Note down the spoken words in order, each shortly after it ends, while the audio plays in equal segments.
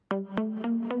I'll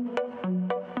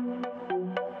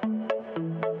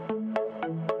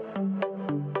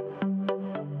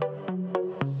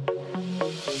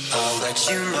let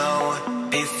you know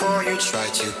before you try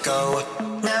to go.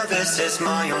 Now this is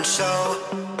my own show.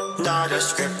 Not a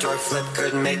script or flip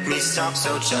could make me stop,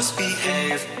 so just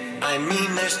behave. I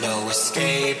mean there's no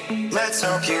escape. Let's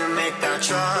hope you make that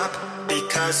drop,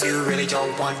 because you really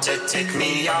don't want to take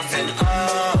me off. And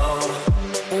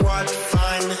oh, what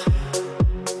fun.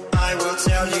 I will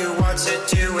tell you what to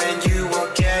do and you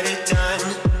will get it done.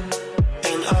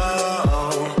 And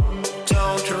oh,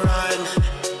 don't run.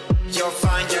 You'll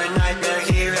find your nightmare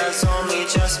here has only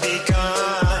just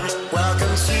begun.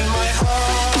 Welcome to my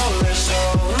horror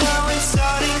show. Now it's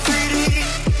starting 3D.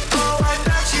 Oh, I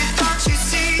bet you thought you'd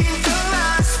seen the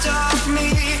last of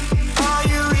me. Are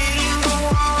you reading the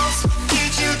walls?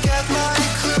 Did you get my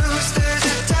clues? There's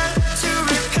a debt to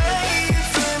repay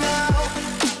for now.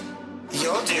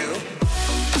 You'll do.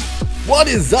 What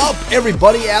is up,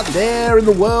 everybody out there in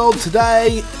the world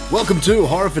today? Welcome to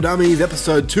Horror for Dummies,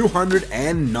 episode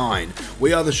 209.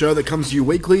 We are the show that comes to you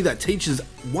weekly that teaches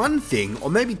one thing, or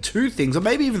maybe two things, or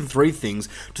maybe even three things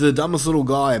to the dumbest little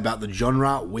guy about the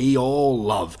genre we all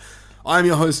love. I'm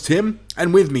your host, Tim,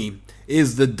 and with me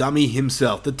is the dummy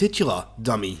himself, the titular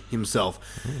dummy himself.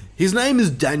 His name is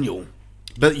Daniel,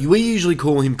 but we usually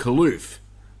call him Kaloof,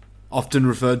 often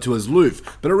referred to as Loof,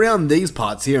 but around these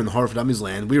parts here in the Horror for Dummies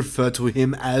land, we refer to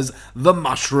him as the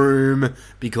Mushroom,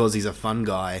 because he's a fun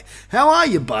guy. How are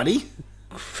you, buddy?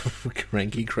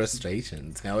 Cranky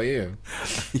crustaceans. How are you?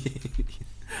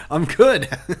 I'm good.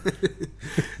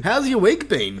 How's your week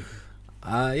been?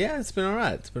 Yeah, it's been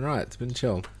alright. It's been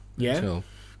chill. Yeah? Chill.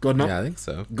 Gotten up? Yeah, I think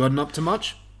so. Gotten up to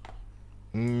much?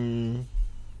 No.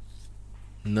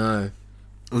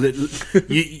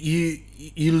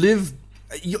 You live...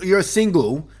 You're a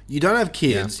single. You don't have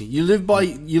kids. Yeah.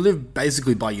 You live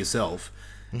basically by yourself,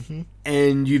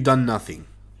 and you've done nothing.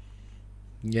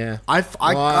 Yeah. I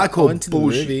call went to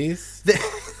bullshit. The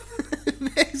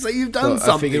movies. So you've done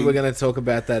something. I figured we're going to talk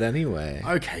about that anyway.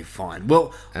 Okay, fine.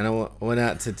 Well, and I went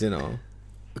out to dinner.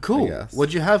 Cool.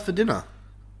 What'd you have for dinner?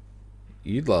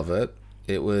 You'd love it.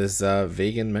 It was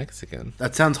vegan Mexican.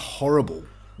 That sounds horrible.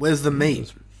 Where's the meat?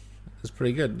 It was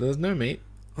pretty good. There was no meat.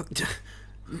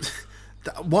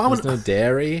 Why would There's no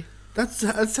dairy? That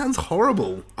sounds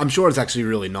horrible. I'm sure it's actually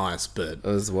really nice, but it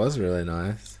was really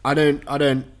nice. I don't.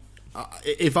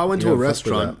 If I went to a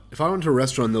restaurant,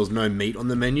 there was no meat on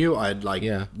the menu, I'd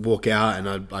walk out and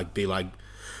I'd be like,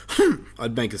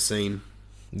 I'd make a scene.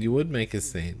 You would make a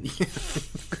scene.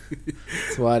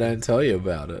 That's why I don't tell you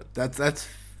about it. That's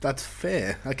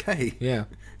fair. Okay. Yeah.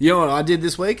 You know what I did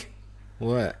this week?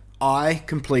 What? I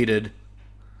completed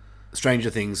Stranger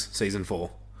Things season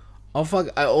 4. Oh fuck!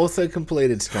 I also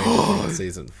completed Stranger Things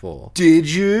season 4. Did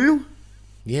you?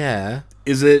 Yeah.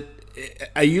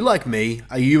 Are you like me?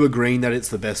 Are you agreeing that it's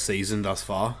the best season thus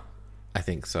far? I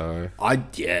think so. I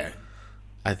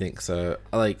think so.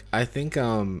 I think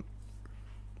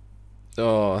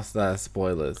that's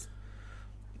spoilers.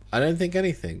 I don't think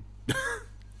anything.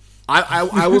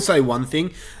 I will say one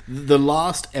thing. The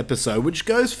last episode, which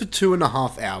goes for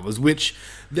 2.5 hours, which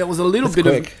there was a little bit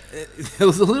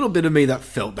of me that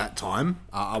felt that time.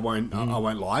 I won't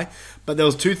lie. But there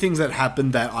was two things that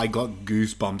happened that I got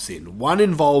goosebumps in. One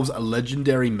involves a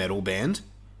legendary metal band.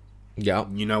 Yeah.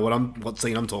 You know what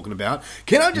scene I'm talking about.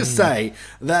 Can I just say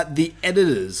that the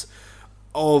editors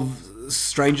of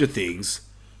Stranger Things,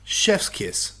 chef's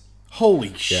kiss.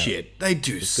 Holy shit, they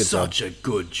do such a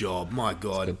good job. My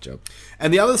God. Good job.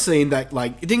 And the other scene that,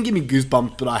 it didn't give me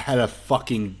goosebumps, but I had a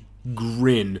fucking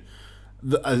grin.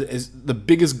 The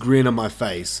biggest grin on my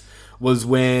face was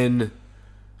when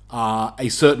a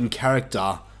certain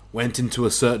character went into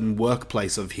a certain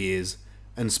workplace of his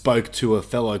and spoke to a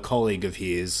fellow colleague of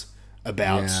his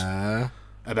about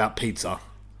pizza.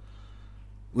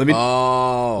 Let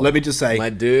me just say, my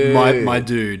dude. My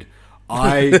dude.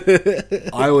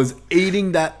 I was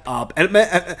eating that up, and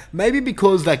maybe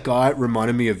because that guy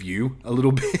reminded me of you a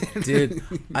little bit. Dude,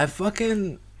 I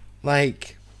fucking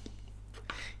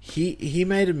he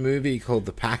made a movie called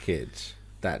The Package.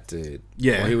 That dude,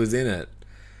 yeah, he was in it,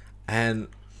 and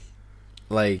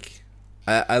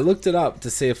I looked it up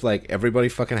to see if everybody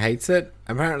fucking hates it.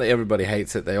 Apparently, everybody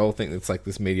hates it. They all think it's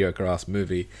this mediocre ass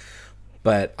movie,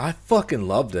 but I fucking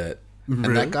loved it, really?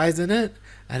 And that guy's in it.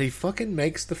 And he fucking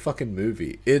makes the fucking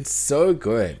movie. It's so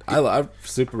good. I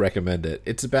super recommend it.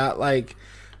 It's about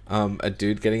a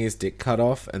dude getting his dick cut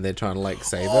off and they're trying to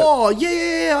save it. Oh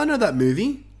yeah, I know that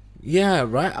movie. Yeah,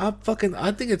 right. I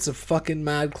think it's a fucking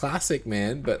mad classic,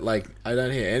 man. But I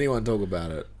don't hear anyone talk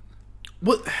about it.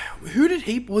 What? Who did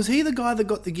he? Was he the guy that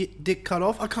got the dick cut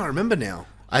off? I can't remember now.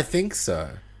 I think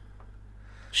so.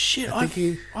 Shit, I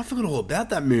forgot all about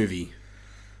that movie.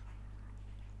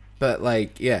 But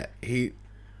like, yeah, he's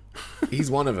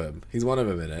one of them. He's one of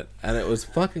them in it, and it was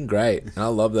fucking great. And I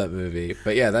love that movie.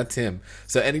 But yeah, that's him.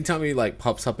 So anytime he like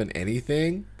pops up in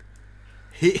anything,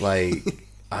 he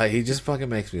just fucking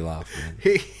makes me laugh, man.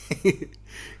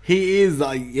 He is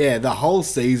like, yeah, the whole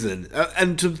season.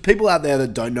 And to people out there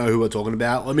that don't know who we're talking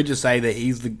about, let me just say that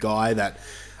he's the guy that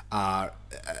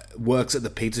works at the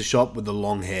pizza shop with the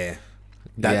long hair.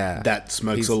 That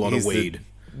smokes a lot of weed.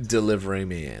 Delivery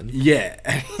man. Yeah.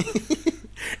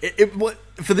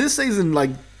 For this season, like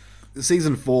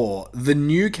season 4, the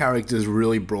new characters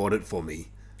really brought it for me.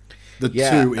 The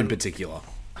two in particular.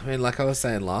 I mean, like I was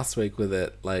saying last week with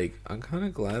it, like I'm kind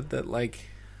of glad that like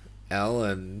Elle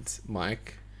and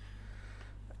Mike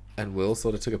and Will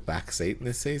sort of took a back seat in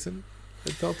this season.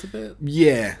 It felt a bit.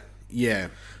 Yeah.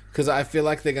 Because I feel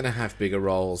like they're gonna have bigger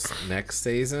roles next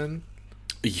season.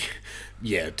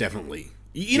 Yeah, definitely.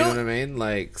 You know what I mean?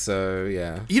 Like, so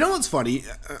yeah. You know what's funny?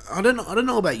 I don't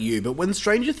know about you, but when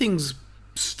Stranger Things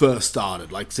first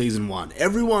started, like season 1,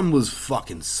 everyone was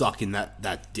fucking sucking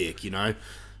that dick, you know,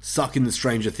 sucking the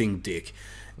Stranger Thing dick.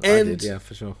 And I did, yeah,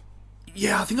 for sure.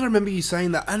 Yeah, I think I remember you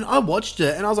saying that, and I watched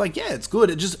it, and I was like, yeah, it's good.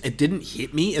 It didn't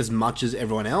hit me as much as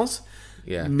everyone else.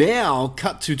 Yeah. Now,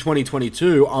 cut to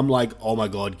 2022, I'm like, oh my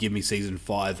god, give me season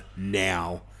 5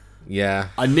 now. Yeah,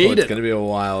 I need it. It's gonna be a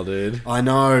while, dude. I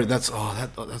know. That's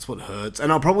what hurts.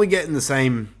 And I'll probably get in the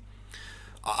same.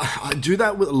 I do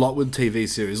that a lot with TV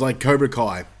series, like Cobra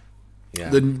Kai. Yeah,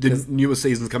 the newest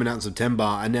season's coming out in September,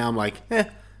 and now I'm like,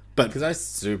 but because I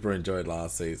super enjoyed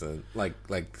last season, like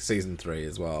season 3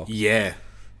 as well. Yeah,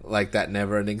 like that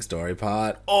never-ending story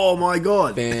part. Oh my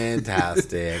god,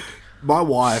 fantastic! My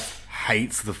wife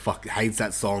hates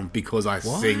that song because I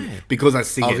sing it. Oh,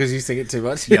 because you sing it too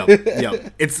much?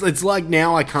 Yep. It's like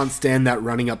now I can't stand that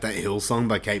Running Up That Hill song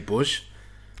by Kate Bush.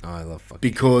 Oh, I love fucking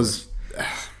because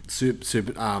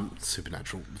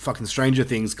Supernatural. Fucking Stranger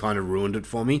Things kind of ruined it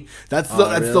for me. That's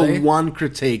the one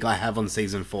critique I have on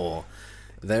season 4.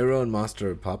 They ruined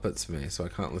Master of Puppets for me, so I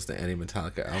can't listen to any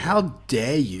Metallica album. How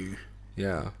dare you?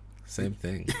 Yeah, same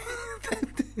thing.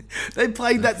 They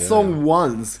played that song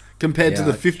once compared to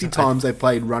the 50 times they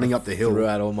played Running Up the Hill. Threw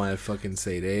out all my fucking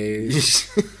CDs.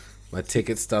 My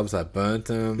ticket stubs, I burnt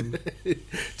them.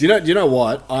 Do you know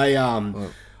what?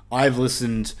 I've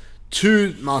listened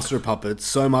to Master of Puppets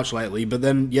so much lately, but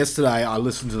then yesterday I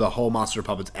listened to the whole Master of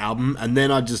Puppets album, and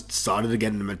then I just started to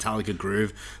get into Metallica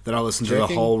groove. Then I listened to the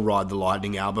whole Ride the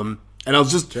Lightning album, and I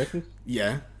was just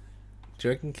yeah. Do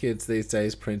you reckon kids these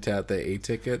days print out their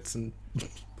e-tickets and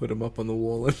put them up on the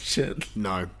wall and shit?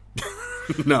 No.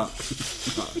 No.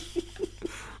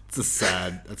 That's a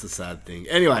sad thing.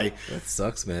 Anyway. That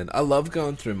sucks, man. I love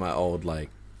going through my old,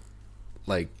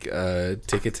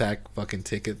 Tic Tac fucking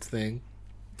tickets thing.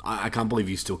 I can't believe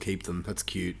you still keep them. That's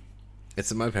cute.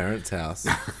 It's at my parents' house.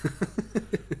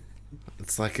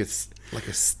 It's like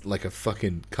a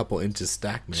fucking couple inches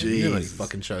stack, man. Jeez. You know how many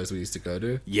fucking shows we used to go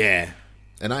to? Yeah.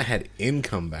 And I had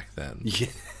income back then. Yeah.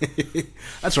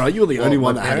 That's right. You were the only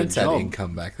one that had a job. Had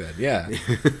income back then. Yeah.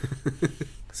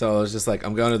 So I was just like,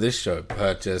 I'm going to this show.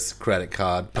 Purchase, credit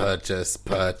card, purchase.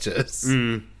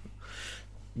 Mm.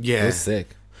 Yeah. It was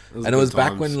sick. And it was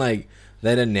back when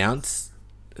they'd announce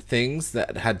things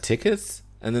that had tickets,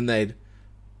 and then they'd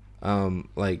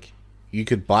you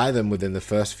could buy them within the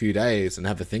first few days and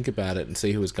have a think about it and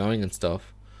see who was going and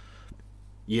stuff.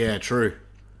 Yeah, true.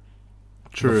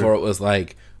 Before it was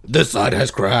like, this side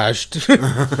has crashed.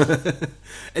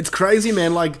 It's crazy,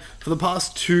 man. Like, for the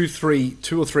past 2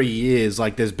 or 3 years,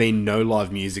 there's been no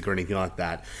live music or anything like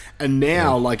that. And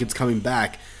now, it's coming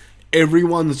back.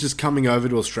 Everyone's just coming over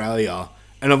to Australia.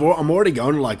 And I'm already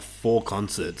going to 4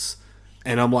 concerts.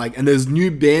 And I'm like, and there's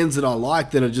new bands that I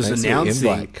like that are just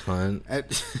announcing.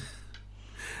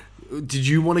 Did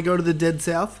you want to go to the Dead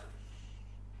South?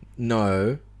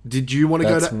 No. Did you want to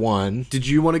go to one? Did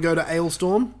you want to go to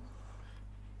Aylestorm?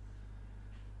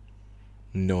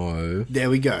 No.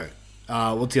 There we go.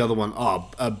 What's the other one?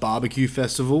 Oh, a barbecue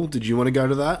festival. Did you want to go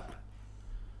to that?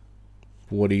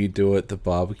 What do you do at the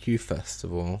barbecue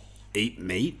festival? Eat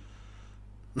meat.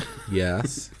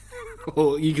 Yes.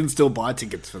 Well, you can still buy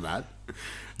tickets for that.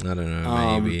 I don't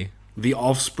know. Maybe The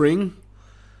Offspring.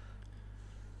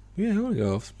 Yeah, I want to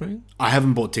go Offspring. I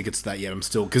haven't bought tickets to that yet. I'm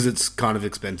still, because it's kind of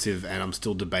expensive, and I'm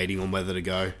still debating on whether to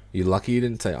go. You're lucky you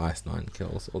didn't say Ice Nine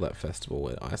Kills or that festival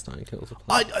where Ice Nine Kills are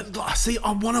playing. I see.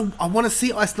 I want to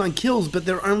see Ice Nine Kills, but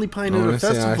they're only playing at a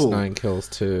festival. Ice Nine Kills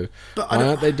too. But why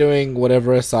aren't they doing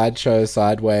whatever a sideshow,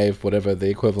 sidewave, whatever the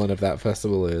equivalent of that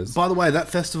festival is? By the way, that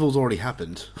festival's already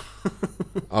happened.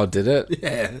 Oh, did it?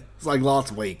 Yeah, it's like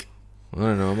last week. I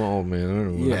don't know. I'm an old man. I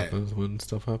don't know what happens when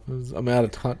stuff happens. I'm out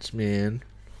of touch, man.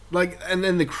 Like, and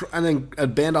then a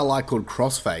band I like called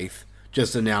Crossfaith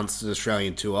just announced an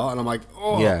Australian tour, and I'm like,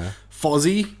 oh, yeah.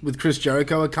 Fozzy with Chris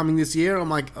Jericho are coming this year. I'm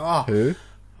like, oh, who?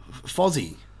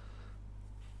 Fozzy.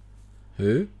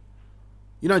 Who?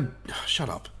 You know, shut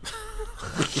up.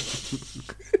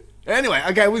 Anyway,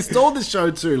 okay, we stalled the show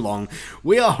too long.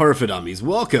 We are Horror for Dummies.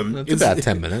 Welcome. It's about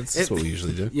 10 minutes. That's what we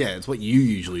usually do. Yeah, it's what you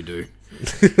usually do.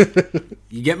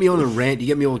 You get me on a rant, you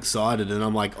get me all excited, and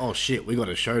I'm like, oh shit, we got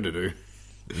a show to do.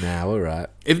 Nah, we're right.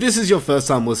 If this is your first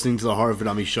time listening to the Horror for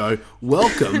Dummies show,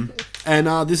 welcome. And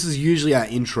this is usually our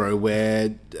intro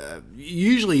where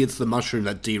usually it's the mushroom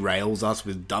that derails us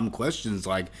with dumb questions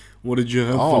like, what did you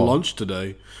have for lunch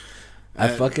today? I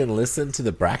fucking listened to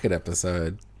the bracket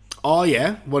episode. Oh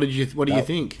yeah? What do you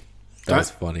think? That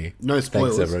was funny. No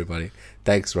spoilers. Thanks everybody.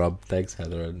 Thanks Rob. Thanks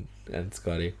Heather and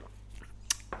Scotty.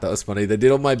 That was funny. They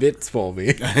did all my bits for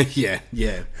me. Yeah.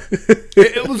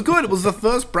 It was good. It was the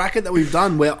first bracket that we've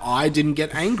done where I didn't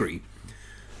get angry.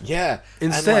 Yeah.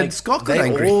 Instead, Scott got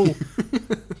angry.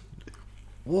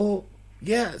 Well,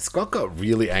 yeah, Scott got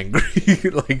really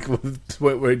angry. Like,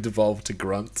 where it devolved to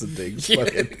grunts and things. Yeah.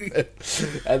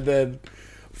 And then,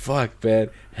 fuck,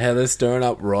 man. Heather stirring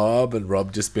up Rob, and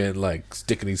Rob just being like,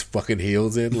 sticking his fucking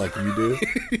heels in like you do.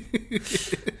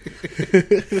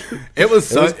 It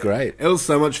was great. It was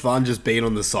so much fun just being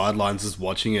on the sidelines, just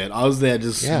watching it. I was there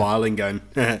just smiling, going,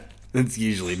 it's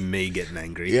usually me getting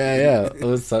angry. Yeah. It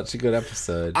was such a good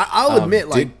episode. I'll admit,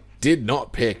 like... Did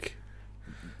not pick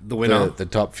the winner. The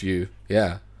top few.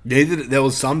 Yeah. There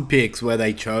was some picks where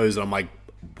they chose, and I'm like,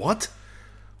 what?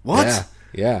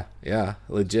 Yeah,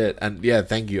 legit. And yeah,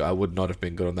 thank you. I would not have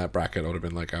been good on that bracket. I would have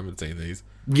been like, I haven't seen these.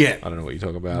 Yeah. I don't know what you're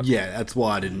talking about. Yeah, that's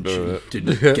why I didn't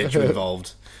get you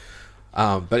involved.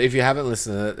 But if you haven't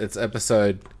listened to it, it's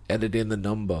episode, edit in the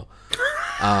number.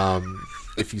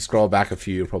 If you scroll back a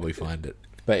few, you'll probably find it.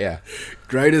 But yeah.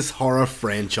 Greatest horror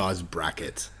franchise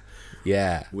bracket.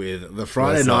 Yeah. With The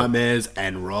Friday Nightmares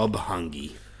and Rob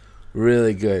Hungy.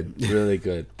 Really good.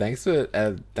 Thanks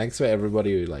for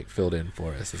everybody who like filled in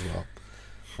for us as well.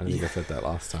 I think I said that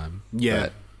last time. Yeah.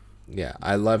 But, yeah,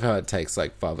 I love how it takes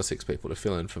like 5 or 6 people to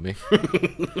fill in for me.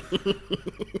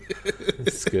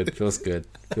 It's good. Feels good.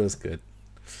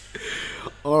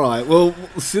 All right. Well,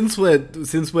 since we're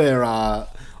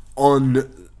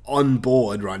on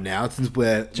board right now, since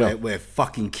we're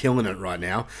fucking killing it right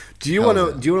now, do you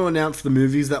want to announce the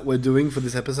movies that we're doing for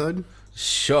this episode?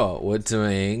 Sure. We're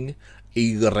doing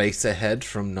Eraserhead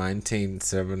from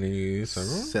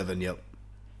 1977. Yep.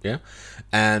 Yeah.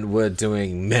 And we're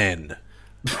doing Men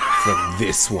from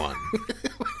this one.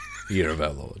 Year of Our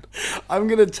Lord. I'm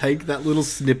going to take that little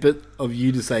snippet of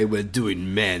you to say we're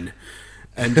doing Men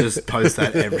and just post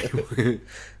that everywhere.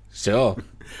 Sure.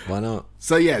 Why not?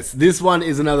 So yes, this one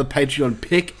is another Patreon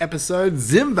pick episode.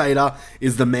 Zim Vader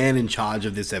is the man in charge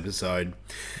of this episode.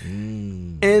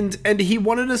 And he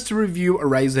wanted us to review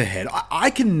Eraserhead.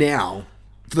 I can now,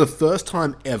 for the first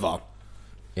time ever,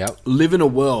 live in a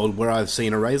world where I've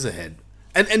seen Eraserhead.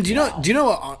 And do you know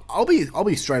what? I'll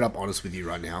be straight up honest with you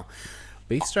right now.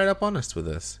 Be straight up honest with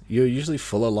us. You're usually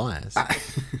full of lies.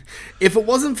 If it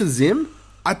wasn't for Zim,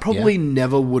 I probably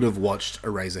never would have watched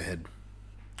Eraserhead.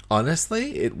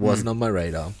 Honestly, it wasn't on my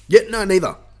radar. Yeah, no,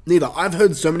 neither. I've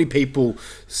heard so many people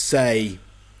say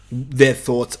their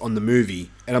thoughts on the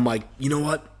movie, and I'm like, you know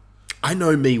what? I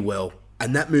know me well,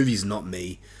 and that movie's not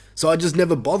me. So I just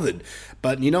never bothered.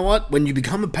 But you know what? When you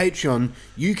become a Patreon,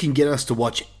 you can get us to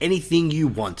watch anything you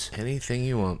want. Anything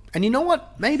you want. And you know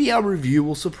what? Maybe our review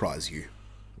will surprise you.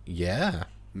 Yeah.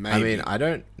 Maybe. I mean, I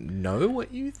don't know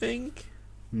what you think.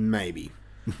 Maybe.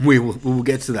 We'll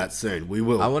get to that soon. We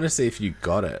will. I want to see if you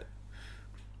got it.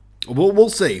 We'll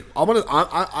see.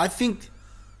 I think.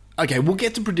 Okay, we'll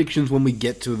get to predictions when we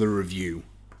get to the review.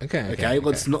 Okay.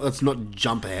 Let's not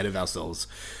jump ahead of ourselves.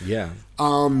 Yeah.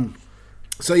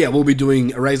 So yeah, we'll be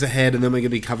doing Eraserhead, and then we're going to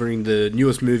be covering the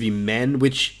newest movie, Men,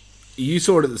 which you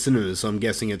saw it at the cinemas, so I'm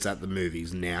guessing it's at the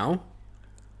movies now.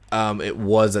 It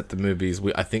was at the movies.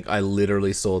 I think I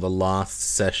literally saw the last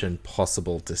session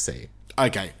possible to see.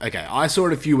 Okay. I saw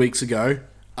it a few weeks ago.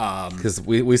 Because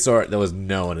we saw it, there was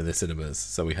no one in the cinemas,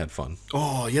 so we had fun.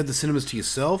 Oh, you had the cinemas to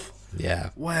yourself?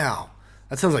 Yeah. Wow.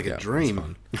 That sounds like a It's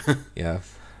dream. fun. Yeah.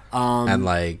 And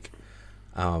like,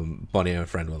 Bonnie and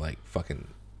friend were like fucking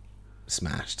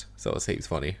smashed. So it was heaps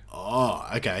funny. Oh,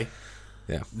 okay.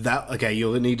 Yeah. Okay,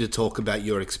 you'll need to talk about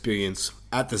your experience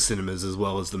at the cinemas as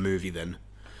well as the movie then.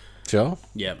 Sure.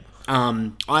 Yeah.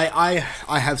 I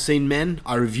have seen Men.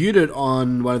 I reviewed it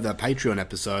on one of the Patreon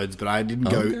episodes, but I didn't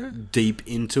go deep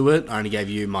into it. I only gave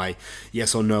you my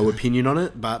yes or no opinion on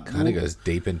it, but Kind of goes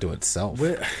deep into itself.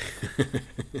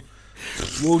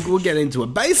 We'll get into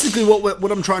it. Basically,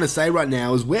 what I'm trying to say right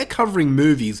now is we're covering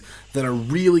movies that are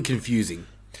really confusing.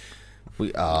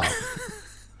 We are.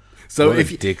 So We're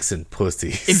if dicks and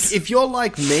pussies. if you're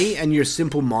like me and you're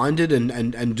simple-minded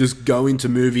and just go into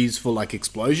movies for like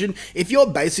explosion, if you're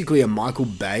basically a Michael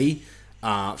Bay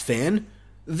fan,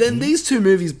 then these two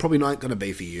movies probably not going to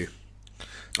be for you.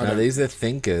 No, these are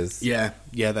thinkers. Yeah,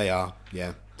 they are.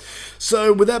 Yeah.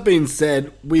 So with that being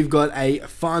said, we've got a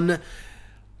fun.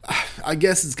 I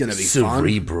guess it's going to be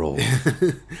Cerebral.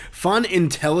 fun,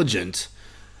 intelligent.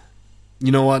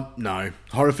 You know what? No.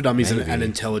 Horror for Dummies and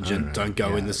intelligent don't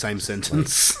go in the same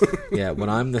sentence. Yeah, when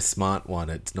I'm the smart one,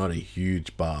 it's not a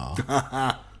huge bar.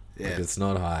 Like, it's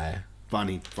not high.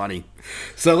 Funny.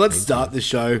 So let's start the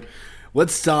show.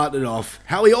 Let's start it off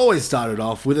how we always start it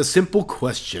off, with a simple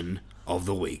question of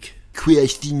the week.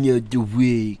 Question of the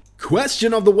week.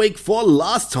 Question of the week for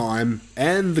last time,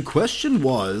 and the question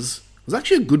was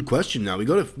actually a good question. Now we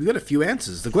got a few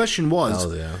answers. The question was,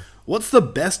 Hell yeah. what's the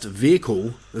best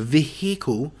vehicle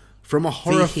from a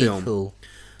horror film?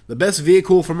 The best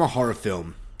vehicle from a horror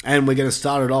film. And we're going to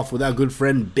start it off with our good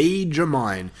friend B.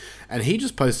 Jermaine. And he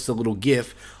just posted a little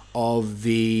gif of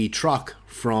the truck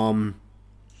from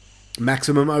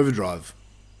Maximum Overdrive.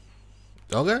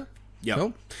 Okay. Yep.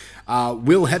 Cool.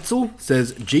 Will Hetzel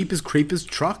says, Jeepers Creepers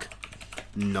truck.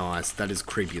 Nice. That is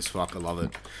creepy as fuck. I love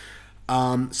it.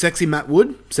 Sexy Matt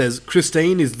Wood says,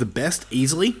 Christine is the best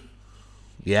easily.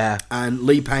 Yeah. And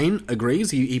Lee Payne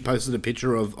agrees. He posted a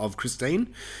picture of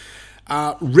Christine.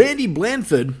 Randy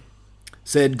Blandford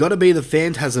said, gotta be the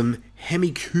Phantasm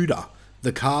Hemi-Cuda.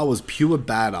 The car was pure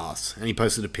badass. And he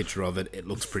posted a picture of it. It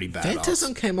looks pretty badass.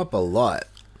 Phantasm came up a lot.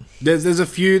 There's a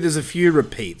few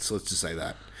repeats, let's just say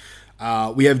that.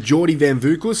 We have Geordie Van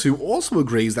Vukels, who also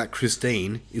agrees that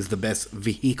Christine is the best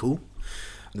vehicle.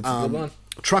 That's a good one.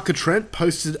 Trucker Trent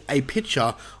posted a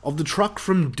picture of the truck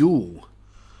from Duel.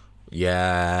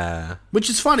 Yeah. Which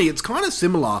is funny. It's kind of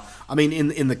similar, I mean,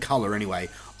 in the colour anyway,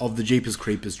 of the Jeepers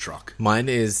Creepers truck. Mine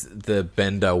is the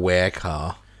Bender Ware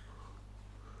car.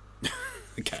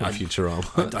 Okay, From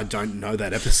Futurama. I don't know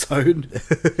that episode.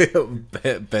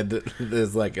 Bender,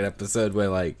 there's like an episode where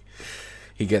like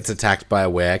he gets attacked by a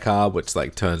ware car, which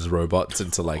like turns robots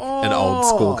into like an old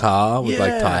school car with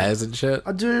like tires and shit.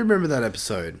 I do remember that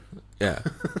episode. Yeah.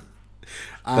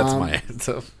 That's my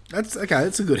answer. That's okay.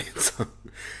 That's a good answer.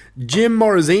 Jim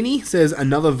Morosini says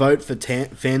another vote for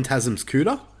Phantasm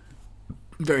Scooter.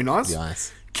 Very nice.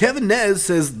 Nice. Kevin Nez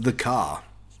says the car.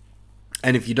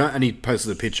 And if you don't, and he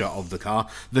posted a picture of the car.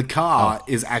 The car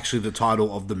is actually the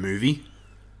title of the movie.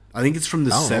 I think it's from the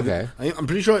 70s. Okay. I'm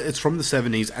pretty sure it's from the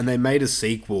 70s, and they made a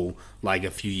sequel like a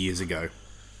few years ago.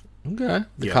 Okay.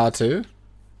 The car too?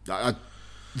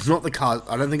 It's not the car.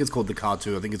 I don't think it's called the Car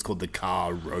 2. I think it's called the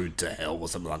Car Road to Hell or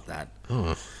something like that.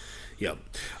 Oh. Yep.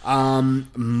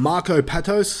 Marco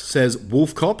Patos says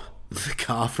Wolf Cop, the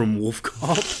car from Wolf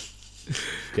Cop.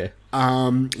 Okay.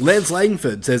 Lance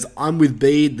Langford says I'm with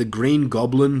Bede. The Green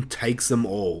Goblin takes them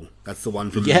all. That's the one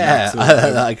from Yeah. the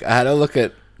I had a look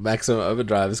at Maximum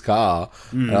Overdrive's car,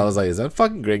 and I was like, is that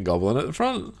fucking Green Goblin at the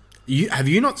front? Have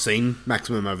you not seen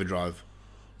Maximum Overdrive?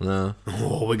 No.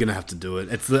 Oh, we're gonna have to do it.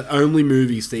 It's the only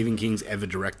movie Stephen King's ever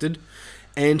directed,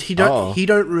 and he don't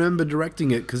remember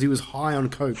directing it because he was high on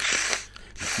coke.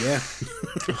 Yeah,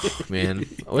 Man,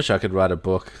 I wish I could write a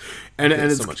book. and Get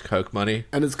it's so much coke money.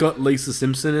 and it's got Lisa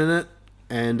Simpson in it,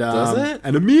 and Does it?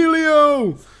 and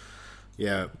Emilio.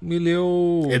 Yeah,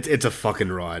 Emilio. it's a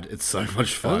fucking ride. It's so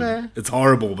much fun. Okay. It's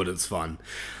horrible, but it's fun.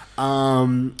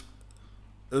 The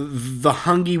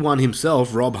hungy one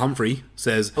himself, Rob Humphrey,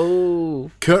 says, Oh.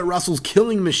 Kurt Russell's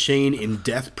killing machine in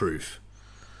Death Proof.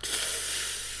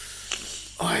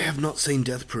 I have not seen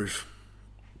Death Proof.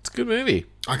 It's a good movie.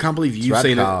 I can't believe you've Rad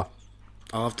seen car.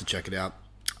 it. I'll have to check it out.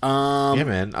 Yeah,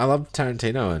 man. I love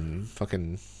Tarantino and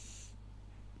fucking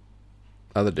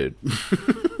other dude.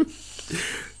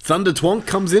 Thunder Twonk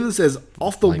comes in and says,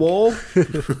 off the wall.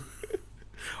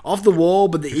 Off the wall,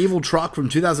 but the evil truck from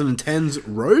 2010's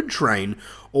Road Train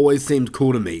always seemed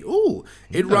cool to me. Ooh,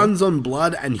 it runs on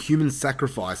blood and human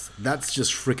sacrifice. That's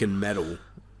just freaking metal.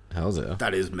 Hell's yeah.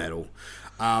 That is metal.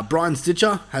 Brian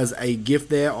Stitcher has a gif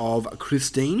there of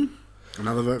Christine.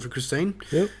 Another vote for Christine.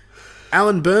 Yep.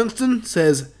 Alan Bernston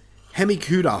says Hemi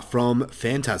Cuda from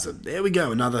Phantasm. There we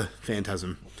go, another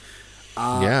Phantasm.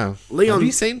 Yeah. Leon, have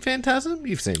you seen Phantasm?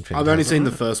 You've seen Phantasm. I've only seen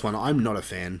the first one. I'm not a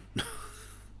fan.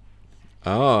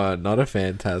 Oh, not a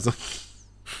Phantasm.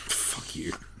 Fuck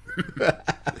you.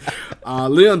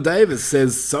 Leon Davis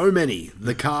says so many.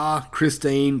 The Car,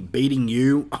 Christine, Beating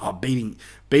You. Oh,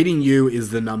 Beating You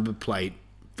is the number plate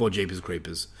for Jeepers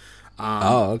Creepers.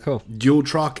 Cool. Dual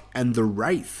Truck and The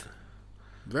Wraith.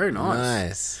 Very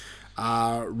nice.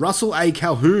 Russell A.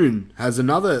 Calhoun has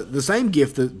the same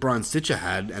gift that Brian Stitcher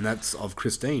had, and that's of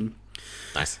Christine.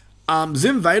 Nice.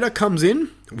 Zim Vader comes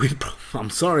in with, I'm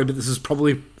sorry, but this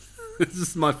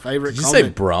is my favourite comment. Did you say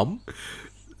Brum?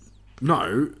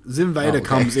 No, Zim Vader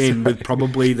comes in with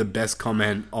probably the best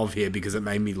comment of here because it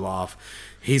made me laugh.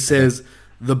 He says,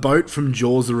 the boat from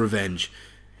Jaws of Revenge.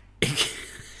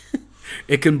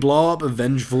 It can blow up a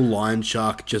vengeful lion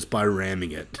shark just by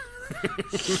ramming it.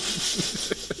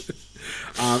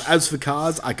 As for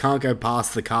cars, I can't go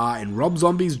past the car in Rob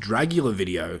Zombie's Dragula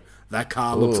video. That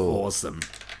car looks awesome.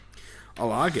 I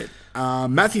like it.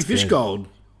 Matthew Fishgold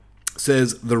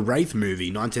says The Wraith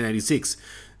movie, 1986.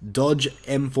 Dodge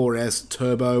M4S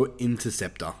Turbo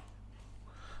Interceptor.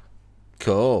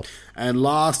 Cool. And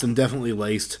last and definitely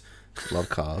least, love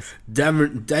cars.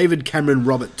 David Cameron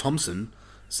Robert Thompson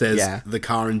says The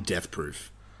Car in Death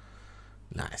Proof.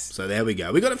 Nice. So there we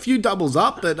go. We got a few doubles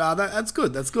up, but that's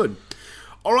good. That's good.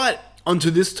 All right, on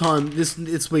to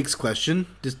this week's question.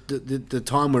 The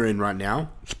time we're in right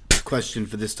now. Question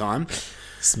for this time.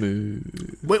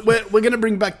 Smooth. We're going to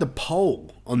bring back the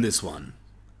poll on this one.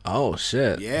 Oh,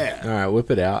 shit. Yeah. All right, whip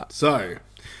it out. So,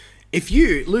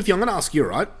 Luffy, I'm going to ask you,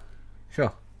 right?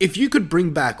 Sure. If you could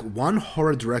bring back one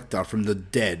horror director from the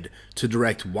dead to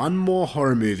direct one more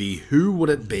horror movie, who would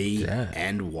it be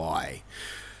and why?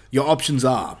 Your options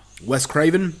are Wes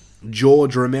Craven,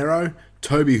 George Romero,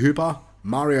 Tobe Hooper,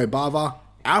 Mario Bava,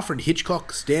 Alfred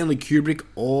Hitchcock, Stanley Kubrick,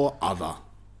 or other.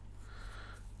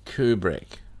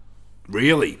 Kubrick.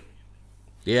 Really?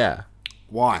 Yeah.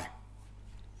 Why?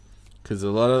 Because a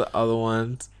lot of the other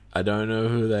ones, I don't know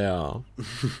who they are.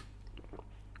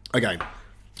 Okay.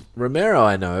 Romero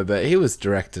I know, but he was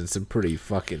directing some pretty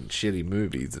fucking shitty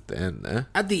movies at the end there.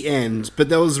 At the end, but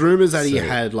there was rumors that he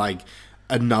had like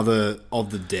another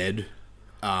of the Dead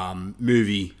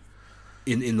movie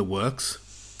in the works.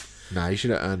 Nah, he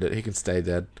should have earned it. He can stay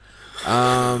dead.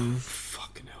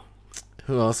 Fucking hell.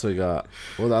 Who else we got?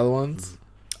 What are the other ones?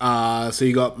 So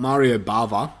you got Mario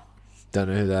Bava. Don't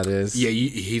know who that is. Yeah,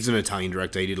 he's an Italian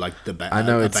director. He did like I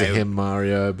know it's him,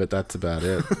 Mario, but that's about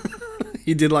it.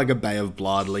 He did like A Bay of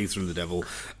Blood, Leads from the Devil,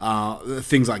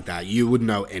 things like that. You wouldn't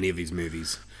know any of his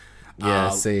movies.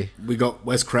 Yeah, see. We got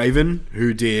Wes Craven,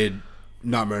 who did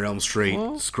Nightmare on Elm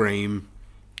Street, Scream.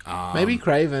 Maybe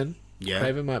Craven. Yeah.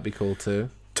 Craven might be cool too.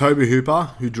 Tobe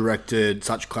Hooper, who directed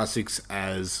such classics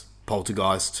as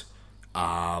Poltergeist,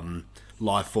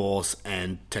 Life Force,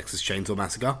 and Texas Chainsaw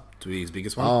Massacre, to be his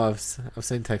biggest one. Oh, I've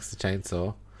seen Texas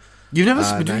Chainsaw. You've never...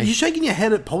 You're shaking your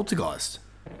head at Poltergeist.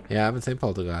 Yeah, I haven't seen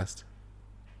Poltergeist.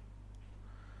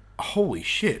 Holy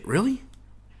shit, really?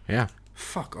 Yeah.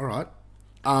 Fuck, alright.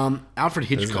 Alfred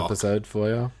There's Hitchcock. an episode for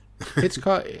you.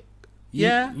 Hitchcock...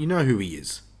 Yeah. You know who he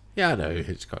is. Yeah, I know who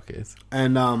Hitchcock is.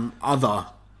 And other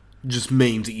just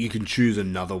means that you can choose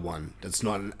another one. That's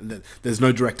not... There's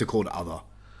no director called Other.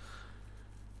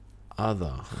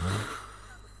 Other.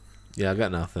 Yeah, I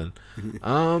got nothing.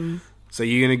 So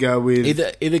you're going to go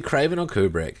with... Either Craven or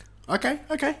Kubrick. Okay.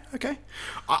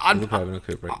 Either Craven or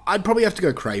Kubrick. I'd probably have to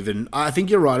go Craven. I think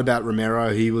you're right about Romero.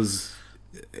 His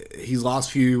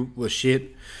last few were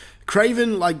shit.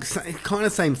 Craven, like, kind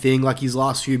of same thing. Like, his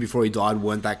last few before he died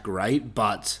weren't that great,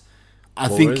 but I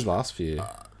think... What were his last few?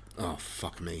 Oh,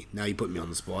 fuck me. Now you put me on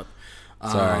the spot.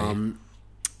 Sorry.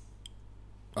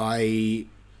 I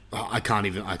can't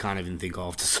even think. I'll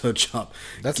have to search up.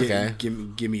 That's okay.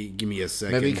 Give me a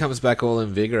second. Maybe he comes back all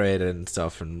invigorated and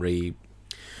stuff and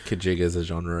rejiggers a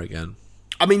genre again.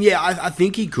 I mean, yeah, I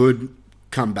think he could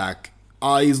come back.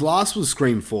 His last was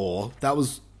Scream 4. That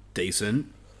was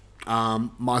decent.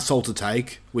 My Soul to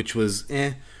Take, which was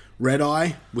Red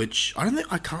Eye, which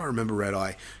I can't remember Red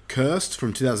Eye. Cursed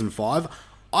from 2005.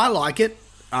 I like it.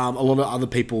 A lot of other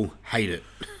people hate it.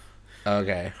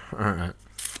 Okay. Alright.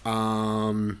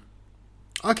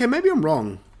 Okay, maybe I'm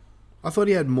wrong. I thought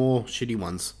he had more shitty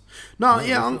ones.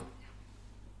 Then,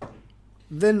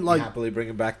 like... Happily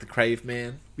bringing back the Crave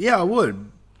Man. Yeah, I would.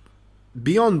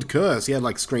 Beyond Curse, he had,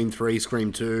 like, Scream 3,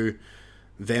 Scream 2,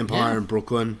 Vampire in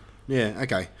Brooklyn. Yeah,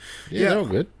 okay. Yeah, they're all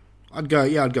good. I'd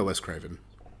go Wes Craven.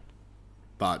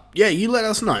 But, yeah, you let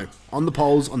us know on the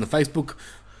polls, on the Facebook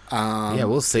Yeah,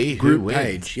 we'll see group who wins.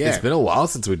 page. Yeah. It's been a while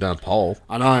since we've done a poll.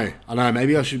 I know.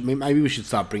 Maybe we should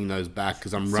start bringing those back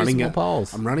because I'm running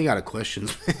out of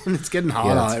questions. Man. It's getting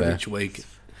harder each week.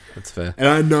 That's fair. And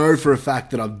I know for a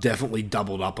fact that I've definitely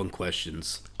doubled up on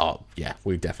questions. Oh yeah,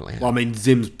 we definitely have. Well, I mean,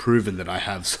 Zim's proven that I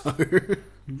have, so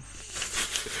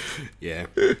yeah.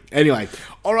 Anyway,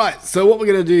 all right. So what we're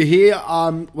gonna do here,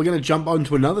 we're gonna jump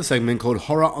onto another segment called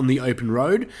Horror on the Open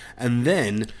Road, and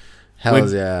then.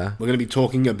 Hells yeah. We're going to be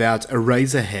talking about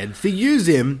Eraserhead. For you,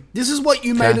 Zim, this is what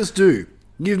you made us do.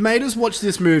 You've made us watch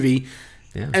this movie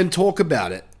and talk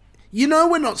about it. You know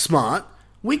we're not smart.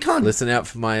 We can't... Listen out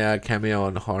for my cameo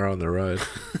on Horror on the Road.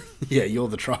 Yeah, you're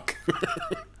the truck.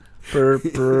 Brr,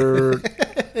 brr.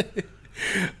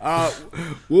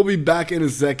 We'll be back in a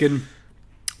second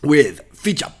with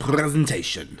feature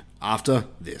presentation after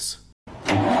this.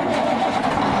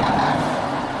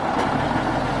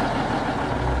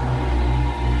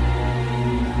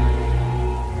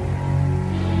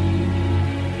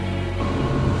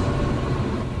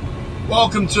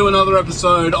 Welcome to another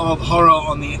episode of Horror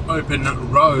on the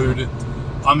Open Road.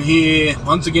 I'm here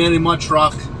once again in my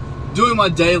truck, doing my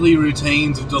daily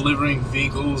routines of delivering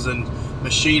vehicles and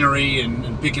machinery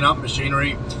and picking up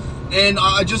machinery. And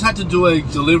I just had to do a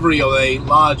delivery of a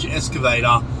large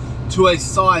excavator to a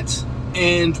site,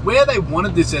 and where they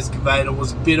wanted this excavator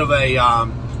was a bit of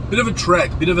a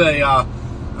trek, a bit of a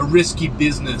risky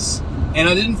business, and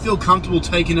I didn't feel comfortable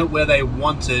taking it where they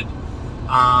wanted.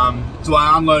 So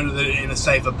I unloaded it in a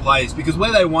safer place, because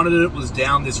where they wanted it was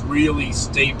down this really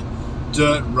steep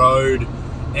dirt road,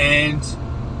 and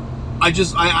I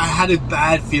had a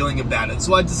bad feeling about it,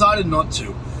 so I decided not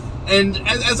to. And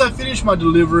as I finished my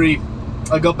delivery,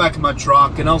 I got back in my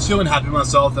truck, and I was feeling happy with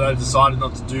myself that I decided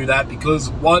not to do that, because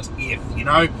what if,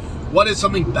 what if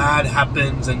something bad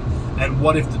happens, and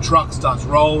what if the truck starts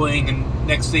rolling, and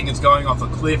next thing it's going off a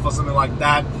cliff or something like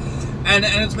that. And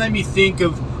it's made me think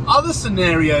of other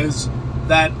scenarios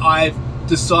that I've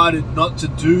decided not to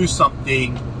do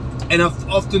something, and I've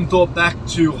often thought back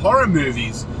to horror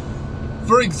movies.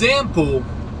 For example,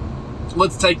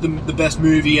 let's take the best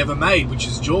movie ever made, which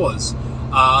is Jaws.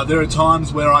 There are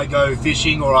times where I go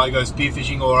fishing, or I go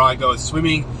spearfishing, or I go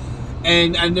swimming,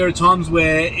 and there are times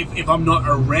where if I'm not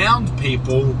around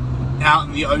people out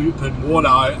in the open water,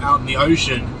 out in the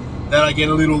ocean, that I get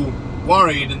a little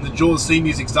worried, and the Jaws theme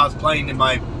music starts playing in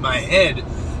my head,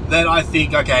 that I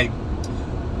think, okay,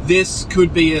 this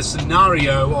could be a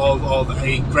scenario of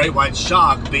a great white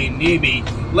shark being near me.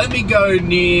 Let me go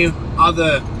near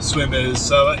other swimmers,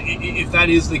 so if that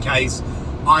is the case,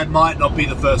 I might not be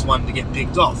the first one to get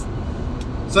picked off.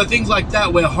 So things like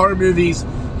that, where horror movies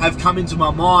have come into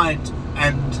my mind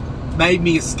and made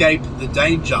me escape the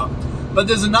danger. But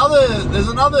there's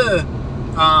another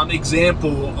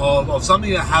example of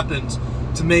something that happened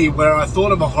to me where I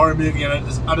thought of a horror movie and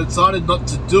I decided not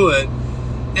to do it,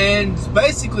 and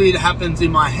basically it happens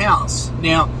in my house.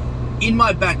 Now, in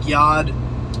my backyard,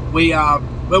 when we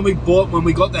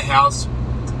got the house,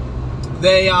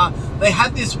 they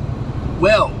had this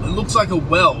well. It looks like a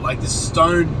well, like this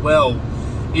stone well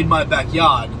in my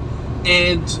backyard,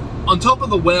 and on top of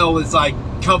the well it's like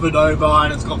covered over,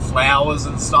 and it's got flowers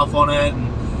and stuff on it,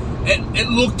 and it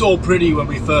looked all pretty when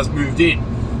we first moved in.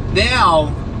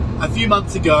 Now, a few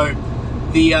months ago,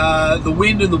 the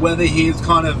wind and the weather here has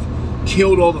kind of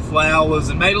killed all the flowers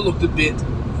and made it look a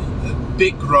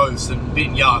bit gross and a bit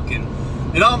yuck.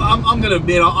 And I'm going to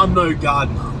admit, I'm no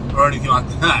gardener or anything like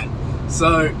that.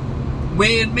 So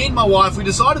me and my wife, we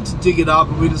decided to dig it up,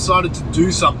 and we decided to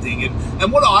do something.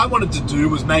 And what I wanted to do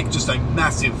was make just a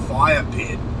massive fire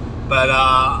pit. But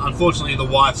unfortunately, the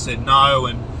wife said no,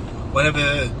 and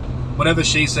whatever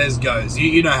she says goes.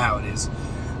 You know how it is.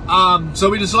 So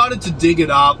we decided to dig it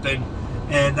up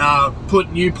and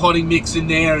put new potting mix in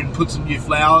there, and put some new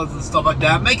flowers and stuff like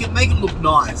that. Make it look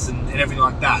nice and everything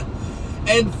like that.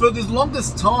 And for the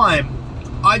longest time,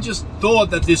 I just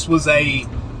thought that this was a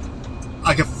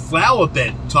flower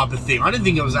bed type of thing. I didn't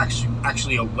think it was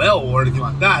actually a well or anything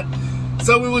like that.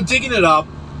 So we were digging it up,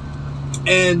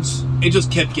 and it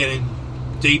just kept getting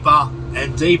deeper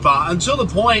and deeper, until the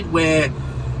point where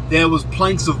there was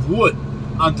planks of wood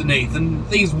underneath, and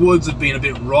these woods have been a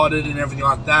bit rotted and everything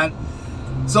like that.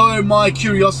 So my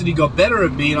curiosity got better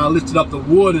of me, and I lifted up the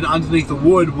wood, and underneath the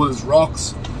wood was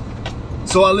rocks.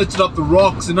 So I lifted up the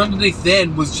rocks, and underneath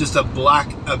then was just a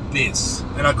black abyss,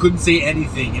 and I couldn't see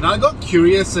anything. And I got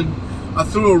curious, and I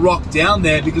threw a rock down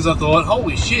there, because I thought,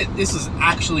 holy shit, this is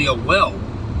actually a well.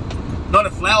 Not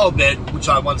a flower bed, which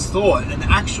I once thought, an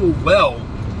actual well.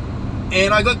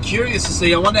 And I got curious to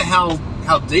see, I wonder how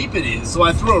deep it is. So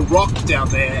I threw a rock down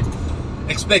there,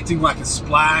 expecting like a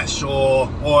splash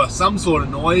or some sort of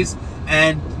noise,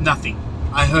 and nothing.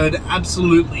 I heard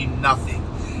absolutely nothing.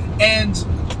 And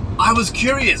I was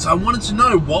curious. I wanted to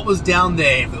know what was down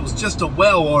there, if it was just a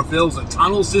well or if it was a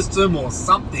tunnel system or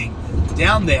something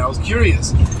down there. I was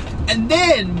curious. And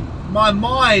then my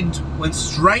mind went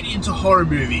straight into horror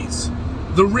movies.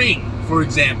 The Ring, for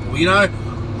example. You know,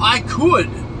 I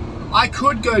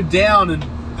could go down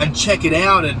and check it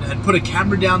out and put a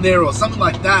camera down there or something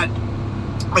like that.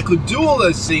 I could do all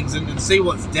those things and see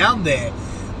what's down there.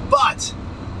 But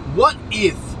what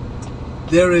if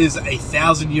there is a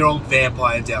 1,000-year-old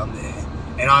vampire down there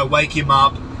and I wake him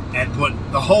up and put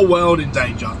the whole world in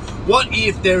danger? What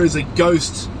if there is a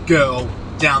ghost girl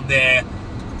down there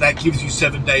that gives you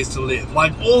 7 days to live?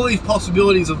 Like, all these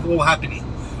possibilities of all happening.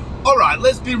 Alright,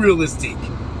 let's be realistic.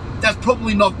 That's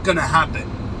probably not going to happen.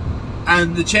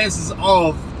 And the chances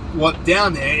of what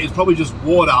down there is probably just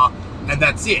water and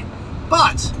that's it.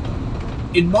 But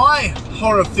in my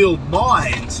horror-filled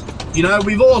mind, you know,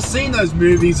 we've all seen those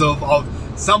movies of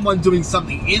someone doing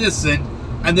something innocent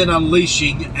and then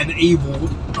unleashing an evil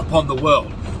upon the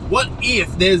world. What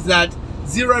if there's that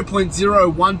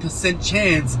 0.01%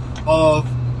 chance of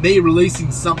me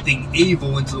releasing something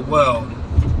evil into the world?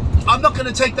 I'm not going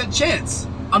to take that chance.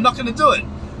 I'm not going to do it.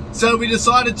 So we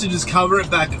decided to just cover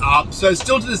it back up. So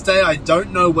still to this day, I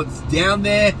don't know what's down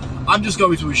there. I'm just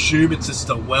going to assume it's just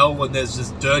a well when there's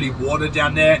just dirty water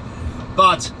down there.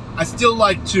 But I still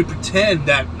like to pretend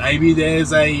that maybe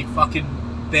there's a fucking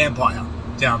vampire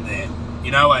down there.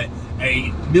 You know,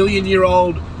 a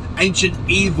million-year-old ancient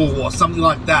evil or something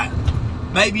like that.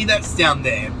 Maybe that's down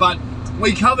there. But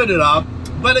we covered it up.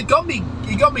 But it got me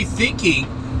thinking,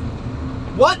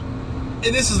 what, and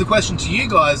this is the question to you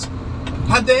guys,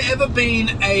 have there ever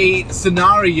been a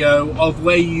scenario of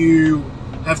where you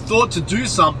have thought to do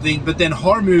something, but then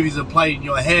horror movies have played in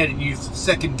your head and you've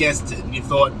second guessed it and you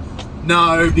thought,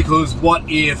 no, because what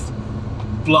if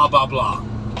blah blah blah?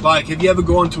 Like, have you ever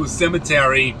gone to a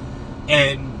cemetery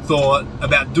and thought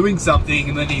about doing something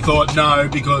and then you thought, no,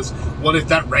 because what if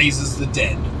that raises the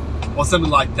dead? Or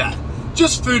something like that.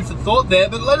 Just food for thought there,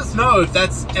 but let us know if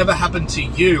that's ever happened to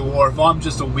you or if I'm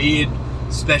just a weird,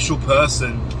 special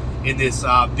person in this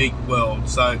big world.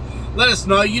 So let us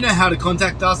know. You know how to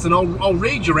contact us, and I'll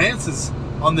read your answers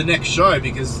on the next show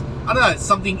because, I don't know, it's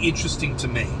something interesting to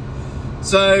me.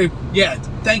 So, yeah,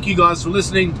 thank you guys for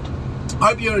listening.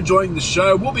 Hope you're enjoying the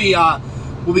show. We'll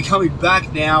be coming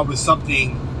back now with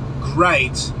something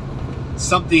great,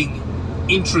 something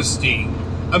interesting,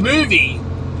 a movie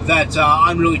that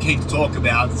I'm really keen to talk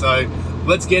about. So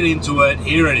let's get into it.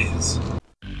 Here it is.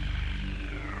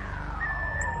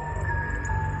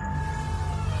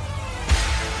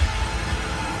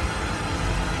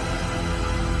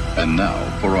 And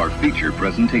now for our feature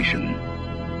presentation.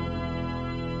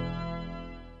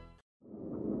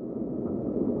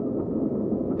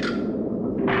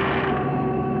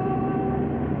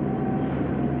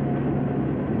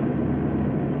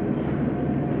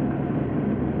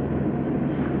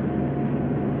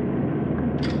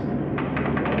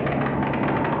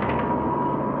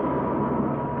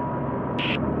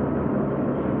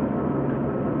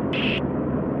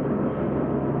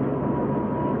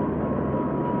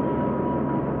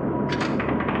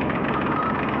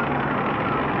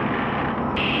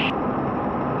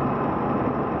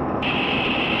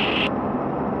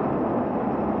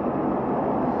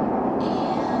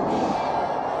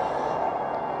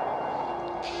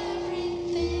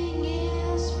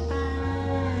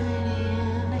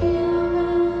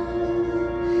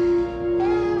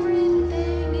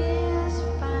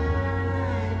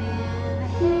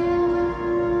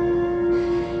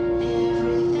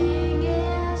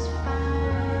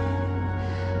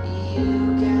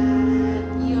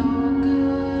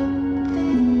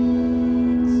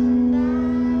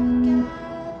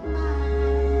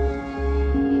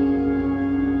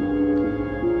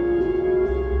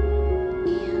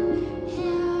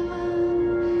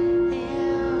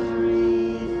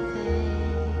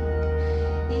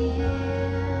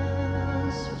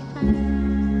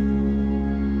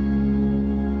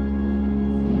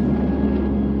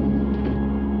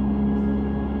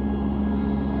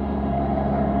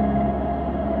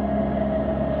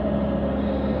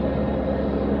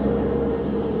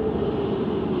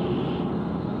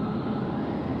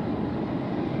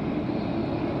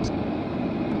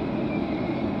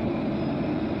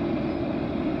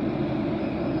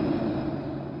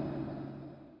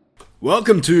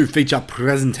 Welcome to feature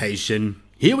presentation.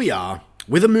 Here we are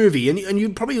with a movie, and you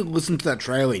probably listened to that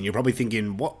trailer and you're probably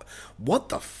thinking, what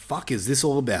the fuck is this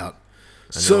all about?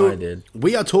 So I did.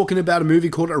 we are talking about a movie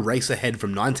called Eraserhead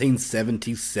from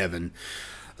 1977.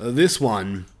 This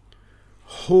one,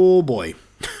 oh boy.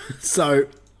 So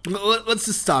let's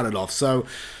just start it off. So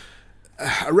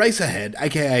Eraserhead,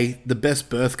 aka the best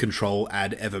birth control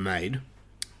ad ever made,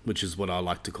 which is what I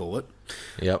like to call it,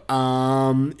 Yep.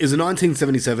 is a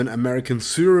 1977 American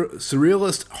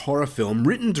surrealist horror film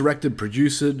written, directed,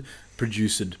 produced,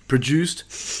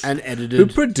 and edited. Who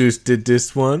produced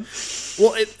this one?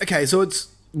 Well, so it's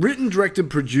written, directed,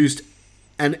 produced,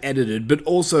 and edited, but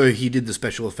also he did the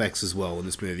special effects as well in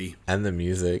this movie. And the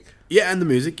music. Yeah, and the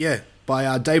music,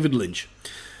 by David Lynch.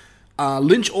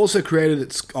 Lynch also created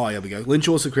its. Oh, here we go. Lynch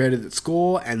also created its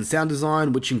score and sound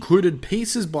design, which included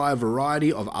pieces by a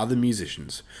variety of other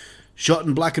musicians. Shot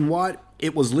in black and white,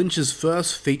 it was Lynch's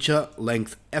first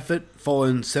feature-length effort,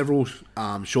 following several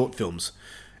short films.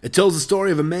 It tells the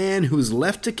story of a man who is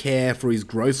left to care for his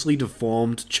grossly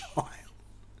deformed child.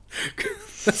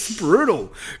 That's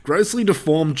brutal. Grossly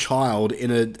deformed child in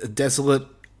a desolate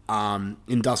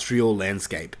industrial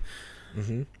landscape.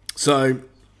 Mm-hmm. So,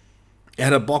 it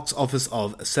had a box office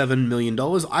of $7 million.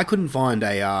 I couldn't find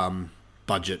a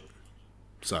budget.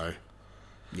 So,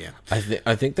 yeah.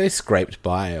 I think they scraped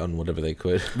by on whatever they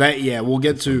could. We'll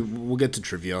get to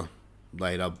trivia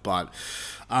later, but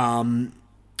a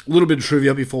little bit of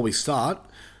trivia before we start.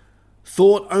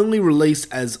 Thought only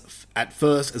released at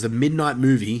first as a midnight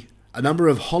movie, a number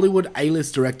of Hollywood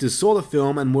A-list directors saw the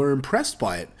film and were impressed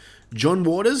by it. John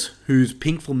Waters, whose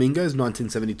Pink Flamingos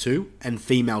 1972 and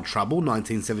Female Trouble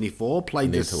 1974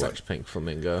 played this. I need to watch Pink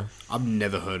Flamingo. I've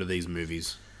never heard of these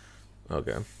movies.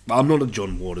 Okay. I'm not a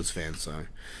John Waters fan, so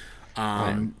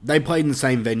they played in the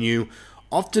same venue.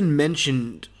 Often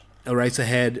mentioned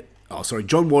Eraserhead.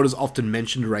 John Waters often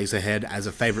mentioned Eraserhead as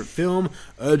a favorite film,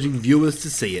 urging viewers to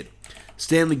see it.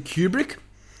 Stanley Kubrick.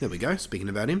 There we go. Speaking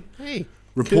about him. Hey.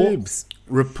 Reportedly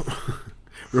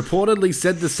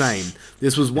said the same.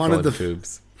 This was one of the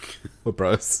Coobs. We're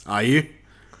bros. Are you?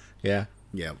 Yeah.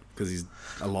 Yeah, because he's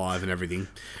alive and everything.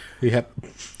 Yep.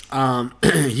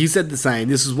 He said the same.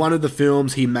 This is one of the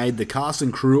films he made the cast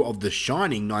and crew of The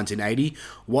Shining 1980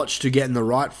 watch to get in the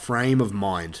right frame of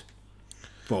mind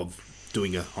for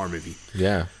doing a horror movie.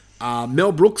 Yeah.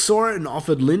 Mel Brooks saw it and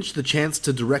offered Lynch the chance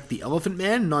to direct The Elephant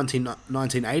Man in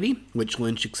 1980, which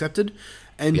Lynch accepted.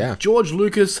 And George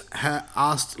Lucas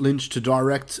asked Lynch to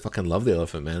direct. Fucking love The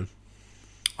Elephant Man.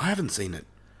 I haven't seen it.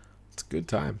 It's a good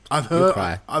time. I've heard.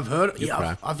 I've heard.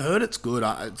 I've heard it's good.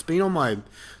 It's been on my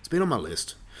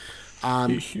list.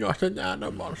 He's not an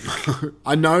animal.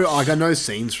 I know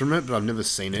scenes from it, but I've never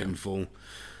seen it in full.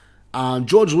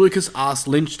 George Lucas asked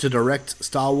Lynch to direct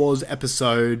Star Wars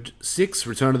Episode 6,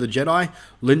 Return of the Jedi.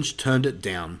 Lynch turned it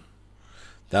down.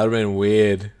 That would have been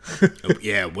weird.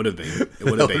 Yeah, it would have been. It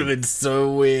would have been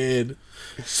so weird.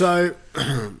 So,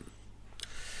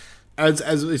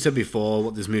 as we said before,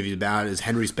 what this movie is about is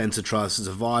Henry Spencer tries to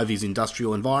survive his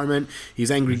industrial environment,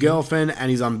 his angry girlfriend, and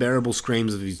his unbearable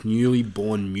screams of his newly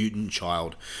born mutant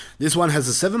child. This one has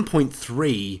a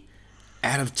 7.3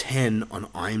 out of 10 on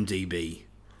IMDb.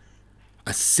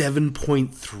 A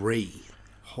 7.3.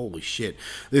 Holy shit.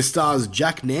 This stars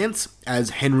Jack Nance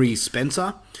as Henry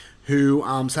Spencer, who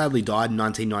sadly died in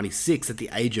 1996 at the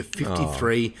age of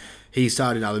 53. He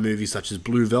starred in other movies such as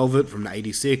Blue Velvet from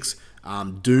 86,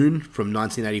 Dune from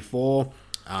 1984,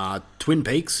 Twin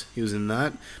Peaks, he was in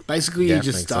that. Basically, he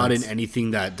just starred in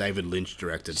anything that David Lynch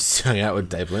directed. Just hung out with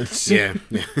Dave Lynch. Yeah.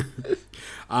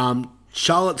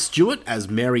 Charlotte Stewart as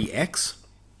Mary X.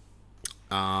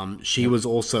 She was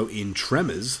also in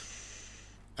Tremors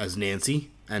as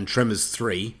Nancy, and Tremors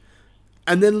 3,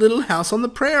 and then Little House on the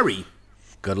Prairie.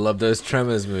 Gotta love those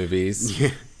Tremors movies.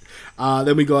 Yeah.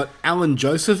 Then we got Alan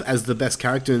Joseph as the best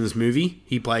character in this movie.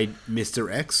 He played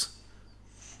Mr. X.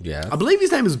 Yeah. I believe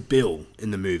his name is Bill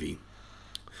in the movie.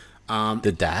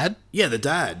 The dad? Yeah, the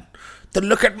dad.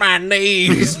 Look at my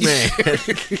knees, man.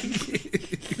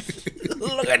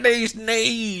 Look at these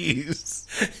knees.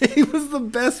 He was the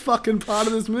best fucking part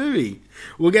of this movie.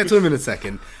 We'll get to him in a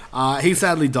second. He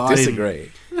sadly died.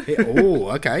 Disagree.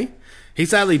 Okay. He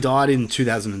sadly died in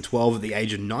 2012 at the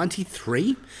age of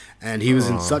 93, and he was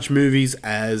in such movies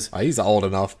as... Oh, he's old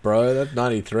enough, bro. That's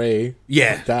 93.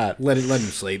 Yeah, like that. Let him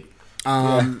sleep.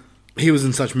 He was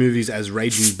in such movies as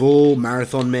Raging Bull,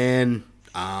 Marathon Man,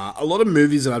 a lot of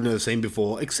movies that I've never seen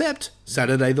before, except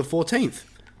Saturday the 14th,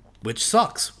 which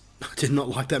sucks. I did not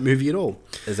like that movie at all.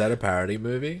 Is that a parody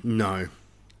movie? No,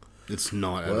 it's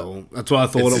not at all. That's what I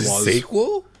thought it was. A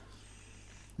sequel?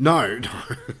 No.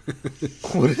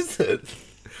 What is it?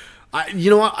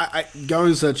 You know what? I go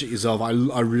and search it yourself. I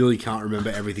really can't remember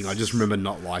everything. I just remember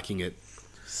not liking it.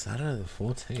 Saturday the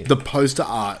 14th. The poster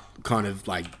art kind of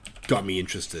like got me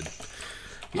interested.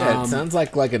 Yeah, it sounds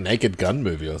like a Naked Gun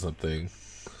movie or something.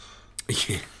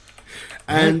 Yeah.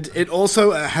 And it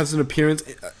also has an appearance...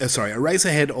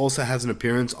 Eraserhead also has an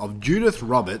appearance of Judith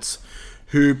Roberts,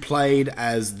 who played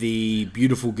as the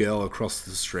beautiful girl across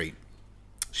the street.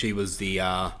 She was the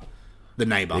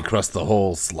neighbor. Across the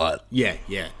hall, slut. Yeah,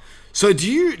 yeah. So do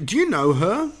you know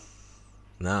her?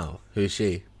 No. Who's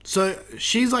she? So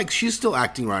she's still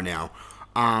acting right now.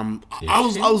 I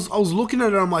was looking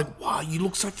at her. I'm like, wow, you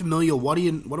look so familiar. What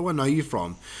do I know you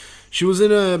from? She was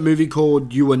in a movie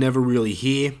called You Were Never Really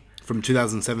Here from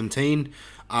 2017.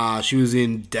 She was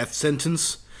in Death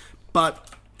Sentence, but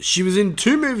she was in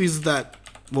two movies that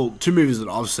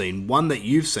I've seen. One that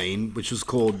you've seen, which was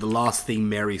called The Last Thing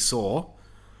Mary Saw,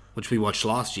 which we watched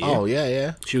last year. Oh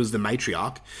yeah. She was the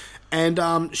matriarch,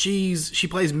 and she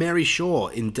plays Mary Shaw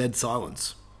in Dead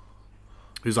Silence,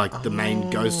 who's like the main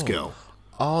ghost girl.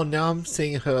 Oh, now I'm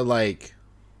seeing her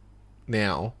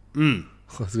now. I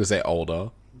was gonna say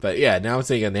older, but yeah, now I'm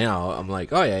seeing her now. I'm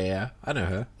like, oh yeah, I know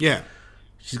her. Yeah.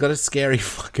 She's got a scary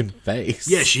fucking face.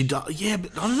 Yeah, she does. Yeah,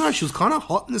 but I don't know. She was kind of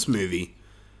hot in this movie.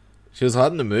 She was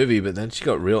hot in the movie, but then she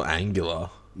got real angular.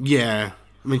 Yeah.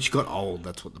 I mean, she got old.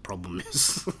 That's what the problem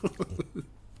is.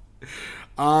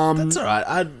 That's alright.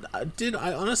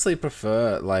 I honestly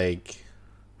prefer,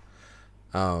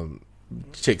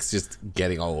 chicks just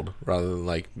getting old rather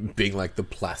than, being, the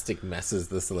plastic messes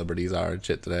the celebrities are and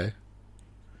shit today.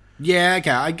 Yeah,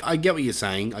 okay. I get what you're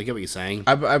saying. I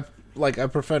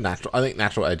prefer natural. I think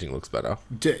natural aging looks better.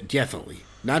 Definitely.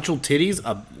 Natural titties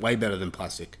are way better than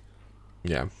plastic.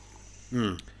 Yeah.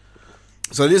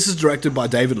 So this is directed by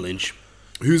David Lynch,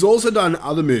 who's also done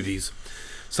other movies,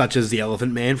 such as The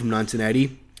Elephant Man from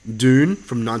 1980, Dune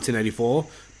from 1984,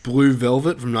 Blue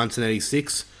Velvet from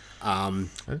 1986, I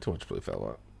need to watch Blue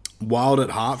Velvet. Wild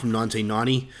at Heart from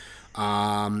 1990,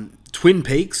 Twin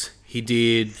Peaks. He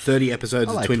did 30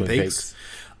 episodes of Twin Peaks.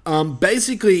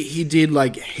 Basically, he did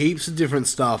heaps of different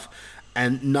stuff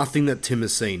and nothing that Tim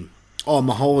has seen. Oh,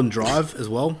 Mulholland Drive as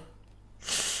well.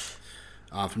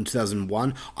 From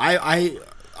 2001. I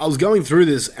was going through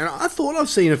this and I thought I've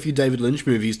seen a few David Lynch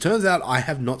movies. Turns out I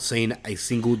have not seen a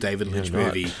single David Lynch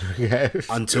movie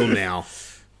until now.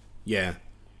 Yeah.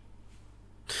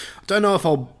 I don't know if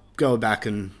I'll go back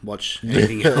and watch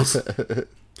anything else.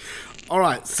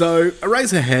 Alright, so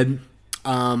Eraserhead.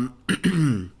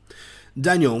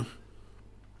 Daniel.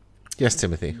 Yes,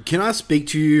 Timothy. Can I speak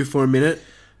to you for a minute?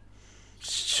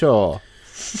 Sure.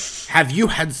 Have you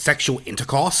had sexual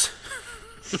intercourse?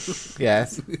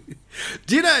 Yes.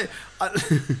 Did I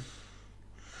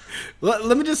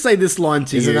let me just say this line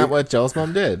to you. Isn't that what Joel's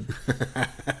mom did?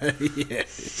 Yeah.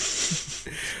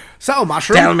 So,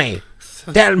 Mushroom. Tell me.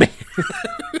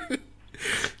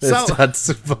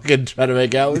 Starts fucking trying to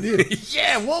make out with you.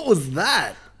 Yeah, what was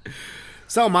that?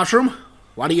 So, Mushroom,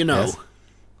 what do you know? Yes.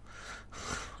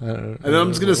 And I'm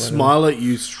just going to smile at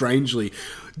you strangely.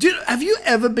 Have you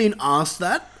ever been asked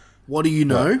that? What do you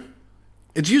know? What?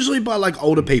 It's usually by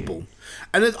older people.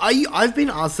 And I've been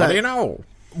asked that. What do you know?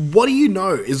 What do you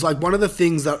know is one of the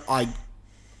things that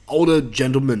older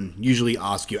gentlemen usually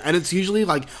ask you. And it's usually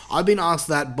I've been asked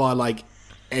that by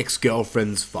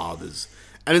ex-girlfriends' fathers.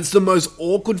 And it's the most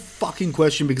awkward fucking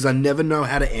question because I never know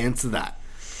how to answer that.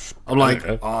 I'm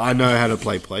I know how to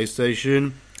play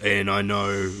PlayStation and I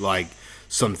know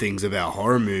some things about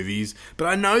horror movies, but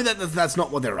I know that that's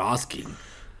not what they're asking.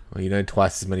 Well, you know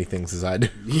twice as many things as I do.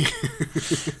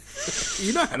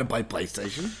 You know how to play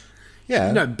PlayStation. Yeah.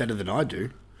 You know better than I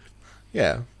do.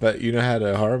 Yeah, but you know how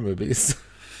to horror movies.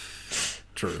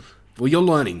 True. Well, you're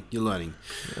learning.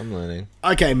 I'm learning.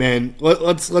 Okay, man.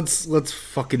 Let's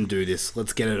fucking do this.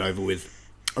 Let's get it over with.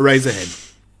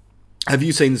 Eraserhead. Have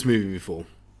you seen this movie before?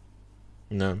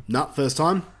 No. Not first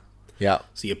time? Yeah.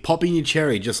 So you're popping your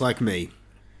cherry just like me.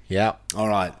 Yeah. All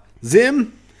right.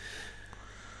 Zim.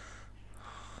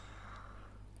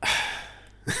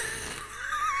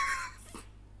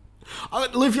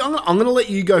 Olivia, I'm going to let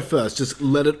you go first. Just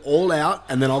let it all out,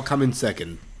 and then I'll come in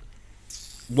second.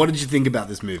 What did you think about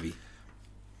this movie?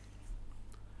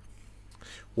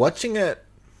 Watching it,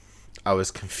 I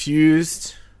was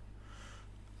confused.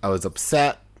 I was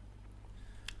upset.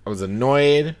 I was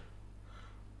annoyed.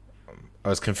 I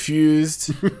was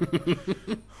confused.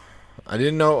 I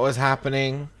didn't know what was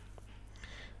happening.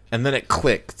 And then it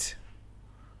clicked.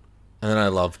 And then I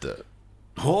loved it.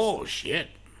 Oh, shit.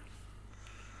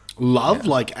 Love?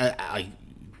 Yeah.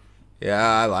 Yeah,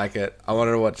 I like it. I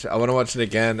want to watch it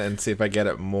again and see if I get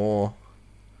it more.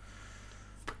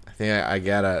 I think I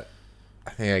get it.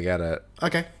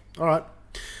 Okay. All right.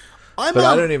 But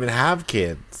I don't even have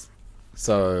kids.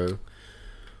 So,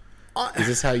 is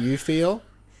this how you feel?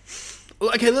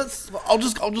 Okay, I'll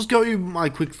just go over my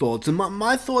quick thoughts, and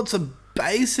my thoughts are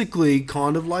basically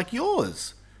kind of like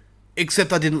yours,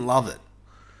 except I didn't love it.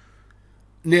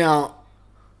 Now,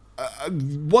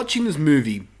 watching this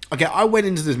movie, okay, I went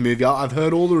into this movie. I've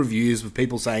heard all the reviews of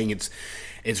people saying it's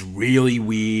really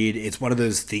weird. It's one of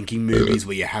those thinking movies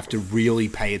where you have to really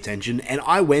pay attention. And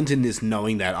I went in this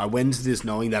knowing that. I went into this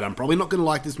knowing that I'm probably not going to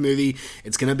like this movie.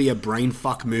 It's going to be a brain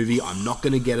fuck movie. I'm not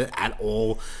going to get it at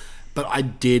all. But I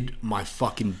did my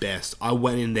fucking best. I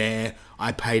went in there.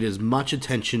 I paid as much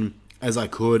attention as I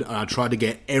could. And I tried to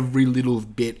get every little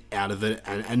bit out of it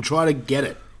and try to get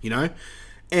it, you know?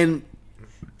 And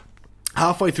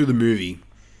halfway through the movie,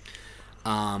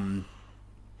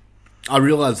 I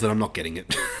realized that I'm not getting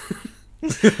it.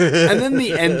 and then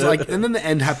the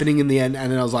end happening in the end,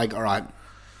 and then I was like, all right,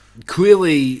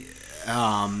 clearly,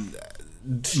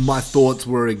 my thoughts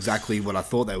were exactly what I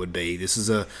thought they would be. This is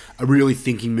a really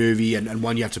thinking movie, and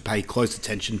one you have to pay close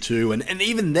attention to. And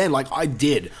even then, like, I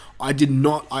did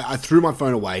not, I threw my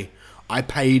phone away. I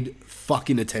paid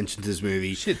fucking attention to this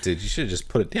movie. Shit, dude, you should have just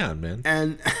put it down, man.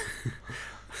 And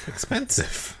expensive.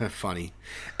 Funny.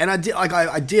 And I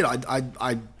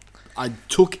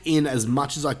took in as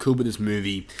much as I could with this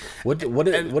movie. What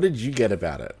did you get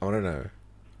about it? I want to know.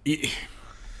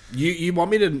 You want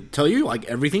me to tell you, like,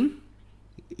 everything?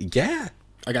 Yeah.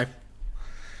 Okay.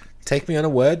 Take me on a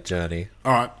word journey.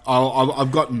 All right.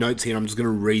 I've got notes here. I'm just going to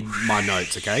read my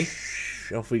notes. Okay.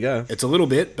 Off we go. It's a little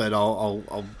bit, but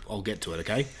I'll get to it.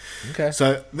 Okay. Okay.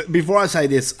 So before I say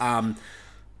this,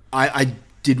 I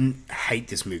didn't hate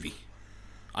this movie.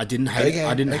 I didn't hate it.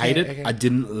 I didn't hate it. Okay. I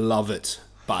didn't love it.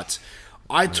 But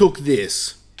I took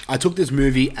this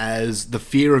movie as the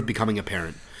fear of becoming a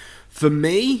parent. For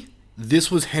me, this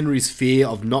was Henry's fear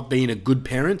of not being a good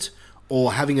parent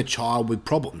or having a child with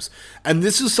problems. And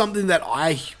this is something that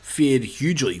I feared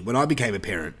hugely when I became a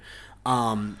parent.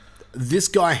 This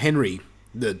guy, Henry,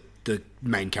 the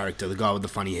main character, the guy with the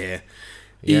funny hair,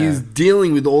 is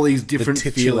dealing with all these different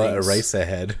feelings.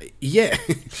 Eraserhead. Yeah.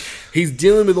 He's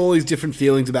dealing with all these different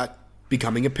feelings about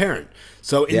becoming a parent.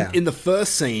 So in the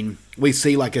first scene, we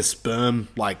see like a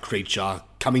sperm-like creature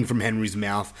coming from Henry's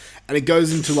mouth, and it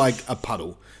goes into like a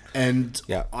puddle. And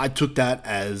I took that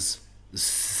as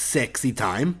sexy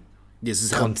time. This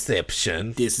is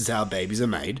conception. This is how babies are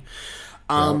made.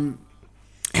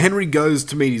 Henry goes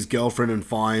to meet his girlfriend and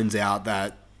finds out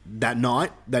that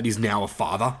night that he's now a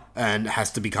father and has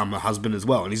to become a husband as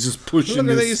well. And he's just pushing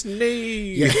Look at these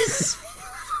knees. Yes.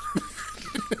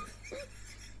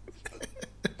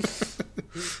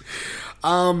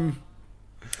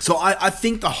 So I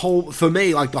think the whole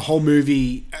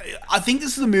movie, I think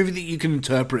this is a movie that you can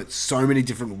interpret so many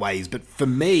different ways, but for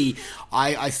me,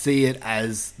 I see it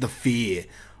as the fear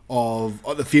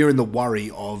the fear and the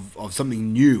worry of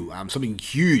something new, something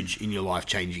huge in your life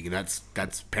changing, and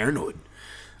that's parenthood.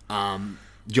 Do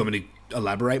you want me to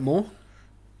elaborate more?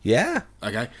 Yeah.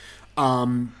 Okay.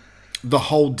 The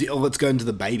whole deal, let's go into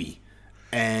the baby.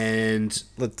 And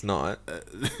let's not.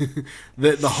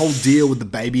 the whole deal with the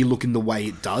baby looking the way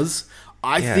it does.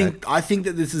 I think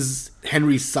that this is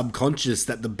Henry's subconscious,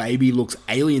 that the baby looks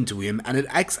alien to him and it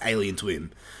acts alien to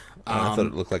him. I thought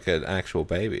it looked like an actual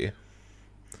baby.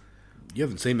 You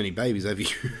haven't seen many babies, have you?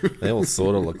 They all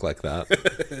sort of look like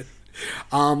that.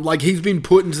 Like he's been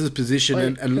put into this position.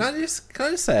 Wait, and can I just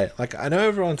say, like, I know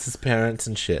everyone's his parents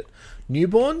and shit.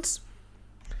 Newborns,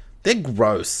 they're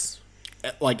gross.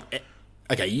 Like,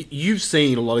 okay, you've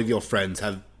seen a lot of your friends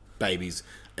have babies.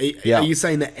 Are you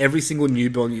saying that every single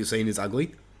newborn you've seen is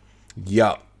ugly?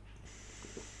 Yup.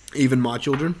 Even my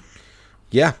children?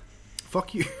 Yeah.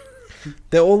 Fuck you.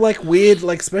 They're all like weird,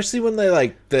 like especially when they're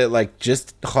like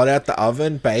just hot out the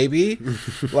oven, baby.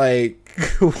 Like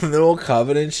when they're all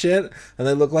covered in shit and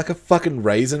they look like a fucking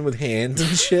raisin with hands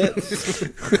and shit.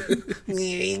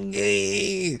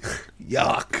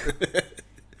 Yuck.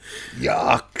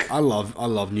 Yuck. I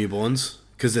love newborns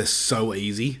because they're so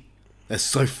easy. They're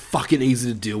so fucking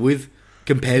easy to deal with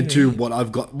compared to what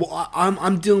I've got. Well,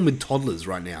 I'm dealing with toddlers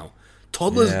right now.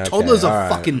 Toddlers are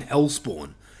fucking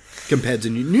hellspawn compared to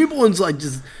newborns. Like,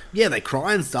 just they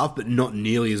cry and stuff, but not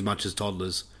nearly as much as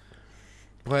toddlers.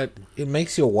 But it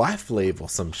makes your wife leave or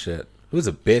some shit. It was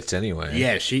a bitch anyway.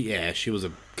 Yeah, she was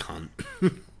a cunt.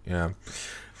 Yeah.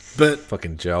 But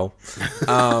fucking Joe.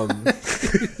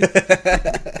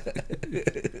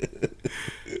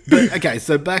 But, okay,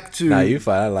 so back to... Nah, you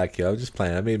fine. I like you. I'm just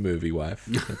playing. I mean movie wife.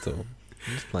 That's all.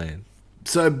 I'm just playing.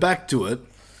 So back to it.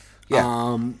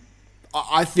 Yeah.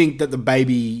 I think that the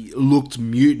baby looked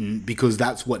mutant because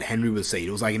that's what Henry was seeing.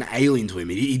 It was like an alien to him.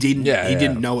 He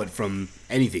didn't know it from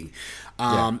anything.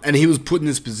 And he was put in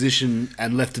this position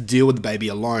and left to deal with the baby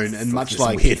alone. And much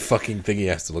like weird fucking thing he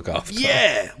has to look after.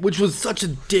 Yeah, which was such a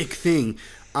dick thing.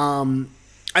 And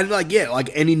like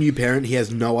any new parent, he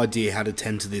has no idea how to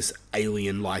tend to this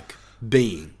alien like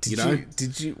being.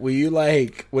 Were you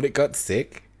like when it got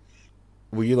sick?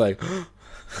 Were you like?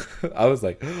 I was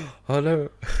like, oh no,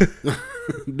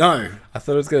 no. I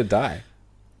thought it was gonna die.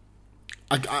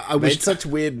 I wish made such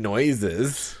weird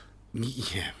noises.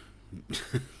 Yeah,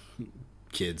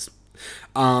 kids.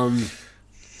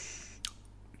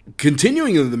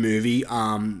 Continuing in the movie,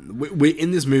 we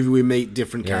in this movie we meet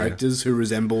different characters who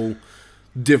resemble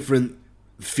different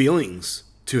feelings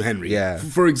to Henry. Yeah.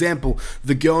 For example,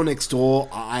 the girl next door,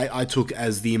 I took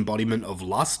as the embodiment of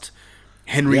lust.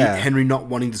 Henry not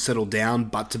wanting to settle down,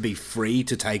 but to be free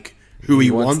to take who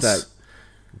he wants.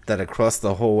 That across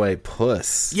the hallway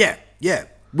puss. Yeah.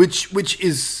 Which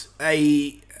is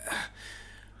a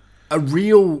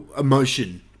real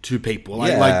emotion to people.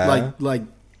 Like,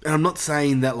 and I'm not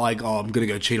saying that like, oh, I'm gonna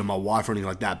go cheat on my wife or anything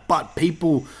like that. But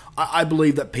people, I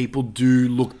believe that people do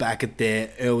look back at their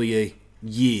earlier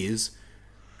years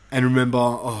and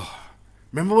remember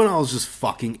when I was just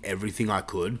fucking everything I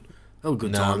could. They were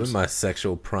good times. I'm in my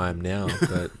sexual prime now,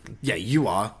 but yeah, you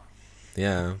are.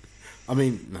 Yeah. I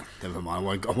mean, no, never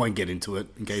mind. I won't get into it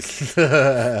in case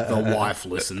the wife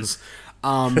listens.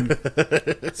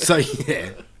 So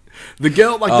yeah, the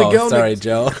girl. Sorry,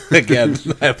 Joel. Again,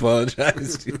 I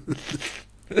apologize.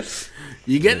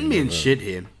 You're getting me in shit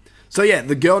here. So yeah,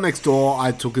 the girl next door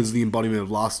I took as the embodiment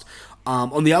of lust.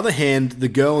 On the other hand, the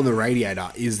girl in the radiator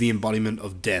is the embodiment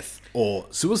of death or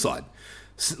suicide.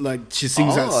 Like she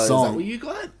sings that song. Is that what you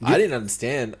got? Yeah. I didn't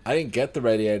understand. I didn't get the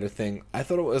radiator thing. I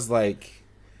thought it was like,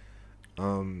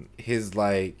 his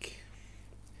like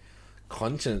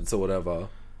conscience or whatever.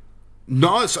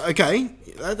 No, it's okay.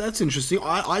 That's interesting.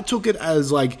 I took it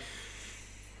as like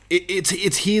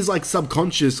it's his like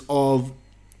subconscious of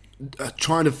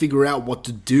trying to figure out what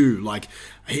to do. Like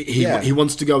he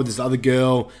wants to go with this other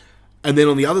girl, and then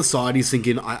on the other side he's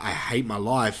thinking, I hate my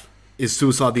life. Is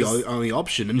suicide the only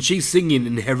option? And she's singing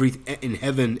in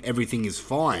heaven, everything is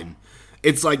fine.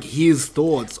 It's like his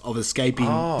thoughts of escaping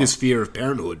this fear of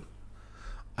parenthood.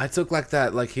 I took like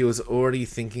that, like he was already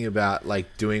thinking about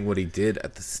like doing what he did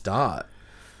at the start.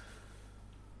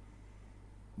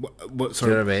 What?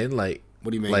 Sorry, do you know what I mean? Like,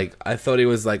 what do you mean? Like, I thought he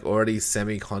was like already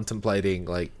semi-contemplating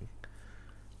like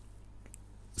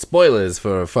spoilers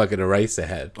for a fucking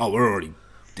Eraserhead. Oh, we're already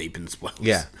deep in spoilers.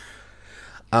 Yeah.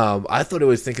 I thought he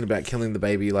was thinking about killing the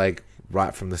baby like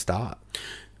right from the start.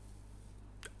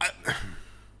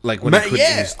 Like when he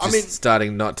was just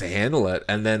starting not to handle it,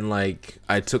 and then like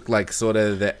I took like sort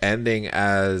of the ending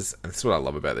as, and this is what I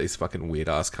love about these fucking weird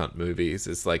ass cunt movies.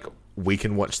 It's like we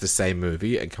can watch the same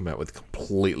movie and come out with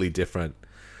completely different,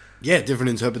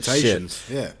 different interpretations.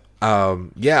 Shit.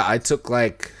 I took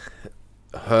like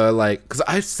her like because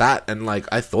I sat and like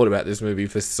I thought about this movie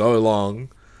for so long.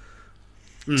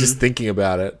 Just thinking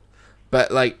about it.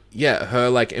 But like, yeah, her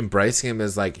like embracing him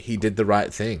as like he did the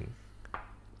right thing.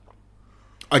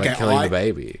 Okay, like killing the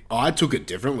baby. I took it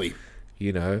differently.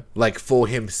 You know? Like for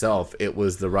himself it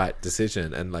was the right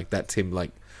decision, and like that's him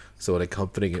like sort of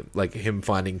comforting him, like him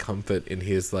finding comfort in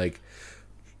his like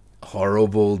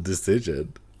horrible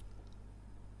decision.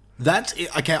 That's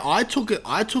it. Okay, I took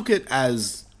it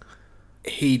as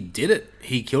he did it.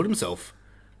 He killed himself.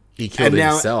 He killed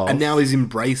himself. And now he's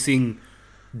embracing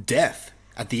death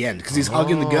at the end because he's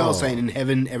hugging the girl saying in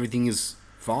heaven everything is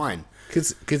fine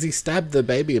because he stabbed the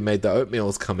baby and made the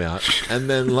oatmeals come out and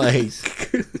then like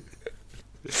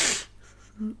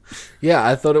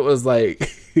I thought it was like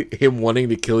him wanting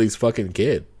to kill his fucking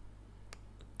kid,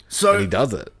 and he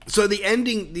does it. So the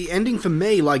ending for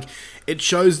me, like it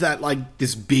shows that like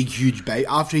this big huge baby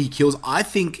after he kills, I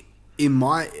think in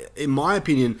my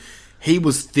opinion he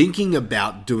was thinking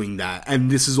about doing that, and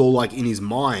this is all like in his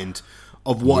mind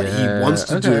of what he wants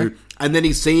to do, and then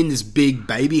he's seeing this big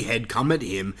baby head come at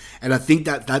him, and I think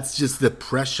that's just the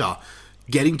pressure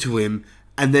getting to him,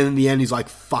 and then in the end he's like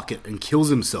fuck it and kills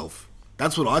himself.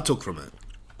 That's what I took from it.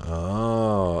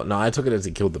 Oh no, I took it as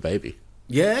he killed the baby.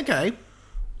 Yeah, okay.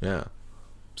 Yeah.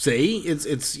 See,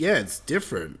 it's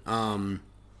different.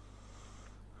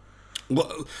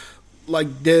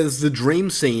 Like there's the dream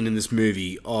scene in this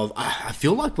movie of I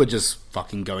feel like we're just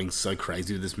fucking going so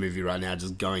crazy with this movie right now,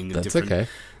 just going in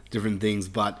different things,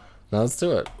 but no, let's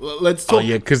do it. Let's talk. Oh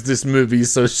yeah, because this movie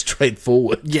is so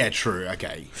straightforward. Yeah, true.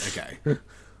 Okay.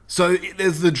 So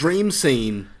there's the dream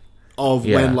scene of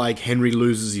when like Henry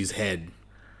loses his head,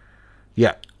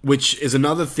 Yeah. which is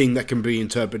another thing that can be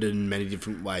interpreted in many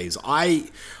different ways. I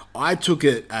took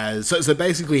it as so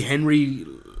basically Henry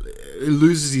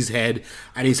loses his head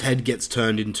and his head gets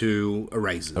turned into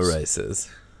erasers,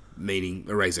 meaning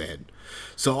Eraserhead.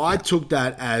 So I took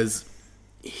that as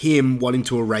him wanting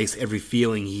to erase every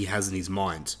feeling he has in his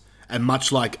mind. And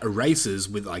much like erasers,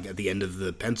 with like at the end of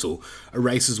the pencil,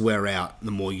 erasers wear out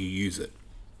the more you use it.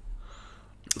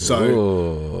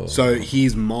 So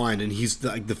his mind and his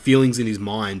like the feelings in his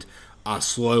mind are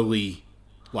slowly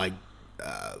like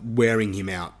wearing him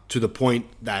out to the point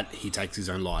that he takes his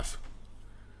own life.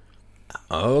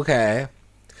 Okay.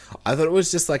 I thought it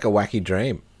was just like a wacky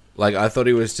dream. Like, I thought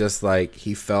he was just like,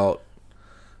 he felt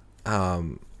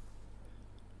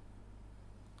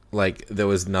like there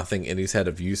was nothing in his head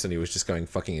of use and he was just going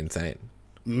fucking insane.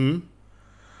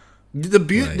 The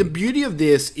beauty of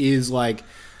this is like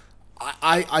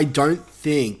I don't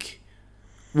think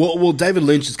well David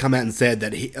Lynch has come out and said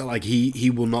that he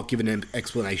will not give an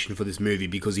explanation for this movie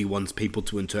because he wants people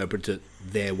to interpret it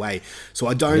their way. So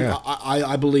I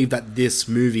believe that this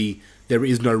movie there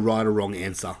is no right or wrong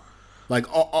answer. Like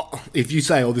if you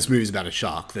say this movie's about a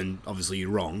shark, then obviously you're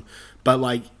wrong. But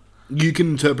like you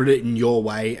can interpret it in your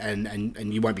way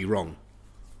and you won't be wrong.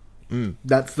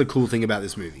 That's the cool thing about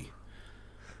this movie.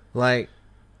 Like,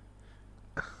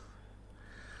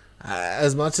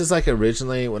 as much as like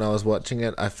originally when I was watching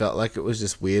it, I felt like it was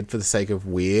just weird for the sake of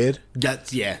weird.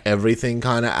 Everything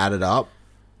kind of added up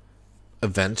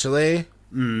eventually.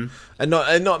 And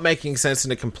not making sense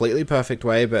in a completely perfect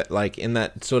way, but like in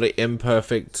that sort of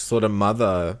imperfect sort of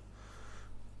mother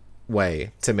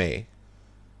way to me.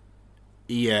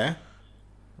 Yeah.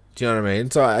 Do you know what I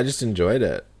mean? So I just enjoyed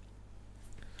it.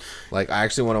 Like, I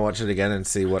actually want to watch it again and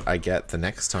see what I get the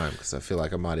next time, because I feel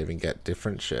like I might even get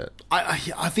different shit.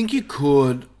 I think you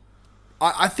could.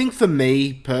 I think for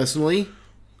me, personally,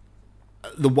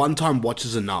 the one-time watch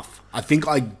is enough. I think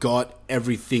I got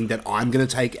everything that I'm going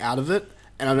to take out of it,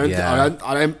 and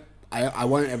I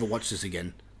won't ever watch this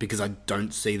again, because I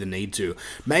don't see the need to.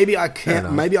 Maybe I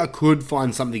can. Maybe I could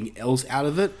find something else out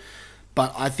of it,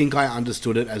 but I think I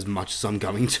understood it as much as I'm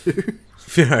going to.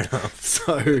 Fair enough.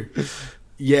 So,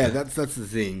 yeah, that's the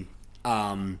thing.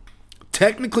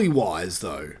 Technically wise,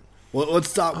 though, let's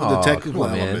start with the technical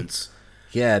elements. Man.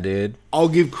 Yeah, dude. I'll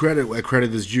give credit where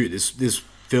credit is due. This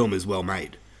film is well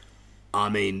made. I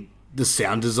mean, the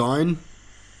sound design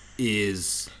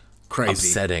is crazy.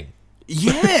 Upsetting.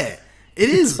 Yeah, it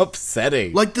is.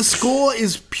 Upsetting. Like, the score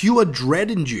is pure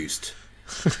dread-induced.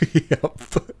 Yep.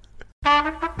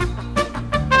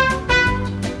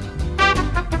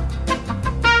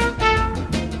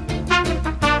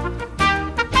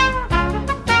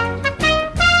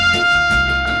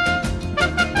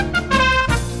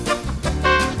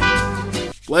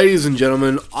 Ladies and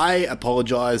gentlemen, I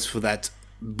apologise for that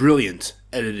brilliant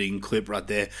editing clip right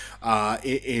there. I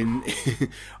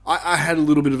had a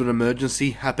little bit of an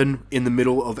emergency happen in the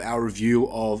middle of our review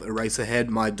of Eraserhead.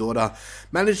 My daughter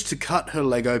managed to cut her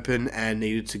leg open and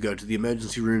needed to go to the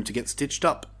emergency room to get stitched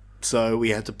up. So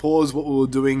we had to pause what we were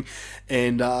doing,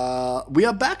 and we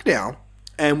are back now,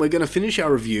 and we're going to finish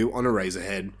our review on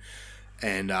Eraserhead.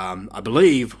 And I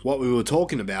believe what we were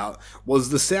talking about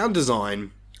was the sound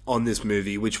design on this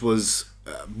movie, which was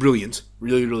brilliant,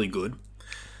 really, really good.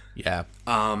 Yeah.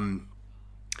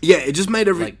 Yeah, it just made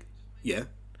every... Like, yeah.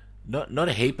 Not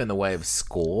a heap in the way of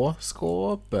score,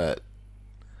 but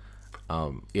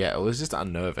yeah, it was just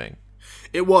unnerving.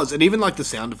 It was, and even like the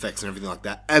sound effects and everything like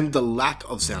that, and the lack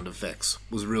of sound effects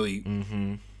was really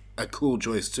a cool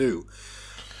choice too.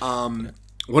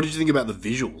 What did you think about the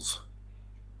visuals?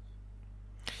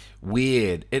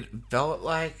 Weird. It felt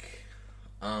like...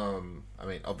 I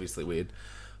mean, obviously weird,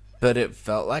 but it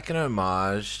felt like an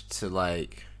homage to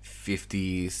like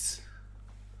 50s.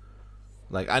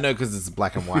 Like, I know because it's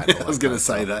black and white. I was gonna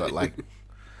say that, but like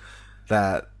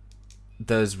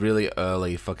those really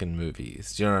early fucking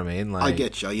movies. Do you know what I mean? Like, I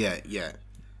get you. Yeah.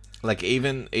 Like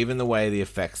even the way the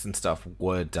effects and stuff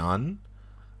were done.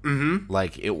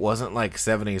 Like, it wasn't like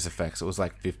 70s effects. It was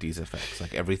like 50s effects.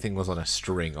 Like, everything was on a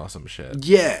string or some shit.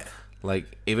 Yeah. Like,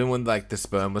 even when, like, the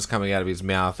sperm was coming out of his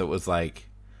mouth, it was, like...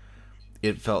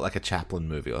 It felt like a Chaplin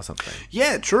movie or something.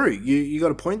 Yeah, true. You got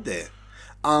a point there.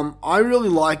 I really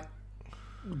like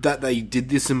that they did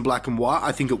this in black and white.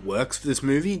 I think it works for this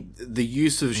movie. The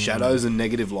use of shadows and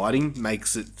negative lighting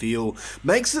makes it a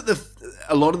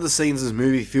lot of the scenes in this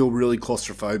movie feel really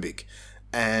claustrophobic.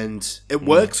 And it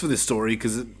works for this story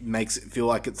because it makes it feel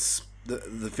like it's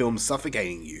the film's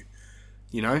suffocating you.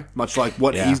 You know, much like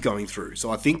what he's going through.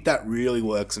 So I think that really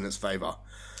works in its favor.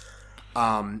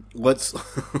 Let's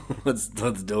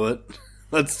do it.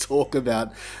 let's talk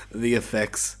about the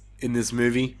effects in this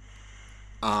movie.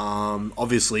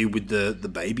 Obviously with the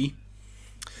baby.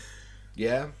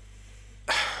 Yeah.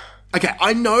 Okay,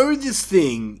 I know this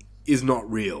thing is not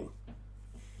real,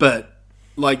 but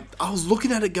like I was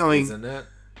looking at it going, Isn't it?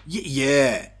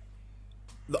 yeah,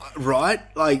 right.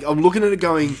 Like I'm looking at it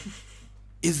going,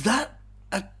 is that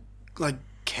a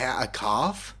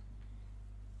calf?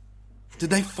 Did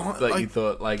they find But you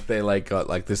thought like they like got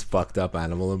like this fucked up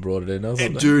animal and brought it in or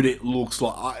something? dude? It looks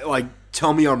like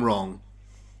tell me I'm wrong.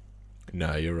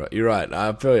 No, you're right. You're right.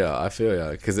 I feel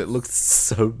you. Because it looks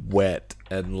so wet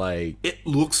and like It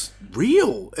looks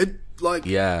real. It like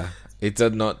yeah, it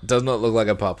does not look like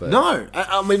a puppet. no.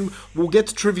 I mean, we'll get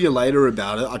to trivia later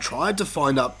about it. I tried to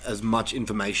find up as much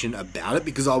information about it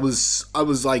because I was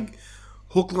like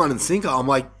hook, line, and sinker. I'm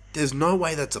like, there's no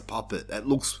way that's a puppet. It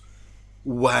looks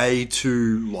way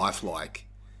too lifelike.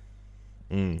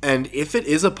 And if it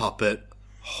is a puppet,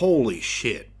 holy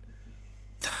shit.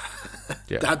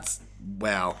 Yeah. That's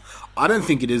wow. I don't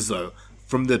think it is though.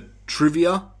 From the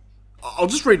trivia, I'll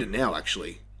just read it now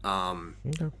actually.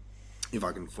 If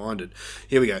I can find it.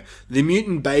 Here we go. The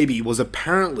mutant baby was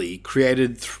apparently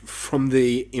created from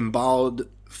the emballed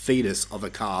fetus of a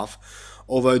calf,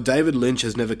 although David Lynch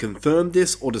has never confirmed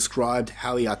this or described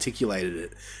how he articulated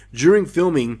it. During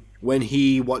filming, when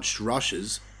he watched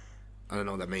rushes, I don't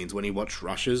know what that means, when he watched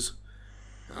rushes,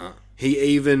 he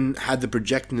even had the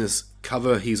projectionist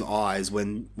cover his eyes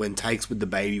when takes with the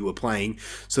baby were playing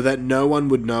so that no one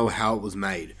would know how it was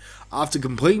made. After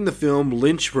completing the film,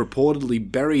 Lynch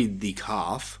reportedly buried the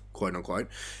calf, quote unquote,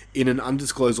 in an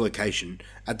undisclosed location.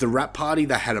 At the wrap party,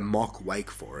 they had a mock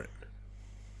wake for it.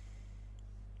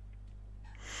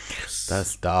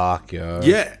 That's dark, yo.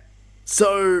 Yeah.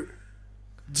 So,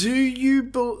 do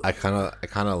you... I kind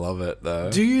of love it though.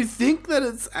 Do you think that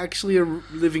it's actually a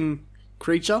living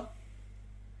creature?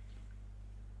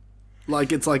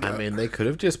 Like, it's like... I mean, they could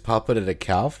have just puppeted a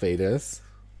cow fetus.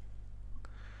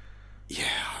 Yeah,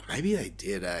 maybe they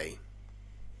did, eh?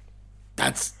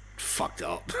 That's fucked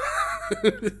up.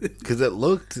 Because it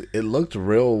looked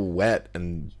real wet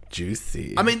and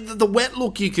juicy. I mean, the wet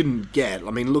look you can get.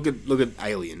 I mean, look at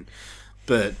Alien,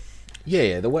 but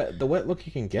yeah, the wet look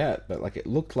you can get, but like it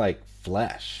looked like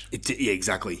flesh. it did. Yeah,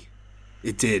 exactly.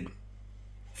 It did.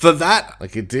 For that,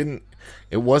 Like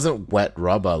it wasn't wet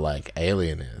rubber like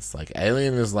Alien is. Like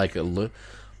Alien is like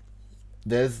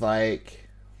there's like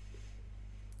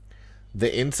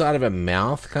the inside of a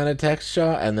mouth kind of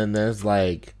texture, and then there's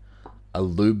like a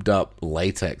lubed up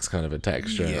latex kind of a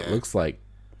texture. And it Yeah. looks like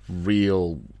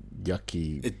real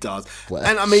yucky. it does. Flesh.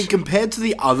 And I mean, compared to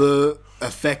the other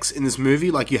effects in this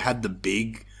movie, like you had the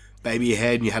big baby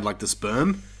head and you had like the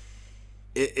sperm.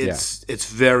 It's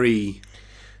very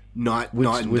night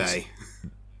and day.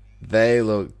 They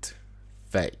looked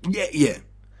fake. Yeah.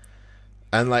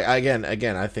 And like again,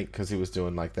 I think because he was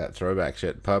doing like that throwback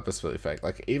shit, purposefully fake.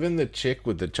 Like even the chick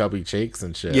with the chubby cheeks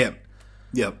and shit,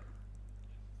 Yep.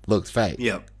 looked fake.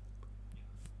 Yep.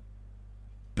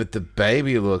 But the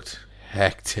baby looked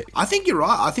hectic. I think you're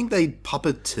right. I think they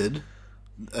puppeted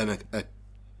a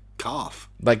calf.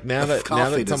 Like now that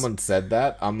fetus. someone said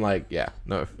that, I'm like, yeah,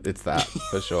 no, it's that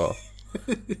for sure.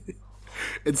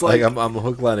 It's Like like, I'm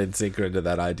hook, line, and sinker into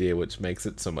that idea, which makes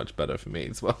it so much better for me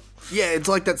as well. yeah, it's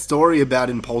like that story about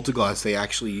in Poltergeist they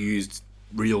actually used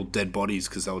real dead bodies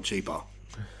because they were cheaper.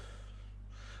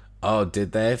 Oh,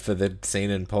 did they for the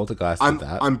scene in Poltergeist? I'm with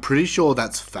that? I'm pretty sure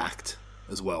that's fact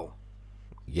as well.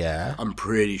 Yeah, I'm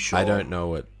pretty sure. I don't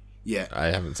know it. Yeah. I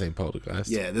haven't seen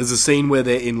Poltergeist. Yeah, there's a scene where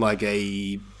they're in like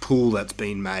a pool that's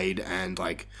been made and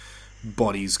like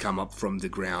bodies come up from the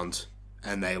ground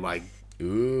and they like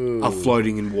Ooh, are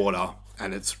floating in water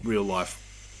and it's real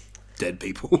life dead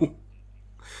people.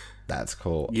 that's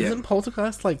cool. Yeah. Isn't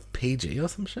Poltergeist like PG or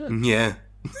some shit? Yeah.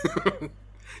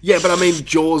 Yeah, but I mean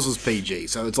Jaws was PG,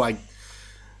 so it's like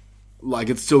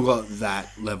it's still got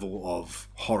that level of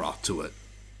horror to it.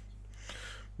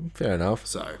 Fair enough.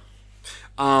 So,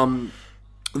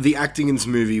 the acting in this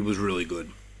movie was really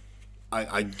good.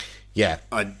 I Yeah,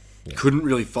 couldn't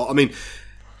really follow. I mean,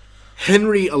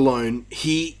 Henry alone,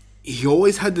 he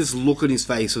always had this look on his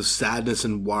face of sadness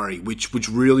and worry, which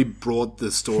really brought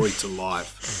the story to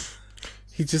life.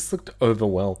 he just looked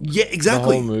overwhelmed. Yeah,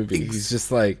 exactly. The whole movie, he's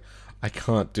just like, I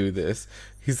can't do this.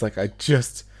 He's like, I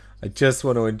just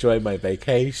want to enjoy my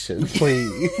vacation,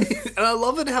 please. And I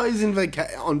love it how he's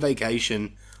on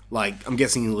vacation. Like, I'm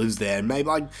guessing he lives there. And maybe,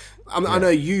 like, I know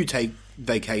you take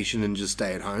vacation and just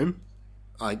stay at home.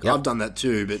 Like, Yep. I've done that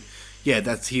too, but yeah,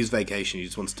 that's his vacation. He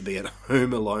just wants to be at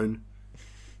home alone.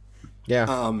 Yeah,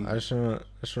 I just want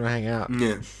to hang out.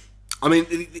 Yeah. I mean,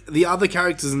 the other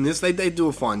characters in this, they do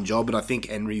a fine job, but I think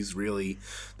Henry's really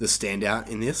the standout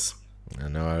in this. I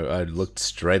know, I looked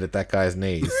straight at that guy's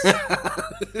knees.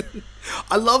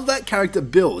 I love that character,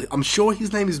 Bill. I'm sure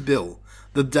his name is Bill.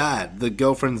 The dad, the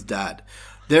girlfriend's dad.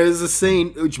 There is a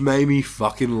scene which made me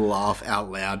fucking laugh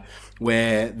out loud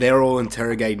where they're all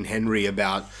interrogating Henry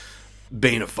about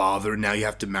being a father and now you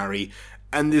have to marry.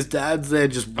 And this dad's there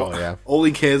just... all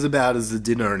he cares about is the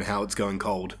dinner and how it's going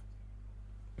cold.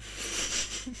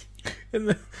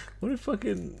 And what a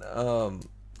fucking...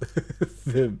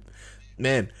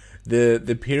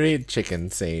 the period chicken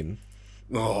scene.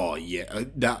 Oh, yeah.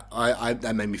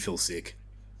 That made me feel sick.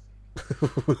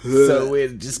 So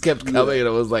weird. It just kept coming and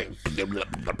it was like...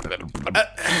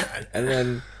 And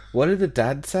then, what did the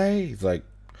dad say? He's like...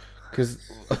 Because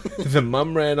the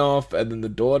mum ran off and then the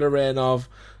daughter ran off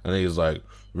and he was like...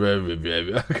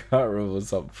 I can't remember,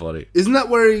 something funny. Isn't that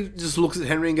where he just looks at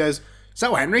Henry and goes,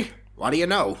 "So, Henry, what do you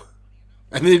know?"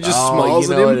 And then he just smiles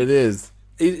at him. What it is.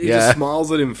 He just smiles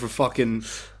at him for fucking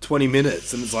 20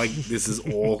 minutes and it's like, this is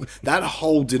awkward. That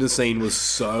whole dinner scene was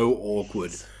so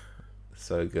awkward.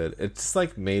 So good. It's just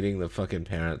like meeting the fucking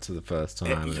parents for the first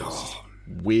time. And it's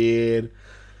weird.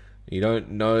 You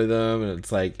don't know them, and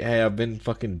it's like, hey, I've been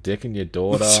fucking dicking your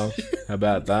daughter. How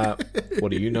about that?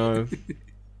 What do you know?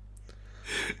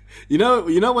 You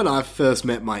know when I first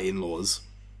met my in-laws,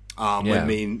 when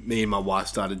me and my wife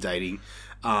started dating,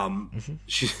 Jel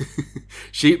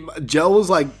was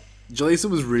like, Jaleesa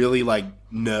was really like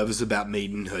nervous about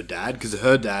meeting her dad because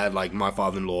her dad, like my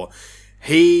father-in-law,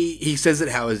 he says it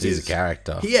how it is. He's a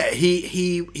character. Yeah,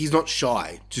 he's not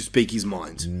shy to speak his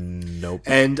mind. Nope.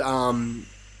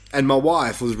 And my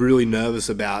wife was really nervous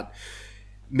about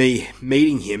me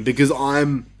meeting him because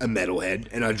I'm a metalhead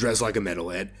and I dress like a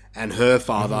metalhead, and her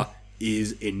father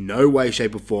is in no way,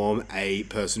 shape, or form a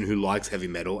person who likes heavy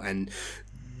metal and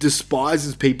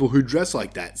despises people who dress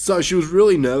like that. So she was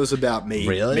really nervous about me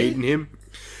meeting him.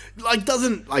 Like,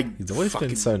 doesn't like he's always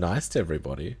been so nice to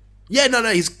everybody. Yeah, no,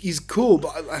 he's cool,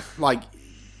 but like,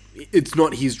 it's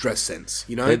not his dress sense,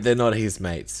 you know? They're not his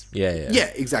mates. Yeah.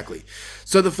 Yeah, exactly.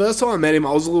 So the first time I met him,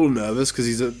 I was a little nervous because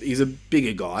he's a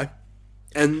bigger guy.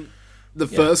 And the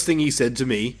first thing he said to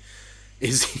me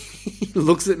is he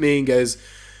looks at me and goes,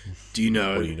 Do you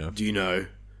know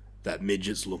that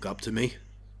midgets look up to me?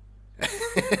 That's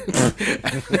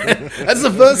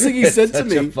the first thing he said to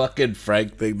me. Such a fucking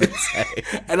Frank thing to say.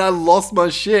 And I lost my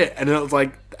shit. And I was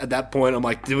like, at that point, I'm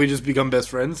like, did we just become best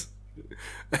friends?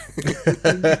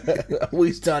 Are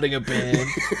we starting a band?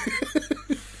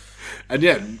 And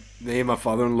yeah, me and my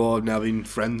father-in-law have now been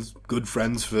good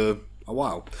friends for a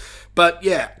while. But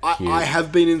yeah, I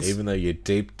have been in... Even though you're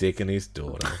deep dicking his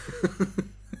daughter.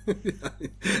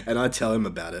 And I tell him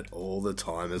about it all the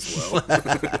time as well.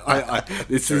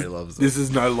 This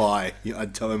is no lie. I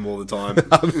tell him all the time.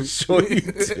 I'm sure you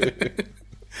do.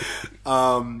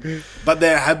 But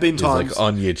there have been times... He's like,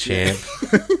 on your champ.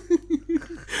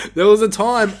 There was a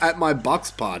time at my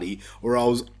Bucks party where I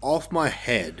was off my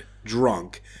head,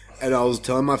 drunk, and I was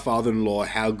telling my father-in-law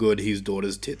how good his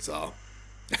daughter's tits are.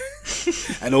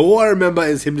 And all I remember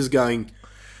is him just going,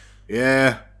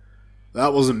 "Yeah,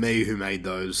 that wasn't me who made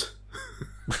those."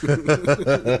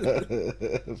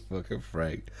 Fucking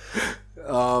Frank.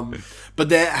 But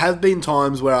there have been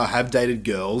times where I have dated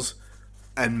girls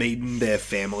and meeting their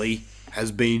family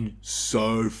has been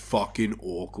so fucking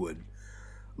awkward.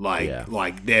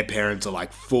 Like their parents are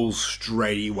like full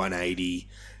straighty 180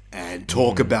 and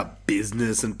talk about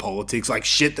business and politics, like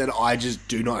shit that I just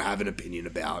do not have an opinion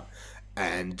about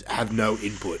and have no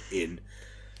input in.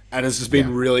 And it's just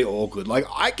been really awkward. Like,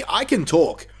 I can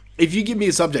talk. If you give me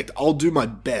a subject, I'll do my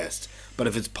best. But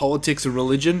if it's politics and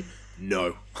religion,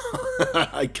 no.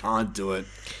 I can't do it.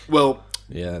 Well,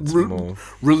 it's more...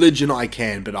 religion I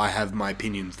can, but I have my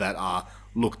opinions that are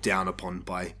looked down upon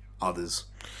by others.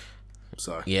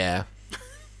 So yeah.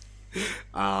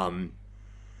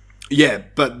 Yeah,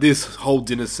 but this whole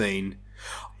dinner scene...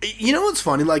 You know what's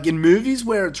funny? Like, in movies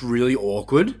where it's really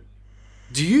awkward,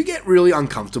 do you get really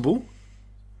uncomfortable?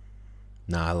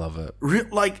 No, I love it.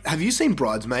 Like, have you seen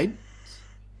Bridesmaid?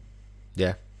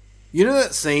 Yeah. You know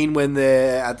that scene when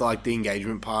they're at like the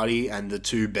engagement party and the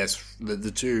two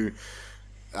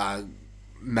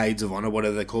maids of honor,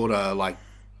 whatever they're called, are like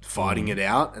fighting it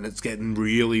out, and it's getting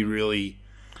really, really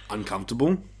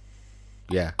uncomfortable.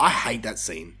 Yeah. I hate that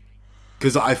scene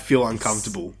because I feel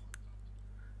uncomfortable.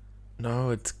 No,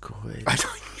 it's good.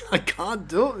 I can't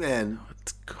do it, man. No,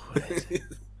 it's good.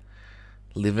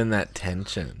 Live in that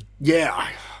tension. Yeah,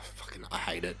 I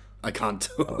hate it. I can't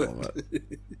do it. Love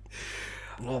it.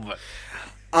 Love it.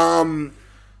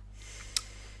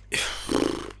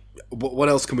 What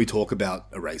else can we talk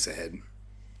about Eraserhead?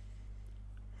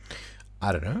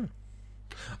 I don't know.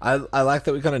 I like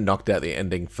that we kind of knocked out the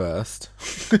ending first.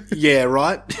 Yeah,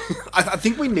 right? I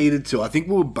think we needed to. I think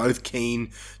we were both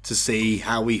keen to see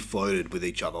how we floated with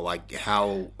each other, like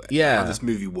how this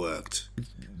movie worked.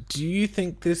 Do you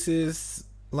think this is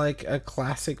like a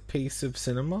classic piece of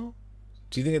cinema?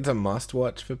 Do you think it's a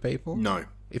must-watch for people? No.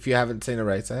 If you haven't seen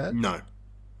Eraserhead? No.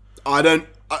 I don't...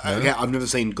 Okay, I've never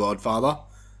seen Godfather,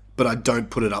 but I don't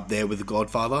put it up there with The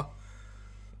Godfather.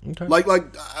 Okay.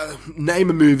 Name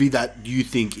a movie that you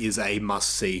think is a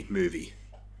must-see movie.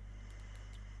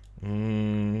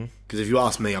 Because if you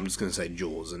ask me, I'm just going to say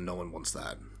Jaws, and no one wants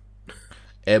that.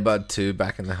 Ep.209,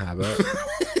 Back in the Habit.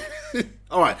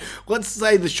 All right, let's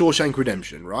say The Shawshank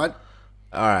Redemption, right?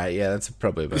 All right, yeah, that's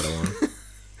probably a better one.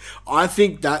 I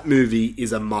think that movie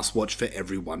is a must-watch for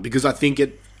everyone, because I think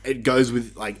it goes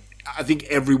with, like, I think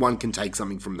everyone can take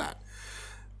something from that.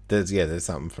 There's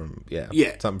something from,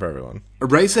 something for everyone.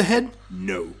 Eraserhead?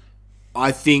 No.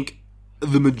 I think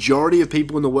the majority of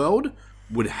people in the world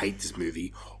would hate this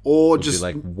movie. Or Would just... be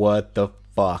like, what the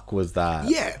fuck was that?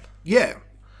 Yeah.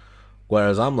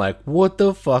 Whereas I'm like, what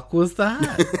the fuck was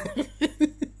that?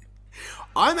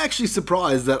 I'm actually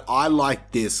surprised that I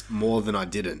liked this more than I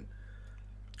didn't.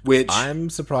 Which... I'm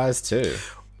surprised too.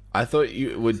 I thought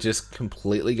you would just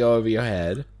completely go over your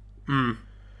head.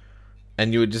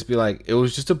 And you would just be like, it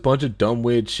was just a bunch of dumb,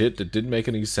 weird shit that didn't make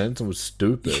any sense and was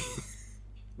stupid.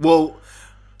 Well,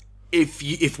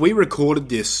 if we recorded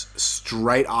this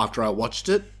straight after I watched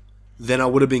it, then I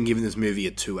would have been giving this movie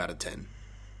a 2 out of 10.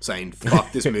 Saying,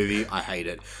 fuck this movie, I hate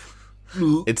it.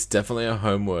 It's definitely a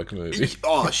homework movie.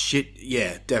 Oh, shit,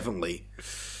 yeah, definitely.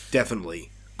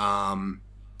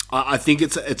 I think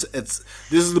it's this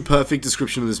is the perfect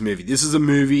description of this movie. This is a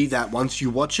movie that once you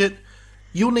watch it,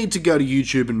 you'll need to go to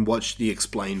YouTube and watch the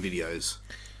explain videos.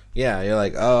 Yeah, you're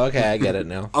like, oh, okay, I get it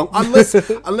now. unless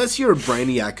you're a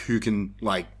brainiac who can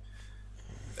like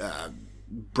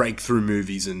break through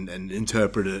movies and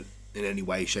interpret it in any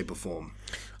way, shape, or form.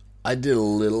 I did a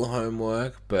little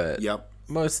homework, but Yep.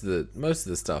 most of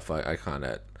the stuff I kind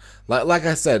of like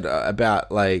I said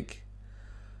about like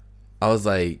I was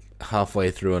like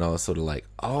halfway through and I was sort of like,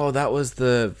 oh, that was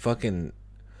the fucking.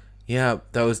 Yeah,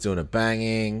 that was doing a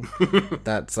banging.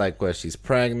 That's like where she's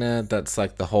pregnant. That's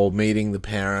like the whole meeting the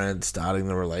parents, starting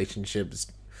the relationships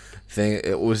thing.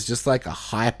 It was just like a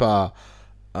hyper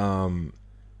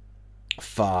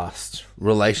fast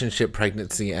relationship,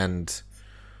 pregnancy, and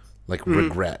like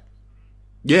regret.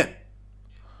 Yeah.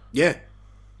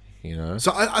 You know?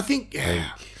 So I think...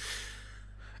 Yeah.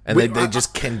 And they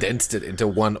just condensed it into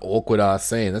one awkward ass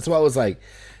scene. That's why I was like...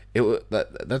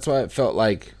 That's why it felt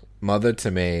like Mother to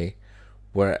me,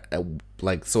 where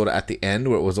like sort of at the end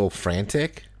where it was all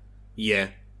frantic. Yeah.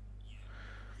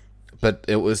 But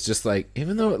it was just like,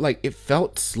 even though it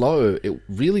felt slow, it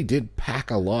really did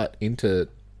pack a lot into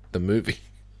the movie.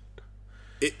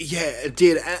 It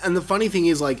did. And the funny thing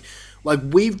is, like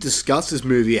we've discussed this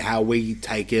movie, how we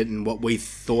take it and what we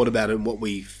thought about it and what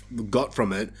we got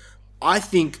from it. I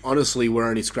think honestly we're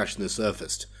only scratching the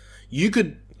surface. You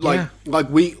could not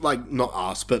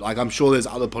us, but like I'm sure there's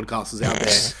other podcasters out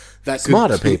there that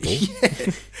smarter people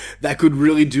that could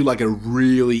really do like a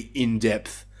really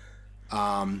in-depth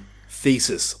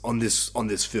thesis on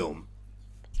this film.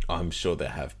 I'm sure there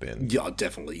have been. Yeah,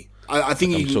 definitely. I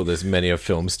think I'm sure there's many a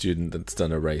film student that's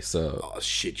done Eraser. Oh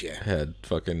shit, yeah. Had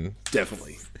fucking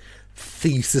definitely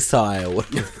thesis-I or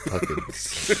whatever fucking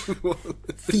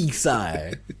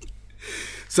thesis-I.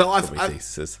 So I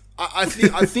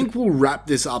think we'll wrap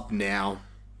this up now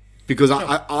because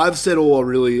I've said all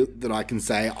really that I can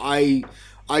say. I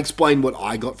explained what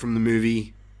I got from the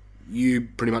movie. You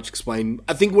pretty much explained.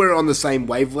 I think we're on the same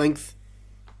wavelength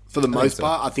for the most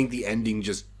part. I think the ending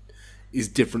just is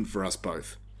different for us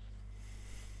both.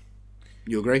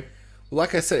 You agree?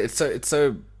 Like I said, it's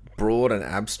so broad and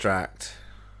abstract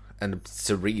and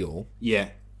surreal. Yeah.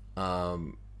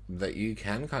 That you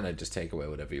can kind of just take away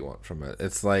whatever you want from it.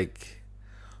 It's like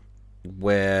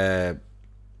where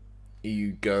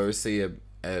you go see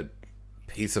a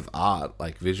piece of art,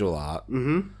 like visual art,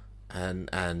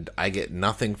 and I get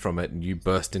nothing from it, and you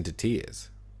burst into tears.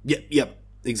 Yep,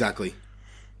 exactly.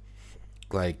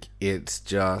 Like it's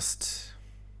just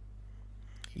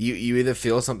you either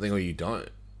feel something or you don't.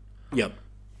 Yep.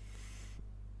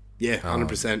 Yeah,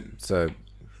 100%. So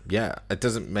yeah, it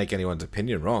doesn't make anyone's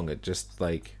opinion wrong. It just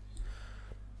like.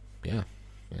 Yeah.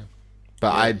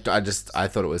 But I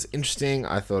thought it was interesting.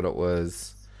 I thought it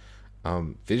was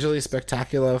visually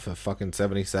spectacular for fucking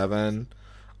 77.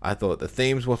 I thought the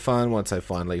themes were fun once I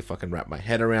finally fucking wrapped my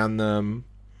head around them.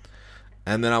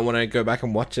 And then I want to go back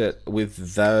and watch it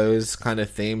with those kind of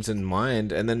themes in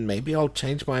mind, and then maybe I'll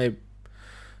change my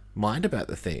mind about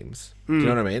the themes. Do you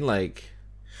know what I mean? Like,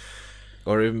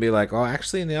 or even be like, oh,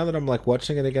 actually, now that I'm like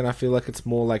watching it again, I feel like it's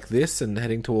more like this and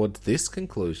heading towards this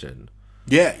conclusion.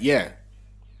 Yeah, yeah.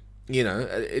 You know,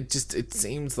 it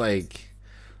seems like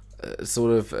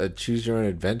sort of a choose your own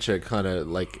adventure kind of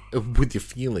like with your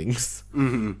feelings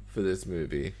for this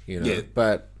movie, you know. Yeah.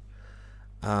 But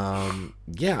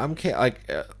yeah, I'm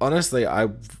like honestly, I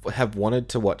have wanted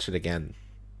to watch it again,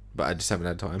 but I just haven't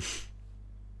had time.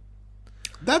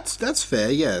 That's fair.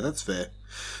 Yeah, that's fair.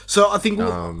 So I think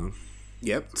we'll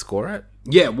yep. Score it?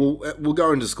 Yeah, we'll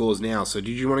go into scores now. So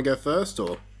did you want to go first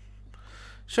or?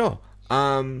 Sure.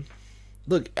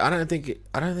 Look, I don't think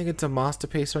it's a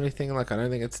masterpiece or anything. Like, I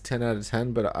don't think it's a 10 out of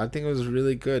 10, but I think it was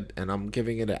really good, and I'm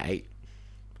giving it an 8.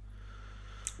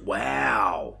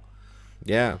 Wow.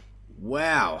 Yeah.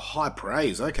 Wow, high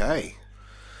praise. Okay.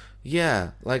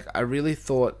 Yeah, like, I really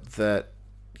thought that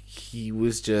he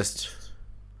was just,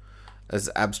 as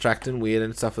abstract and weird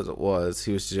and stuff as it was,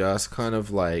 he was just kind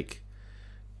of like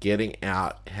getting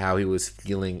out how he was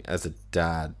feeling as a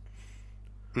dad.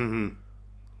 Mm-hmm.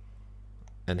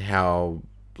 And how,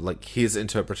 like, his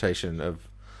interpretation of,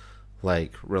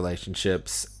 like,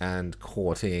 relationships and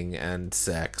courting and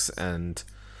sex and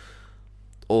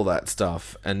all that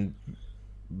stuff and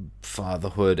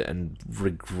fatherhood and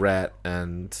regret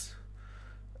and,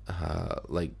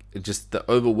 like, just the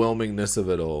overwhelmingness of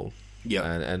it all. Yeah.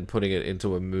 And putting it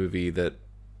into a movie that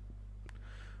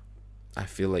I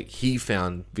feel like he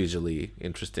found visually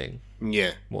interesting.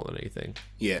 Yeah. More than anything.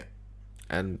 Yeah.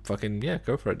 And fucking, yeah,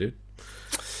 go for it, dude.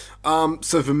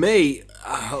 So for me,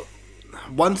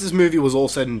 once this movie was all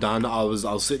said and done, I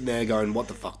was sitting there going, what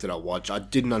the fuck did I watch? I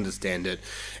didn't understand it.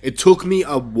 It took me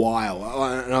a while,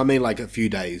 and I mean like a few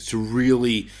days, to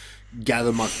really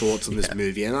gather my thoughts on this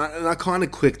movie, and I kind of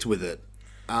clicked with it.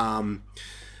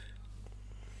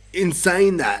 In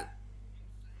saying that,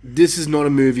 this is not a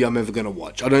movie I'm ever going to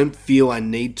watch. I don't feel I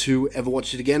need to ever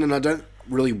watch it again, and I don't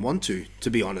really want to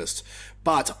be honest.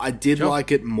 But I did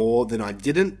like it more than I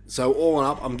didn't. So all in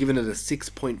up, I'm giving it a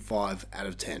 6.5 out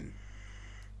of 10.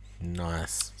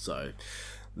 Nice. So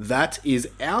that is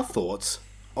our thoughts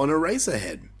on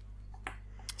Eraserhead.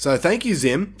 So thank you,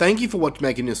 Zim. Thank you for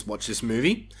making us watch this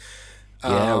movie.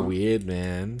 Yeah, weird,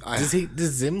 man. Does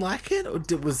Zim like it, or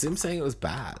was Zim saying it was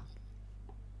bad?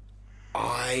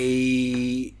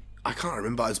 I can't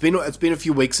remember. It's been a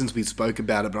few weeks since we spoke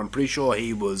about it, but I'm pretty sure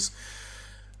he was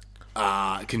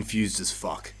confused as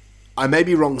fuck. I may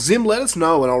be wrong. Zim, let us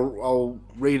know, and I'll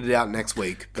read it out next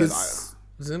week. But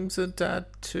Zim's a dad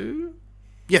too?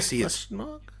 Yes, he is. Question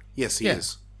mark? Yes, he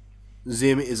is.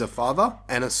 Zim is a father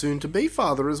and a soon-to-be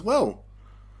father as well.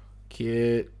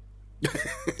 Cute.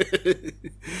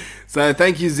 So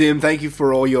thank you, Zim. Thank you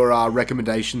for all your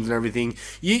recommendations and everything.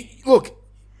 Look,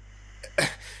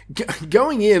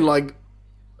 going in, like,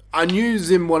 I knew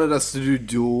Zim wanted us to do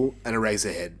Duel and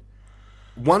Eraserhead.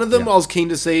 One of them I was keen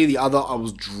to see, the other I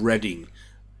was dreading.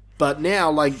 But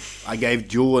now, like, I gave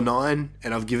Duel a 9,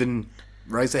 and I've given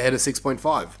Eraserhead a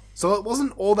 6.5. So it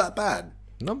wasn't all that bad.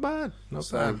 Not bad. Not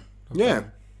bad. Yeah.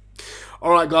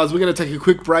 Alright, guys, we're going to take a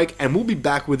quick break, and we'll be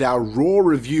back with our Raw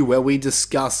review where we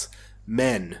discuss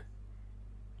Men.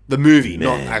 The movie,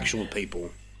 not actual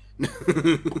people.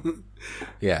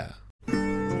 Yeah.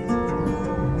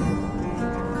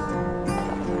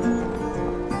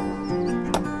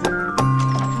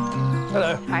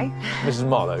 Hello. Hi. Mrs.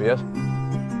 Marlowe, yes?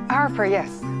 Harper,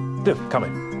 yes. Do, come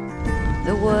in.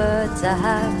 The words I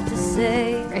have to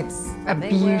say. It's a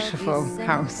beautiful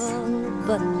house.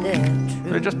 But they're Will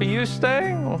true. it just be you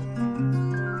staying, or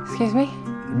Excuse me?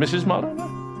 Mrs. Marlowe?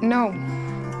 No.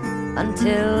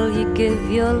 Until you give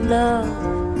your love,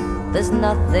 there's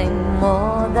nothing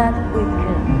more that we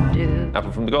can do.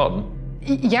 Apple from the garden?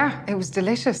 Yeah, it was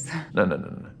delicious. No.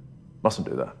 Mustn't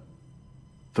do that.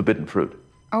 Forbidden fruit.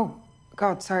 Oh,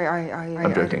 God, sorry,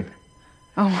 I'm joking.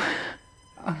 Oh.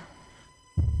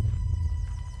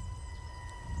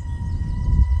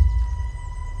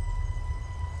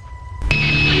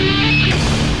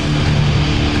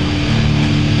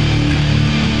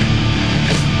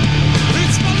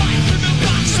 It's my life in the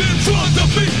box in front of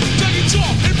me. Take it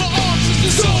off in my arms, it's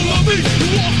the soul of me. You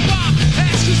walk by,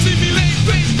 ask to see me lay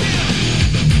face down.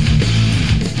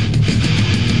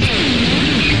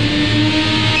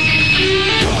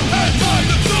 Your head by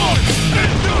the door,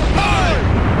 in your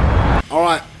head.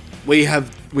 Alright, we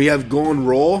have gone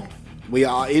Raw. We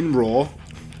are in Raw.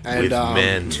 And, With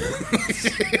men.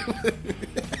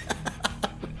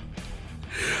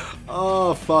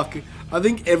 Oh, fuck. I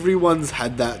think everyone's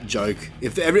had that joke.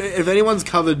 If anyone's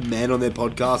covered Men on their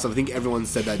podcast, I think everyone's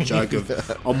said that joke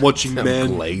of, I'm watching Men.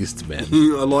 Glazed Men.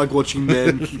 I like watching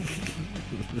Men.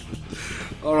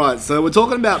 Alright, so we're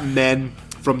talking about Men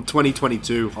from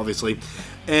 2022, obviously.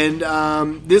 And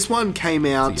this one came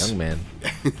out... It's a young man.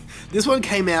 This one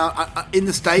came out in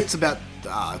the States about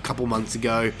a couple months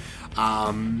ago.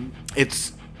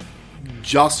 It's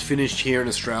just finished here in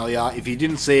Australia. If you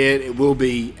didn't see it, it will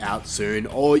be out soon,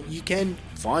 or you can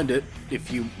find it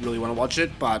if you really want to watch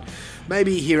it, but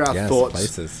maybe hear our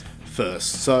thoughts first.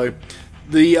 So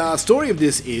the story of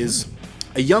this is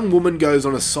a young woman goes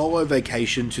on a solo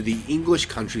vacation to the English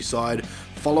countryside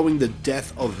following the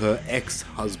death of her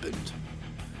ex-husband.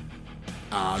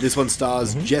 This one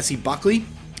stars Jessie Buckley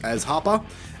as Harper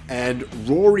and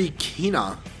Rory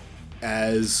Kinnear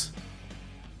as...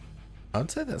 I'd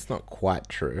say that's not quite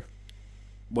true.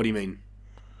 What do you mean?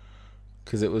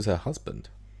 Because it was her husband.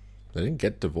 They didn't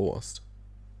get divorced.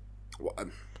 Well,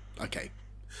 okay.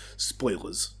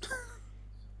 Spoilers.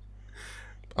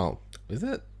 Oh, is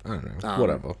it? I don't know.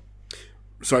 Whatever.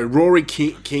 Sorry, Rory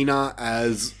Kinnear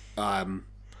as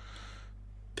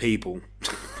people.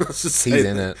 He's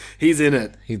in it. He's in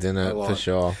it. He's in it for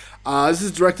sure. This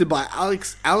is directed by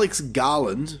Alex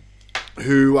Garland,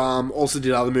 who also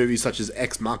did other movies such as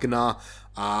Ex Machina,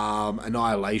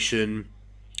 Annihilation,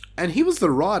 and he was the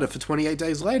writer for 28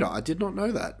 Days Later. I did not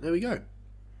know that. There we go.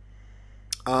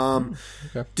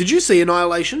 Okay. Did you see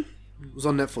Annihilation? It was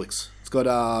on Netflix. It's got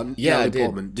I did.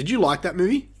 Portman. Did you like that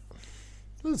movie?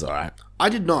 It was alright. I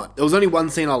did not. There was only one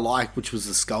scene I liked, which was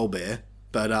the skull bear,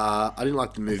 but I didn't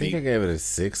like the movie. I think I gave it a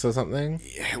 6 or something.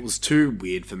 Yeah, it was too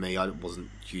weird for me. I wasn't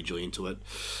hugely into it.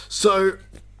 So...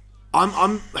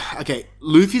 I'm okay.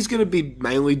 Luffy's going to be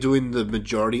mainly doing the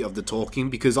majority of the talking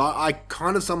because I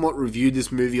kind of somewhat reviewed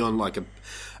this movie on like a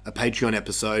Patreon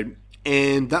episode,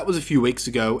 and that was a few weeks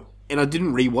ago, and I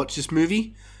didn't rewatch this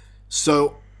movie,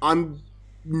 so I'm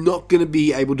not going to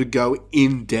be able to go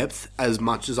in depth as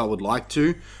much as I would like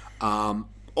to.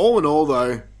 All in all,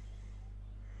 though,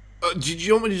 did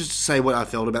you want me to just say what I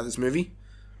felt about this movie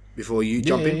before you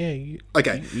jump in? Yeah.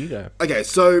 Okay. You go. Okay,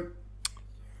 so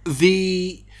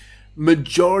the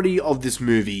majority of this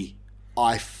movie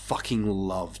I fucking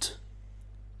loved.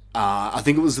 I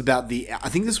think it was about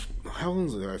how long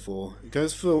does it go for? It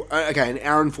goes for an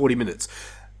hour and 40 minutes.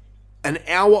 An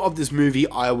hour of this movie,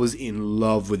 I was in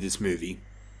love with this movie.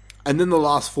 And then the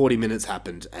last 40 minutes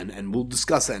happened, and we'll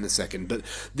discuss that in a second. But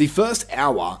the first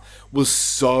hour was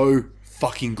so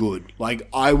fucking good. Like,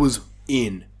 I was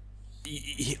in.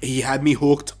 He had me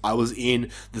hooked. I was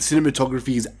in. The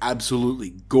cinematography is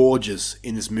absolutely gorgeous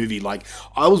in this movie. Like,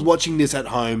 I was watching this at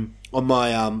home on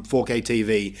my 4K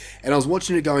TV, and I was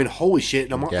watching it going, holy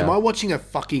shit, am I watching a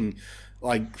fucking,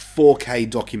 like, 4K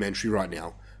documentary right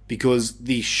now? Because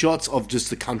the shots of just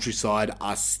the countryside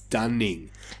are stunning.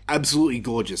 Absolutely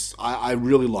gorgeous. I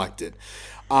really liked it.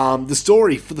 The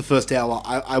story for the first hour,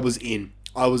 I was in.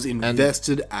 I was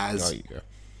invested as... There you go.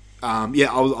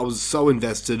 I was so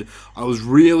invested. I was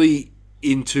really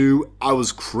into... I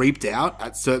was creeped out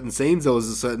at certain scenes. There was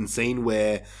a certain scene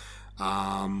where,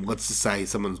 let's just say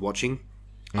someone's watching.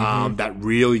 That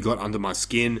really got under my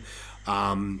skin.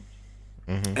 And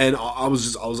I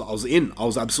was in. I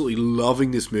was absolutely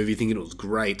loving this movie, thinking it was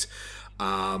great.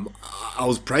 I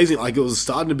was praising it, like it was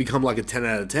starting to become like a 10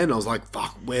 out of 10. I was like,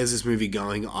 fuck, where's this movie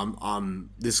going?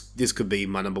 This could be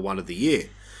my number one of the year.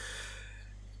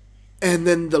 And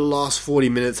then the last 40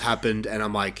 minutes happened, and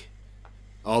I'm like,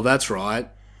 oh, that's right.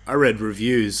 I read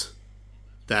reviews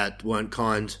that weren't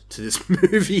kind to this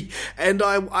movie, and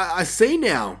I see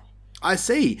now. I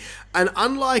see. And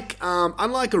unlike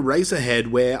Eraserhead,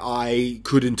 where I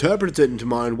could interpret it into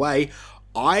my own way,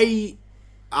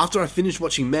 after I finished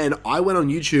watching Men, I went on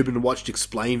YouTube and watched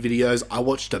explain videos. I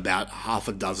watched about half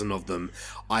a dozen of them.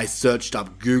 I searched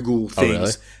up Google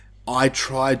things. Oh, really? I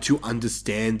tried to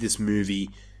understand this movie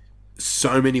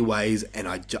so many ways, and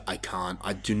I can't.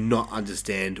 I do not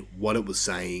understand what it was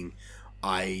saying.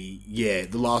 The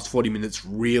last 40 minutes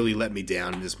really let me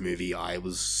down in this movie. I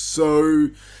was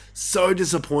so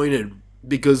disappointed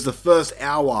because the first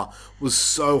hour was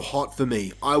so hot for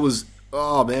me. I was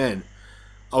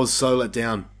so let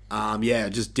down. It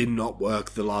just did not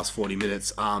work the last 40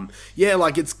 minutes.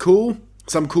 Like it's cool.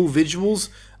 Some cool visuals.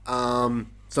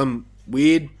 Some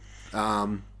weird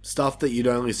stuff that you'd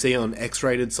only see on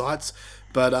X-rated sites.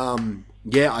 But I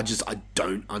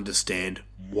don't understand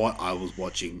what I was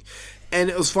watching. And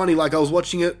it was funny, like I was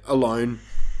watching it alone,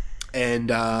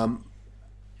 and I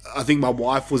think my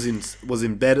wife was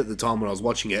in bed at the time when I was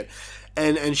watching it,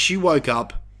 and she woke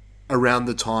up around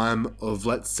the time of,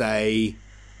 let's say,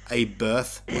 a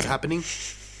birth was happening.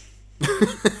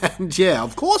 And yeah,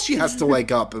 of course she has to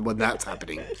wake up when that's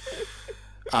happening.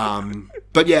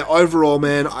 But yeah, overall,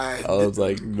 man, I was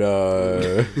like,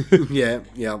 no. yeah.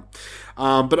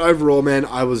 But overall, man,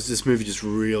 this movie just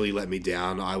really let me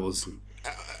down. I was,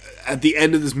 at the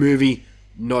end of this movie,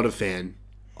 not a fan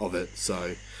of it.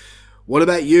 So, what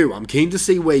about you? I'm keen to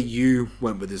see where you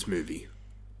went with this movie.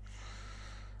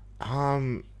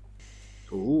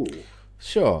 Ooh.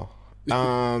 Sure.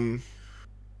 The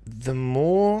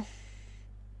more...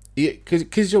 Yeah,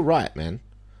 because you're right, man.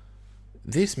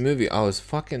 This movie, I was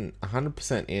fucking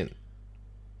 100%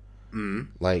 in.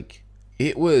 Like,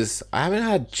 it was... I haven't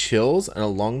had chills in a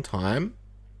long time.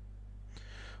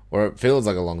 Or it feels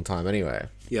like a long time anyway.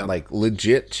 Yeah. Like,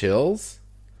 legit chills.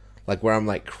 Like, where I'm,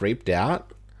 like, creeped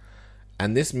out.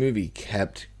 And this movie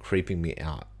kept creeping me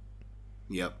out.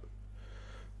 Yep.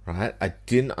 Right? I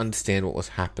didn't understand what was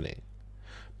happening.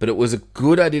 But it was a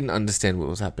good I didn't understand what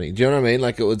was happening. Do you know what I mean?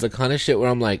 Like, it was the kind of shit where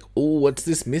I'm like, oh, what's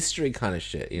this mystery kind of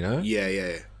shit, you know?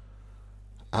 Yeah.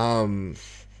 And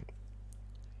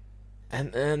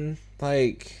then,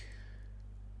 like,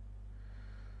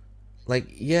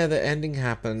 yeah, the ending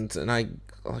happened, and I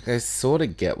sort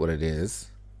of get what it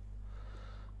is.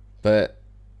 But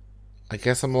I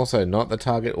guess I'm also not the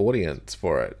target audience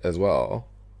for it as well.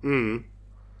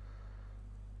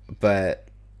 But,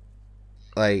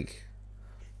 like,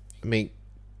 I mean,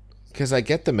 because I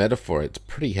get the metaphor, it's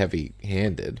pretty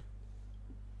heavy-handed.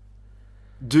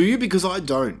 Do you? Because I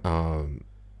don't.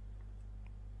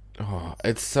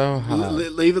 It's so hard.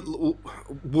 Leave it.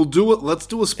 We'll do it. Let's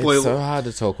do a spoiler. It's so hard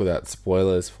to talk without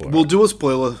spoilers for it. We'll do a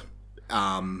spoiler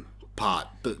part,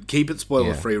 but keep it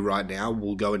spoiler-free right now.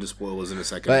 We'll go into spoilers in a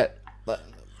second. But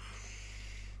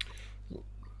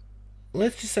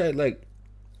let's just say, like,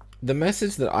 the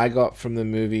message that I got from the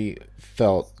movie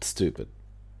felt stupid.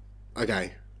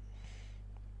 Okay.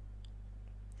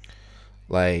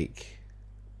 Like,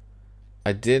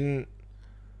 I didn't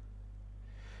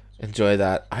enjoy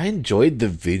that. I enjoyed the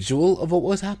visual of what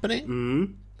was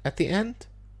happening at the end.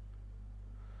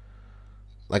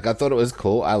 Like, I thought it was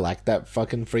cool. I liked that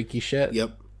fucking freaky shit.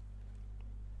 Yep.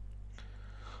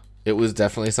 It was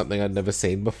definitely something I'd never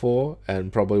seen before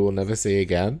and probably will never see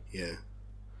again. Yeah.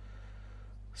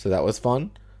 So that was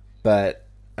fun. But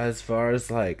as far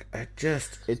as, like, it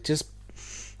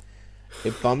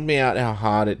bummed me out how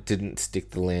hard it didn't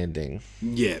stick the landing.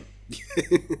 Yeah.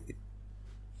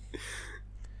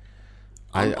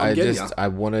 I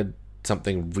wanted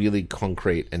something really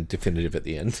concrete and definitive at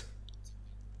the end.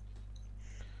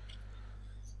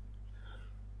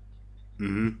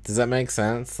 Does that make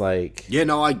sense? Like, yeah,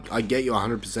 no, I get you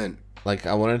 100%. Like,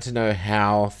 I wanted to know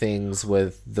how things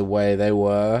were the way they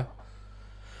were.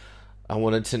 I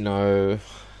wanted to know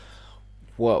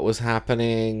what was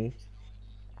happening.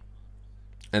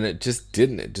 And it just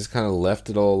didn't. It just kind of left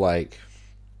it all like,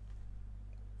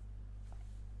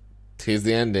 here's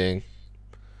the ending.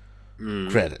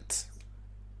 Credits.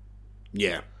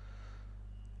 Yeah.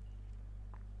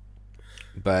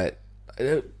 But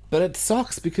it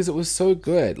sucks because it was so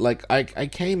good. Like, I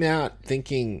came out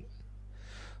thinking,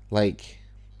 like,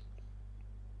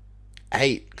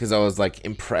 8, because I was, like,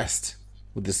 impressed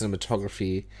with the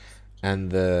cinematography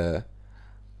and the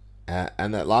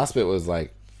and that last bit was,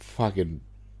 like, fucking,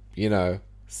 you know,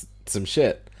 some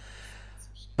shit.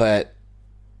 But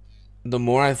the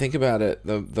more I think about it,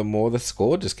 the more the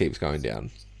score just keeps going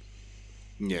down.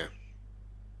 Yeah.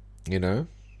 You know?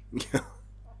 Yeah.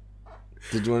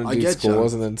 Did you want to do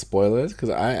scores and then spoilers? Because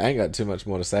I ain't got too much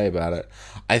more to say about it.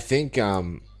 I think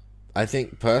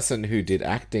person who did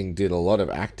acting did a lot of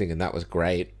acting, and that was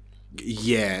great.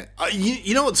 Yeah.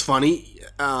 You know what's funny?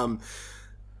 I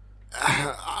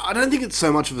don't think it's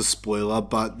so much of a spoiler,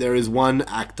 but there is one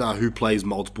actor who plays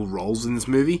multiple roles in this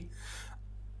movie.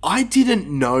 I didn't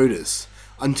notice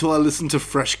until I listened to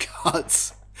Fresh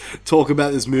Cuts talk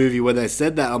about this movie where they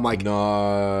said that. I'm like, no.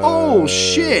 Oh,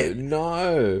 shit.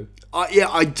 No.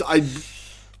 I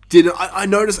didn't. I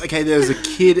noticed, okay, there's a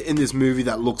kid in this movie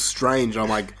that looks strange. I'm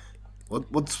like,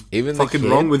 what's even fucking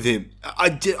wrong with him? I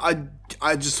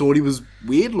just thought he was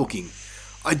weird looking.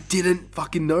 I didn't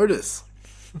fucking notice.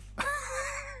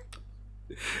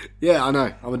 Yeah, I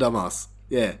know. I'm a dumbass.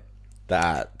 Yeah.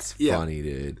 That's funny,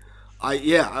 dude.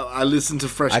 I listened to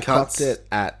Fresh Cuts. I clocked it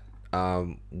at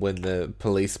when the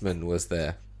policeman was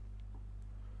there.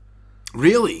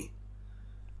 Really?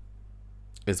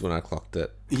 Is when I clocked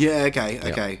it. Yeah,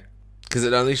 okay. Because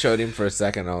it only showed him for a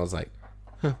second. I was like,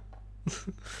 huh.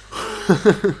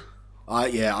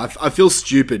 I feel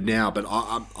stupid now, but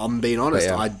I'm being honest.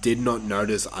 Yeah. I did not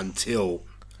notice until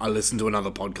I listened to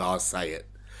another podcast say it.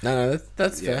 No,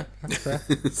 that's fair. That's fair.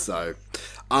 So,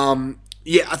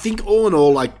 yeah, I think all in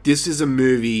all, like, this is a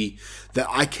movie that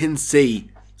I can see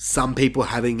some people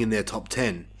having in their top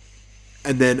 10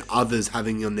 and then others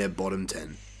having on their bottom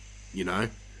 10, you know?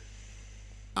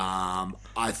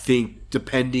 I think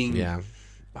depending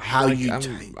how you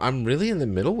take... I'm really in the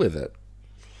middle with it.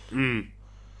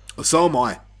 So am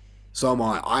I.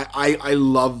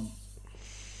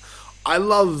 I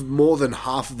love more than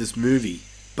half of this movie,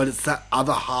 but it's that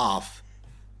other half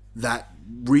that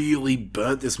really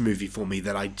burnt this movie for me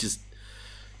that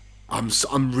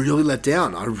I'm really let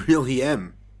down. I really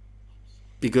am.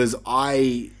 Because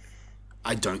I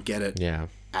don't get it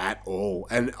at all.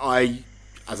 And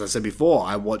as I said before,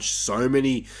 I watched so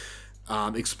many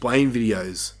explain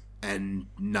videos and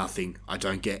nothing. I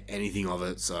don't get anything of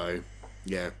it. So,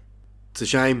 yeah. It's a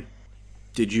shame.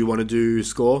 Did you want to do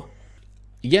score?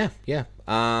 Yeah.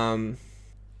 I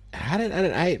had it at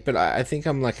an 8, but I think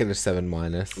I'm like at a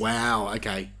 7-. Wow,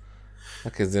 okay.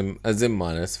 Like a zim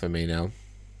minus for me now.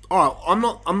 Alright, I'm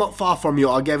not far from you.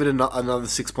 I gave it another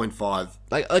 6.5.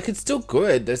 Like it's still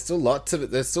good. There's still lots of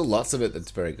it.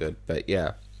 That's very good. But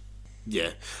yeah.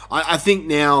 Yeah. I think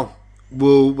now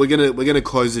we're gonna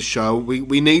close the show.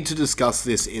 We need to discuss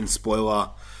this in spoiler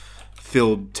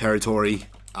filled territory.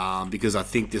 Because I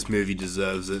think this movie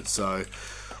deserves it. So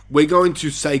we're going to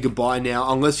say goodbye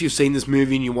now, unless you've seen this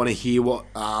movie and you want to hear what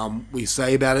we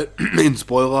say about it in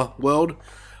spoiler world.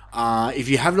 If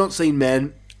you have not seen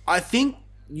Men, I think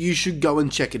you should go and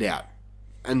check it out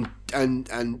and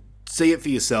see it for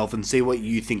yourself and see what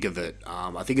you think of it.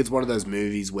 I think it's one of those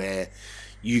movies where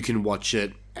you can watch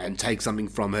it and take something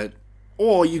from it,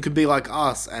 or you could be like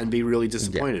us and be really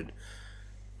disappointed. Yeah.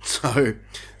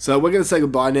 So we're going to say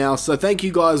goodbye now. So thank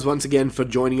you guys once again for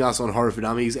joining us on Horror for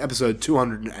Dummies, episode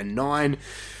 209.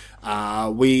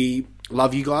 We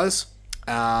love you guys.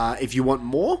 If you want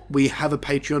more, we have a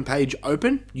Patreon page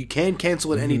open. You can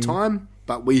cancel at any time,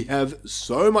 but we have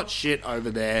so much shit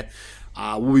over there.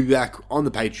 We'll be back on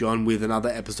the Patreon with another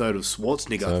episode of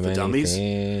Schwarzenegger for Dummies.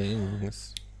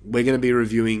 We're going to be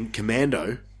reviewing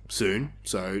Commando soon,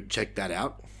 so check that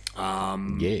out.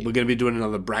 We're going to be doing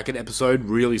another bracket episode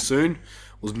really soon. It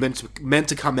was meant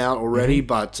to come out already,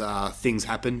 but things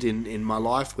happened in my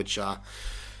life, which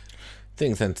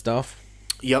things and stuff.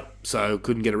 Yep, so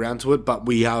couldn't get around to it, but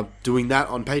we are doing that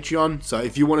on Patreon. So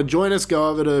if you want to join us, go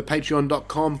over to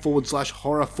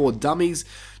patreon.com/horror for dummies.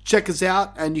 Check us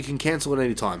out, and you can cancel at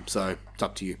any time. So it's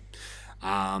up to you.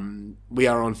 We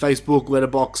are on Facebook,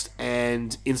 Letterboxd,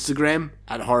 and Instagram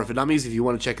at Horror for Dummies if you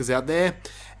want to check us out there.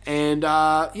 And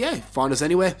find us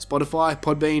anywhere: Spotify,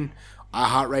 Podbean,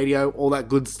 iHeartRadio, all that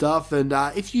good stuff. And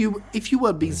if you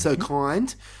would be so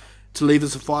kind to leave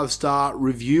us a 5-star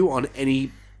review on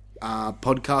any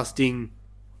podcasting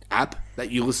app that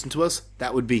you listen to us,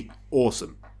 that would be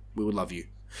awesome. We would love you.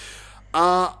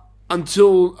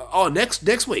 Until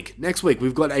next week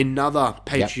we've got another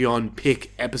Patreon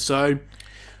pick episode.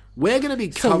 We're going to be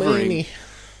covering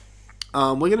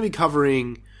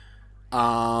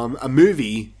a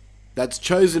movie that's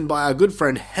chosen by our good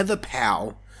friend Heather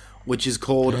Powell, which is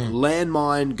called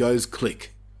Landmine Goes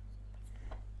Click.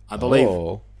 I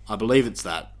believe it's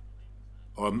that.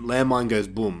 Or Landmine Goes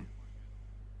Boom.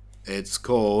 It's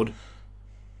called...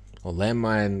 Well,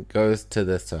 Landmine Goes to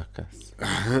the Circus.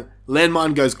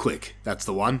 Landmine Goes Click. That's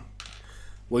the one.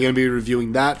 We're going to be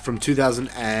reviewing that from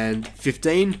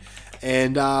 2015.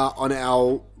 And on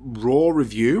our Raw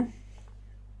review...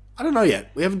 I don't know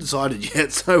yet. We haven't decided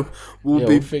yet, so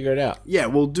we'll figure it out. Yeah,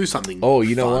 we'll do something. Oh,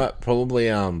 you know what?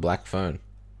 Probably Black Phone.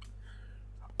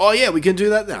 Oh yeah, we can do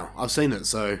that now. I've seen it,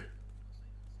 so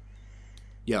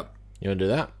yep. You want to do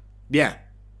that? Yeah,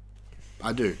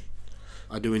 I do.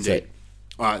 I do indeed.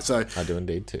 All right, so I do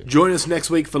indeed too. Join us next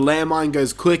week for Landmine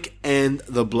Goes Click and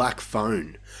The Black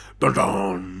Phone. Dun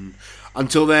dun.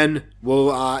 Until then,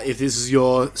 we'll if this is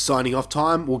your signing off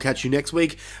time, we'll catch you next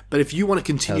week. But if you want to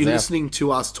continue listening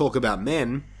to us talk about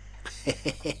men,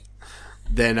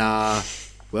 then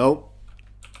it's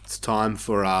time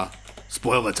for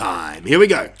spoiler time. Here we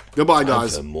go. Goodbye,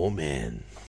 guys. For more men.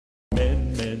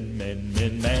 Men, manly men,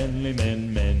 manly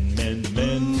men, manly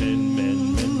men.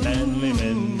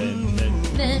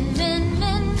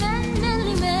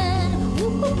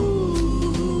 Ooh.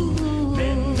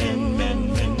 Manly men.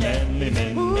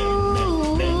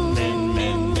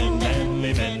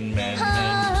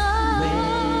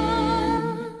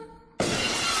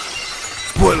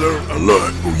 Spoiler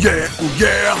alert, oh yeah.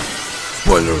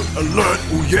 Spoiler alert,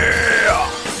 oh yeah.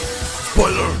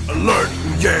 Spoiler alert,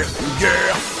 oh yeah.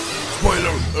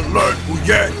 Spoiler alert, oh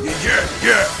yeah.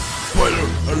 Spoiler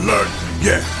alert,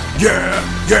 yeah.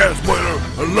 Spoiler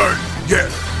alert, yeah.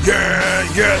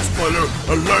 Yeah, yeah, spoiler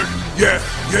alert. Yeah,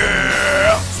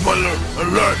 yeah, spoiler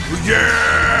alert.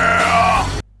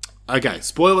 Yeah. Okay,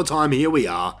 spoiler time. Here we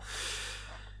are.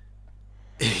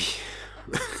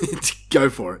 Go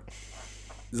for it.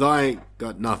 'Cause I ain't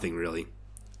got nothing really.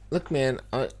 Look, man,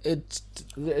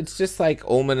 it's just like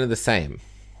all men are the same,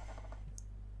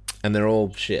 and they're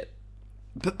all shit.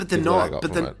 But they're Is what I not.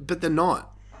 got from it. But they're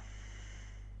not.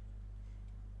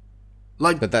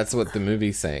 Like, But that's what the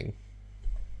movie's saying.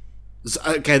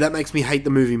 okay, that makes me hate the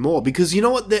movie more because you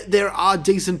know what? There are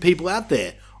decent people out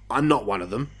there. I'm not one of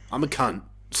them. I'm a cunt.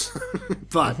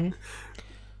 But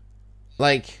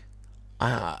Like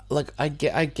I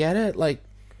get it. Like,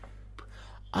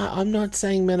 I'm not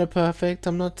saying men are perfect.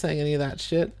 I'm not saying any of that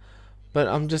shit. But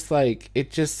I'm just like,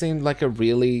 it just seemed like a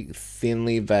really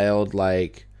thinly veiled,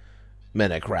 like,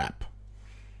 men are crap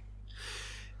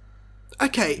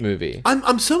okay, movie.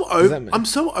 I'm so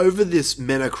over this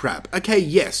men are crap. Okay,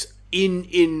 yes,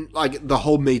 in like the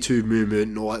whole Me Too movement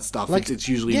and all that stuff, Like, it's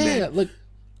usually yeah, men. look,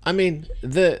 I mean,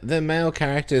 the male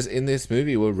characters in this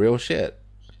movie were real shit.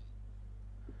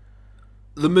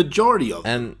 The majority of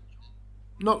them, And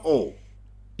not all.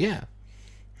 yeah.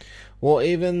 Well,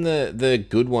 even the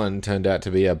good one turned out to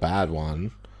be a bad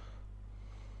one.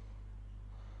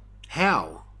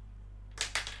 How?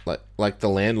 Like the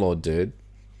landlord dude.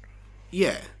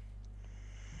 Yeah.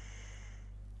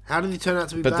 How did he turn out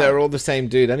to be But bad? they're all the same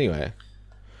dude anyway.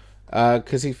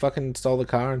 Because he fucking stole the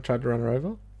car and tried to run her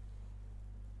over?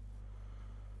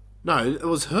 No, it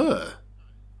was her.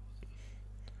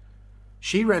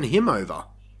 She ran him over.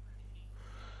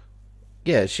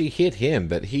 Yeah, she hit him,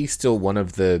 but he's still one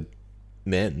of the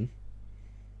men.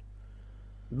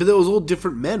 But there was all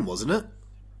different men, wasn't it?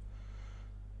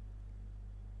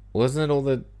 Wasn't it all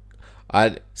the...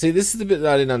 See, this is the bit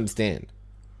that I didn't understand.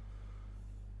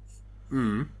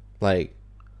 Like,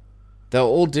 they were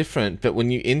all different, but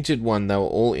when you injured one, they were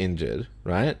all injured,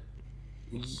 right?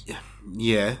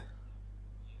 Yeah.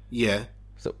 Yeah.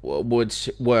 So, which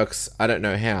works, I don't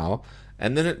know how.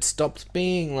 And then it stopped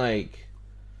being, like,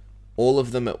 all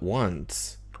of them at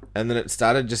once. And then it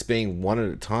started just being one at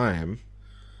a time.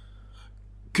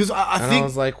 Because I And think... I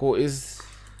was like, well, is...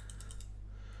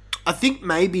 I think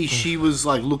maybe she was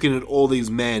like looking at all these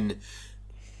men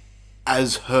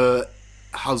as her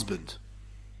husband.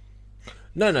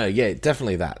 No, yeah,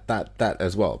 definitely that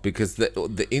as well, because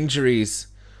the injuries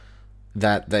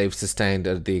that they've sustained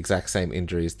are the exact same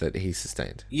injuries that he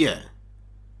sustained. Yeah.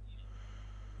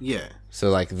 Yeah. So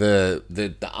like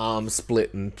the arm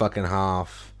split in fucking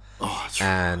half, Oh,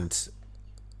 that's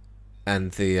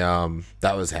and the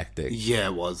that was hectic. Yeah,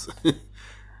 it was.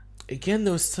 Again,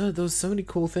 there was so many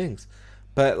cool things,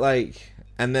 but like,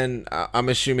 and then I'm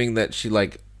assuming that she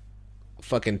like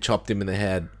fucking chopped him in the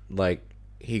head, like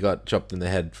he got chopped in the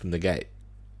head from the gate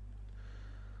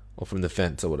or from the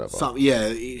fence or whatever. Yeah,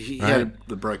 he Right? had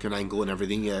the broken ankle and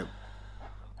everything, yeah.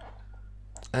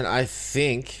 And I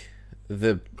think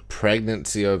the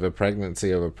pregnancy over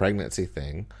pregnancy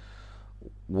thing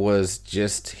was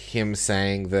just him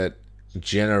saying that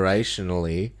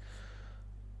generationally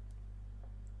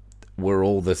we're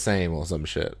all the same or some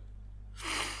shit.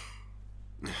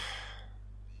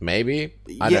 Maybe?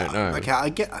 I don't know. Okay,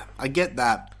 I get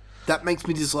that. That makes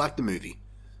me dislike the movie.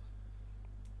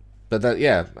 But that,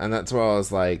 yeah, and that's why I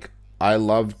was like, I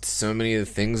loved so many of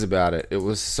the things about it. It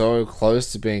was so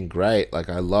close to being great. Like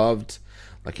I loved,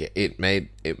 like it made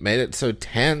it so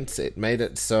tense. It made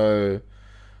it so,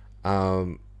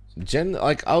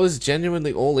 like I was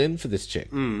genuinely all in for this chick.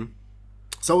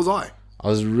 So was I. I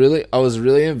was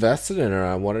really invested in her.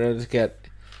 I wanted her to get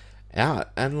out,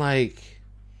 and like,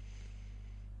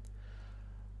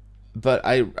 but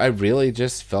I really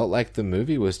just felt like the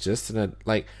movie was just in a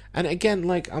like, and again,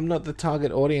 like I'm not the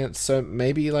target audience, so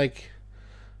maybe like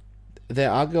there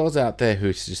are girls out there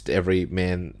who's just every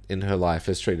man in her life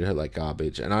has treated her like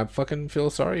garbage, and I fucking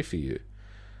feel sorry for you.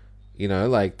 You know,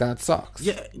 like that sucks.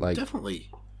 Yeah, like, definitely.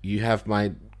 You have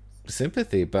my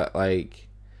sympathy, but like,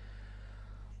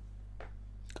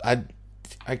 I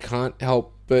can't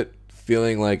help but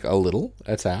feeling like a little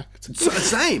attacked.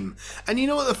 Same. And you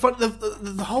know what?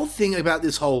 The whole thing about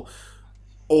this whole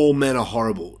all men are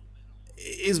horrible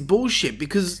is bullshit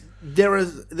because there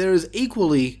is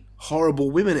equally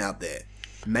horrible women out there.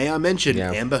 May I mention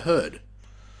Amber Heard?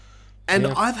 And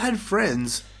I've had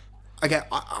friends. Okay,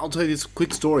 I'll tell you this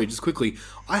quick story, just quickly.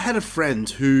 I had a friend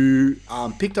who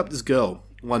picked up this girl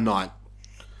one night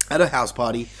at a house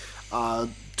party,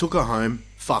 took her home,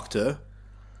 fucked her,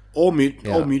 all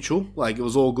mutual, like it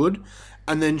was all good,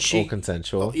 and then she all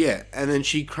consensual. Yeah, and then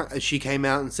she came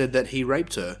out and said that he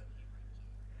raped her.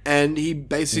 And he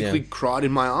basically Yeah. cried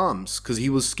in my arms because he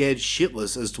was scared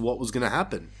shitless as to what was going to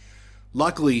happen.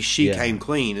 Luckily, she Yeah. came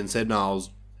clean and said, "No, I was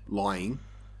lying."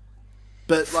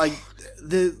 But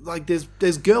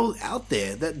there's girls out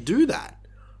there that do that.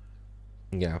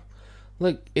 Yeah.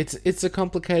 Look, it's a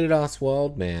complicated ass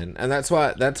world, man, and that's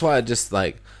why I just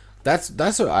like that's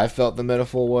what I felt the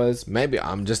metaphor was. Maybe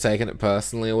I'm just taking it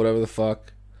personally or whatever the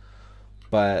fuck,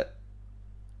 but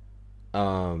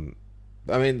I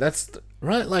mean that's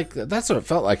right. Like that's what it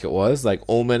felt like it was. Like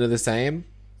all men are the same,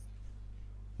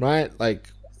 right? Like,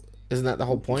 isn't that the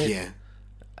whole point? Yeah.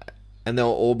 And they were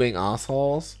all being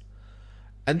assholes.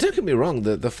 And don't get me wrong,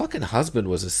 the fucking husband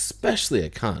was especially a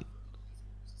cunt.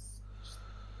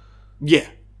 Yeah.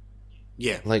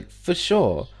 Yeah. Like, for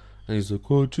sure. And he's like,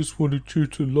 oh, I just wanted you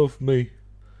to love me.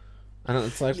 And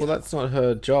it's like, well, that's not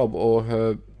her job or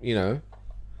her, you know.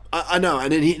 I know,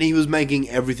 and then he was making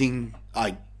everything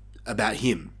like about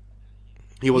him.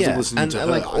 He wasn't listening to her.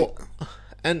 Like,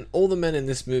 and all the men in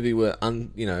this movie were,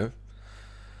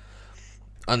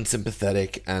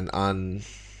 unsympathetic and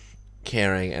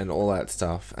uncaring and all that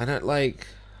stuff. And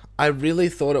I really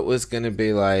thought it was going to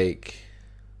be like,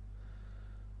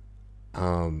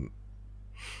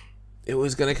 it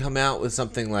was going to come out with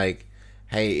something like,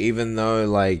 hey, even though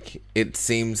like it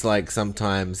seems like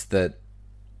sometimes that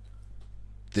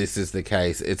this is the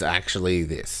case, it's actually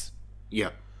this.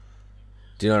 Yep.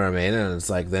 Do you know what I mean? And it's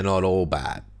like they're not all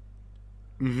bad.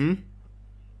 Mm-hmm.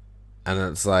 And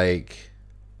it's like,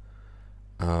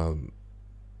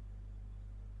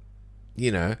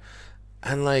 you know,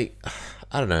 and like,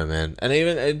 I don't know, man. And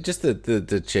even just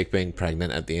the chick being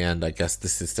pregnant at the end, I guess the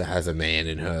sister has a man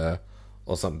in her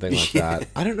or something like that.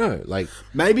 I don't know. Like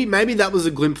maybe that was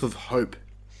a glimpse of hope.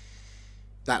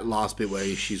 That last bit where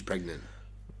she's pregnant.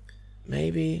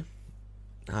 Maybe.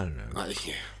 I don't know.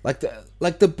 Yeah. Like the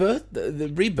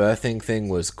rebirthing thing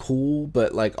was cool,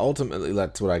 but like ultimately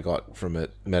that's what I got from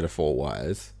it metaphor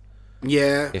wise.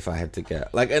 Yeah. If I had to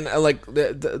get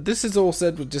this is all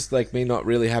said with just like me not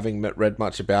really having read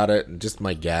much about it and just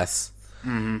my guess.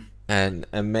 Mm-hmm. And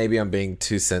maybe I'm being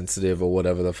too sensitive or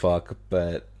whatever the fuck,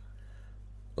 but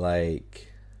like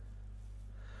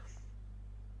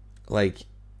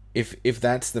if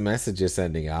that's the message you're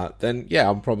sending out, then yeah,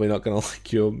 I'm probably not gonna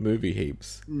like your movie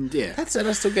heaps. Yeah. That said,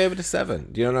 I still gave it a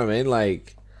 7. Do you know what I mean?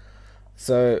 Like,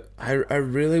 so I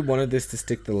really wanted this to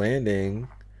stick the landing.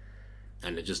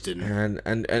 And it just didn't.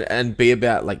 And be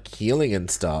about like healing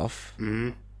and stuff.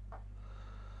 Mm-hmm.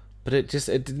 But it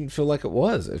didn't feel like it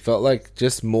was. It felt like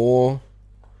just more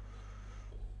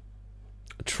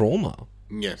trauma.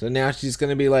 Yeah. So now she's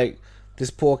gonna be like this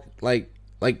poor like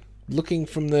looking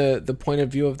from the point of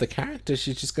view of the character,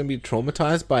 she's just gonna be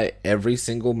traumatized by every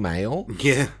single male.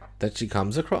 Yeah. That she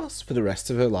comes across for the rest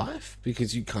of her life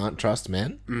because you can't trust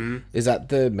men. Mm-hmm. Is that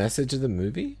the message of the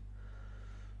movie?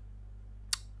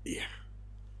 Yeah.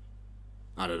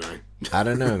 I don't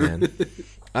know, man.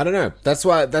 I don't know. That's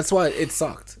why it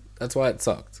sucked. That's why it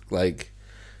sucked. Like,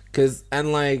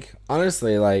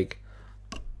 honestly, like,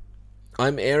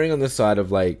 I'm erring on the side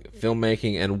of, like,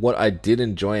 filmmaking and what I did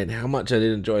enjoy and how much I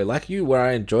did enjoy. Like you, where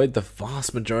I enjoyed the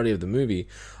vast majority of the movie,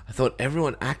 I thought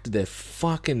everyone acted their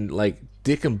fucking, like,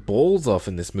 dick and balls off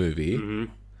in this movie. Mm-hmm.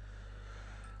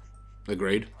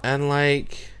 Agreed. And,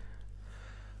 like,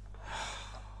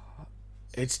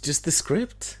 it's just the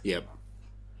script. Yep.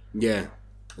 Yeah.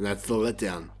 And that's the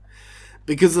letdown.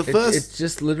 Because it's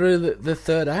just literally the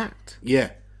third act.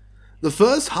 Yeah. The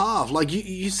first half, like,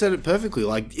 you said it perfectly.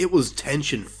 Like, it was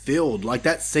tension-filled. Like,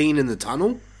 that scene in the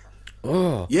tunnel.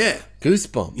 Oh. Yeah.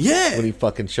 Goosebumps. Yeah. When he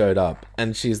fucking showed up.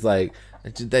 And she's like,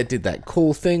 they did that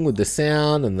cool thing with the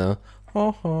sound and the...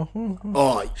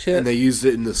 Oh, shit. And they used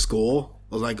it in the score.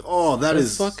 I was like, oh,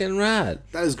 that's fucking rad.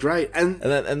 That is great. And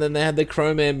then they had the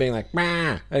Crow Man being like,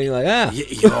 "Mah," and you're like, ah. Yeah,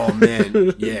 oh,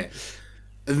 man. Yeah.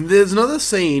 And there's another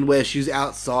scene where she's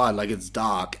outside, like it's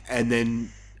dark, and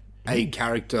then a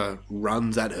character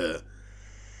runs at her.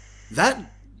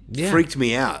 That freaked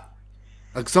me out.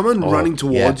 Like someone running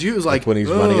towards you is like when he's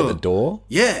running at the door.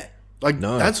 Yeah, like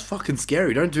no. That's fucking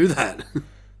scary. Don't do that.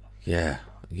 Yeah,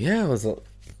 it was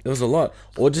a lot.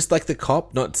 Or just like the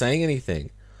cop not saying anything.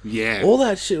 Yeah, all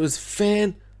that shit was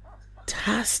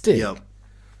fantastic. Yep.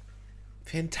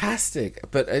 Fantastic.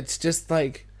 But it's just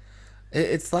like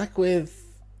it's like with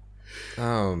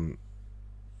but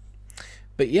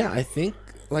yeah, I think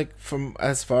like from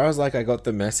as far as like I got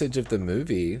the message of the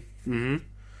movie,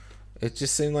 it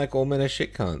just seemed like all men are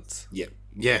shit cunts.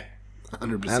 Yeah,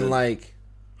 100%. And like,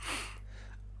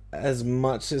 as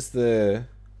much as I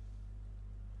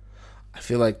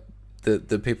feel like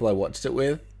the people I watched it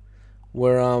with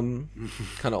were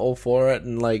kind of all for it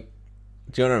and like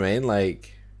Do you know what I mean?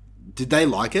 Like, Did they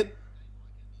like it?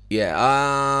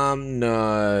 yeah,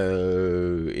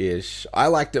 no-ish. I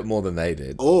liked it more than they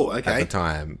did. Oh, okay. At the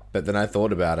time. But then I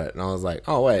thought about it, and I was like,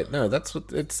 oh, wait, no, that's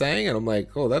what it's saying? And I'm like,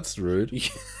 oh, that's rude.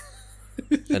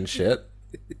 And shit.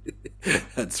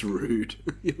 That's rude.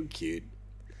 You're cute.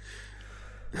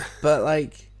 But,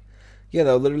 like, yeah,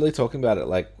 they were literally talking about it,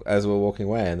 like, as we were walking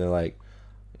away, and they're like,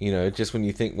 you know, just when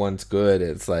you think one's good,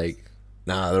 it's like,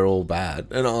 nah, they're all bad.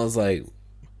 And I was like,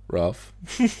 rough.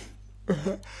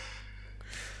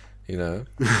 You know?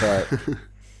 But,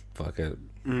 fuck it.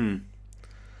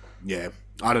 Yeah,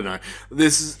 I don't know.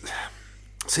 This is...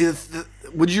 See,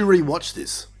 would you rewatch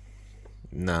this?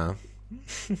 Nah.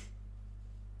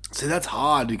 See, that's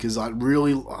hard because I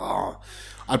really...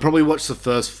 I'd probably watch the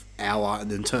first hour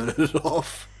and then turn it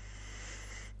off.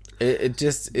 It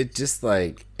just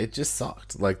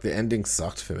sucked. Like, the ending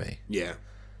sucked for me. Yeah.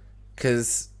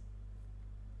 Because,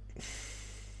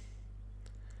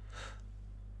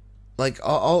 like,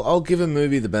 I'll give a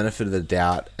movie the benefit of the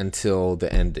doubt until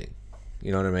the ending.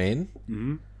 You know what I mean?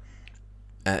 Mm-hmm.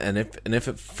 And if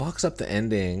it fucks up the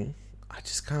ending, I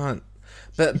just can't.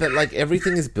 But like,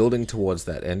 everything is building towards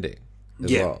that ending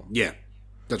as well. Yeah,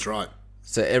 that's right.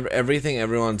 So everything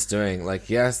everyone's doing, like,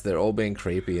 yes, they're all being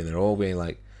creepy and they're all being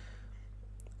like,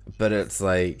 but it's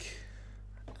like,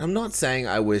 I'm not saying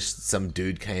I wish some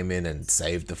dude came in and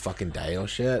saved the fucking day or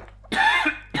shit.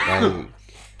 Like,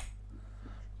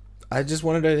 I just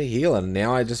wanted her to heal, and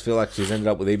now I just feel like she's ended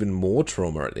up with even more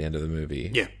trauma at the end of the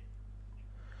movie. Yeah.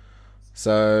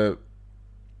 So,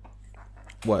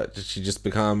 what, did she just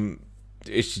become...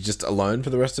 Is she just alone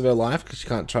for the rest of her life because she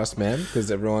can't trust men?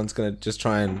 Because everyone's going to just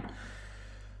try and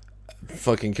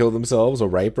fucking kill themselves or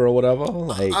rape her or whatever?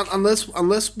 Like,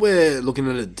 unless we're looking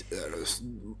at it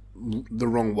the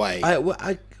wrong way.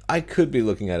 I could be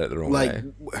looking at it the wrong way.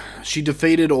 Like, she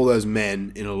defeated all those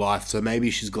men in her life, so maybe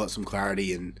she's got some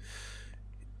clarity and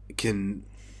can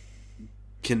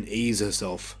ease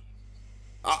herself.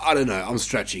 I don't know. I'm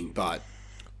stretching, but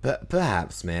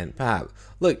perhaps, man, perhaps.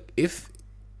 Look, if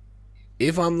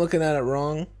I'm looking at it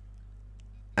wrong,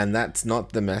 and that's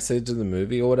not the message of the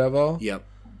movie or whatever, yep,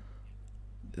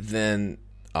 then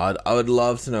I would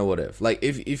love to know what if. Like,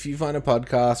 if you find a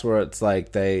podcast where it's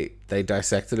like they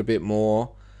dissect it a bit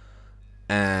more,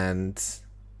 and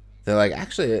they're like,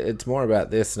 actually, it's more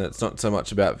about this, and it's not so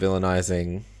much about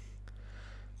villainizing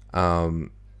men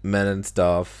and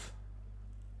stuff,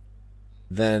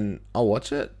 then I'll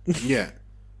watch it. Yeah.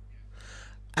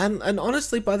 And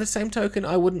honestly, by the same token,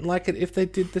 I wouldn't like it if they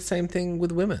did the same thing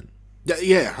with women.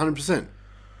 Yeah, 100%.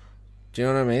 Do you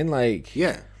know what I mean? Like,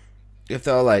 yeah. If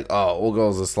they were like, oh, all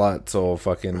girls are sluts or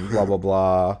fucking blah, blah,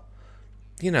 blah.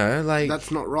 You know, like... That's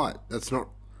not right. That's not...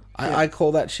 I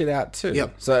call that shit out too.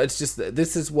 Yep. So it's just,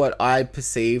 this is what I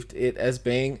perceived it as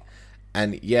being.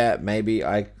 And yeah, maybe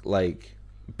I, like,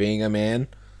 being a man,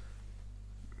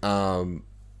 like,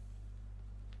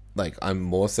 I'm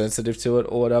more sensitive to it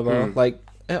or whatever. Like,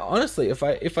 honestly, if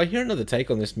I hear another take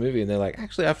on this movie and they're like,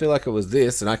 actually, I feel like it was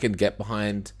this, and I can get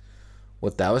behind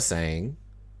what they were saying,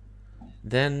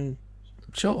 then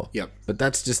sure. Yep. But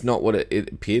that's just not what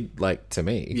it appeared like to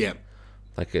me. Yeah.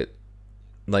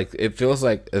 Like, it feels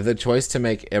like the choice to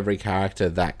make every character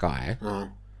that guy.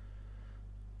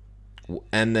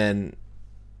 And then,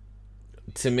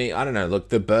 to me, I don't know, look,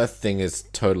 the birth thing is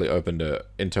totally open to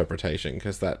interpretation,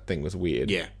 because that thing was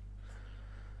weird. Yeah.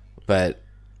 But...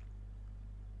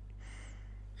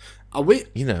 Are we...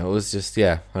 You know, it was just,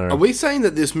 yeah, I don't know. Are we saying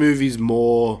that this movie's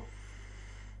more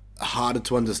harder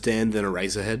to understand than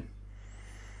Eraserhead?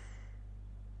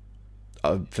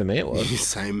 For me, it was.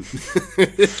 Same.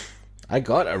 I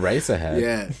got Eraserhead.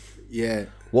 Yeah, yeah.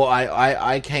 Well,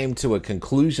 I came to a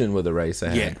conclusion with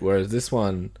Eraserhead, whereas this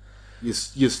one...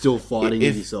 You're still fighting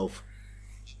with yourself.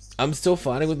 I'm still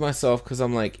fighting with myself, because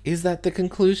I'm like, is that the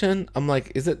conclusion? I'm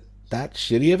like, is it that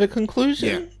shitty of a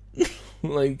conclusion? Yeah.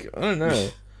 Like, I don't know.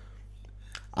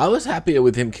 I was happier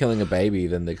with him killing a baby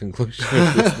than the conclusion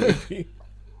of this movie.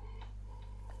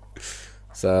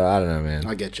 So, I don't know, man.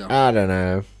 I get you. I don't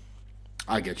know.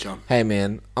 I get you. Hey,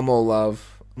 man, I'm all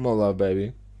love,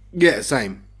 baby. Yeah,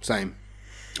 same.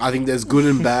 I think there's good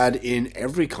and bad in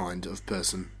every kind of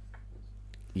person.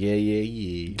 Yeah.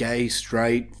 Gay,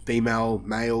 straight, female,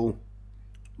 male,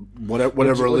 whatever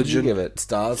religion. What did you give it,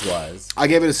 stars-wise? I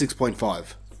gave it a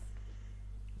 6.5.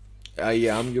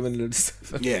 Yeah, I'm giving it a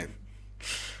 7. Yeah.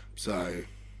 So,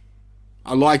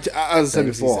 I liked, as I said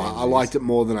before, I liked it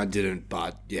more than I didn't,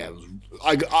 but yeah, it was,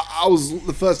 I was,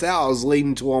 the first hour I was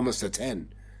leading to almost a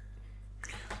 10.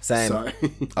 Same. So.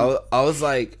 I was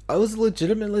like, I was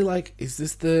legitimately like, is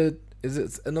it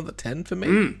another 10 for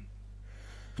me?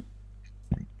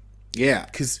 Yeah.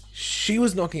 Because she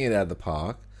was knocking it out of the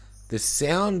park. The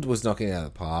sound was knocking it out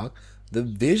of the park. The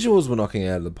visuals were knocking it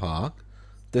out of the park.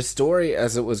 The story,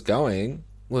 as it was going,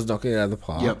 was knocking it out of the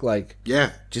park. Yep. Like,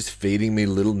 Yeah. just feeding me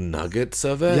little nuggets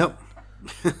of it. Yep.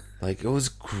 Like, it was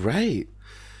great.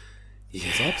 Yeah.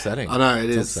 It's upsetting. I know, it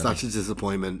It's is upsetting. such a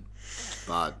disappointment.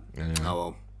 But, oh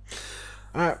well.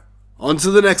 Alright. On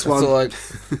to the next one.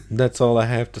 That's all I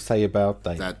have to say about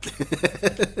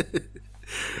that.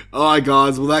 Alright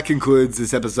guys, well that concludes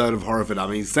this episode of Horror for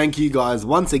Dummies. Thank you guys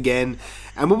once again,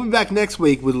 and we'll be back next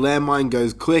week with Landmine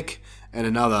Goes Click and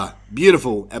another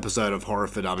beautiful episode of Horror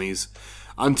for Dummies.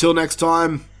 Until next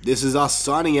time, this is us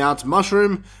signing out.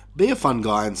 Mushroom, be a fun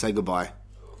guy and say goodbye.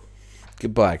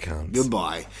 Goodbye, cunts.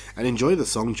 Goodbye, and enjoy the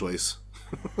song choice.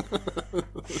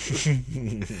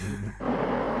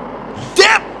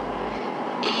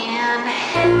 In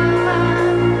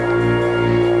heaven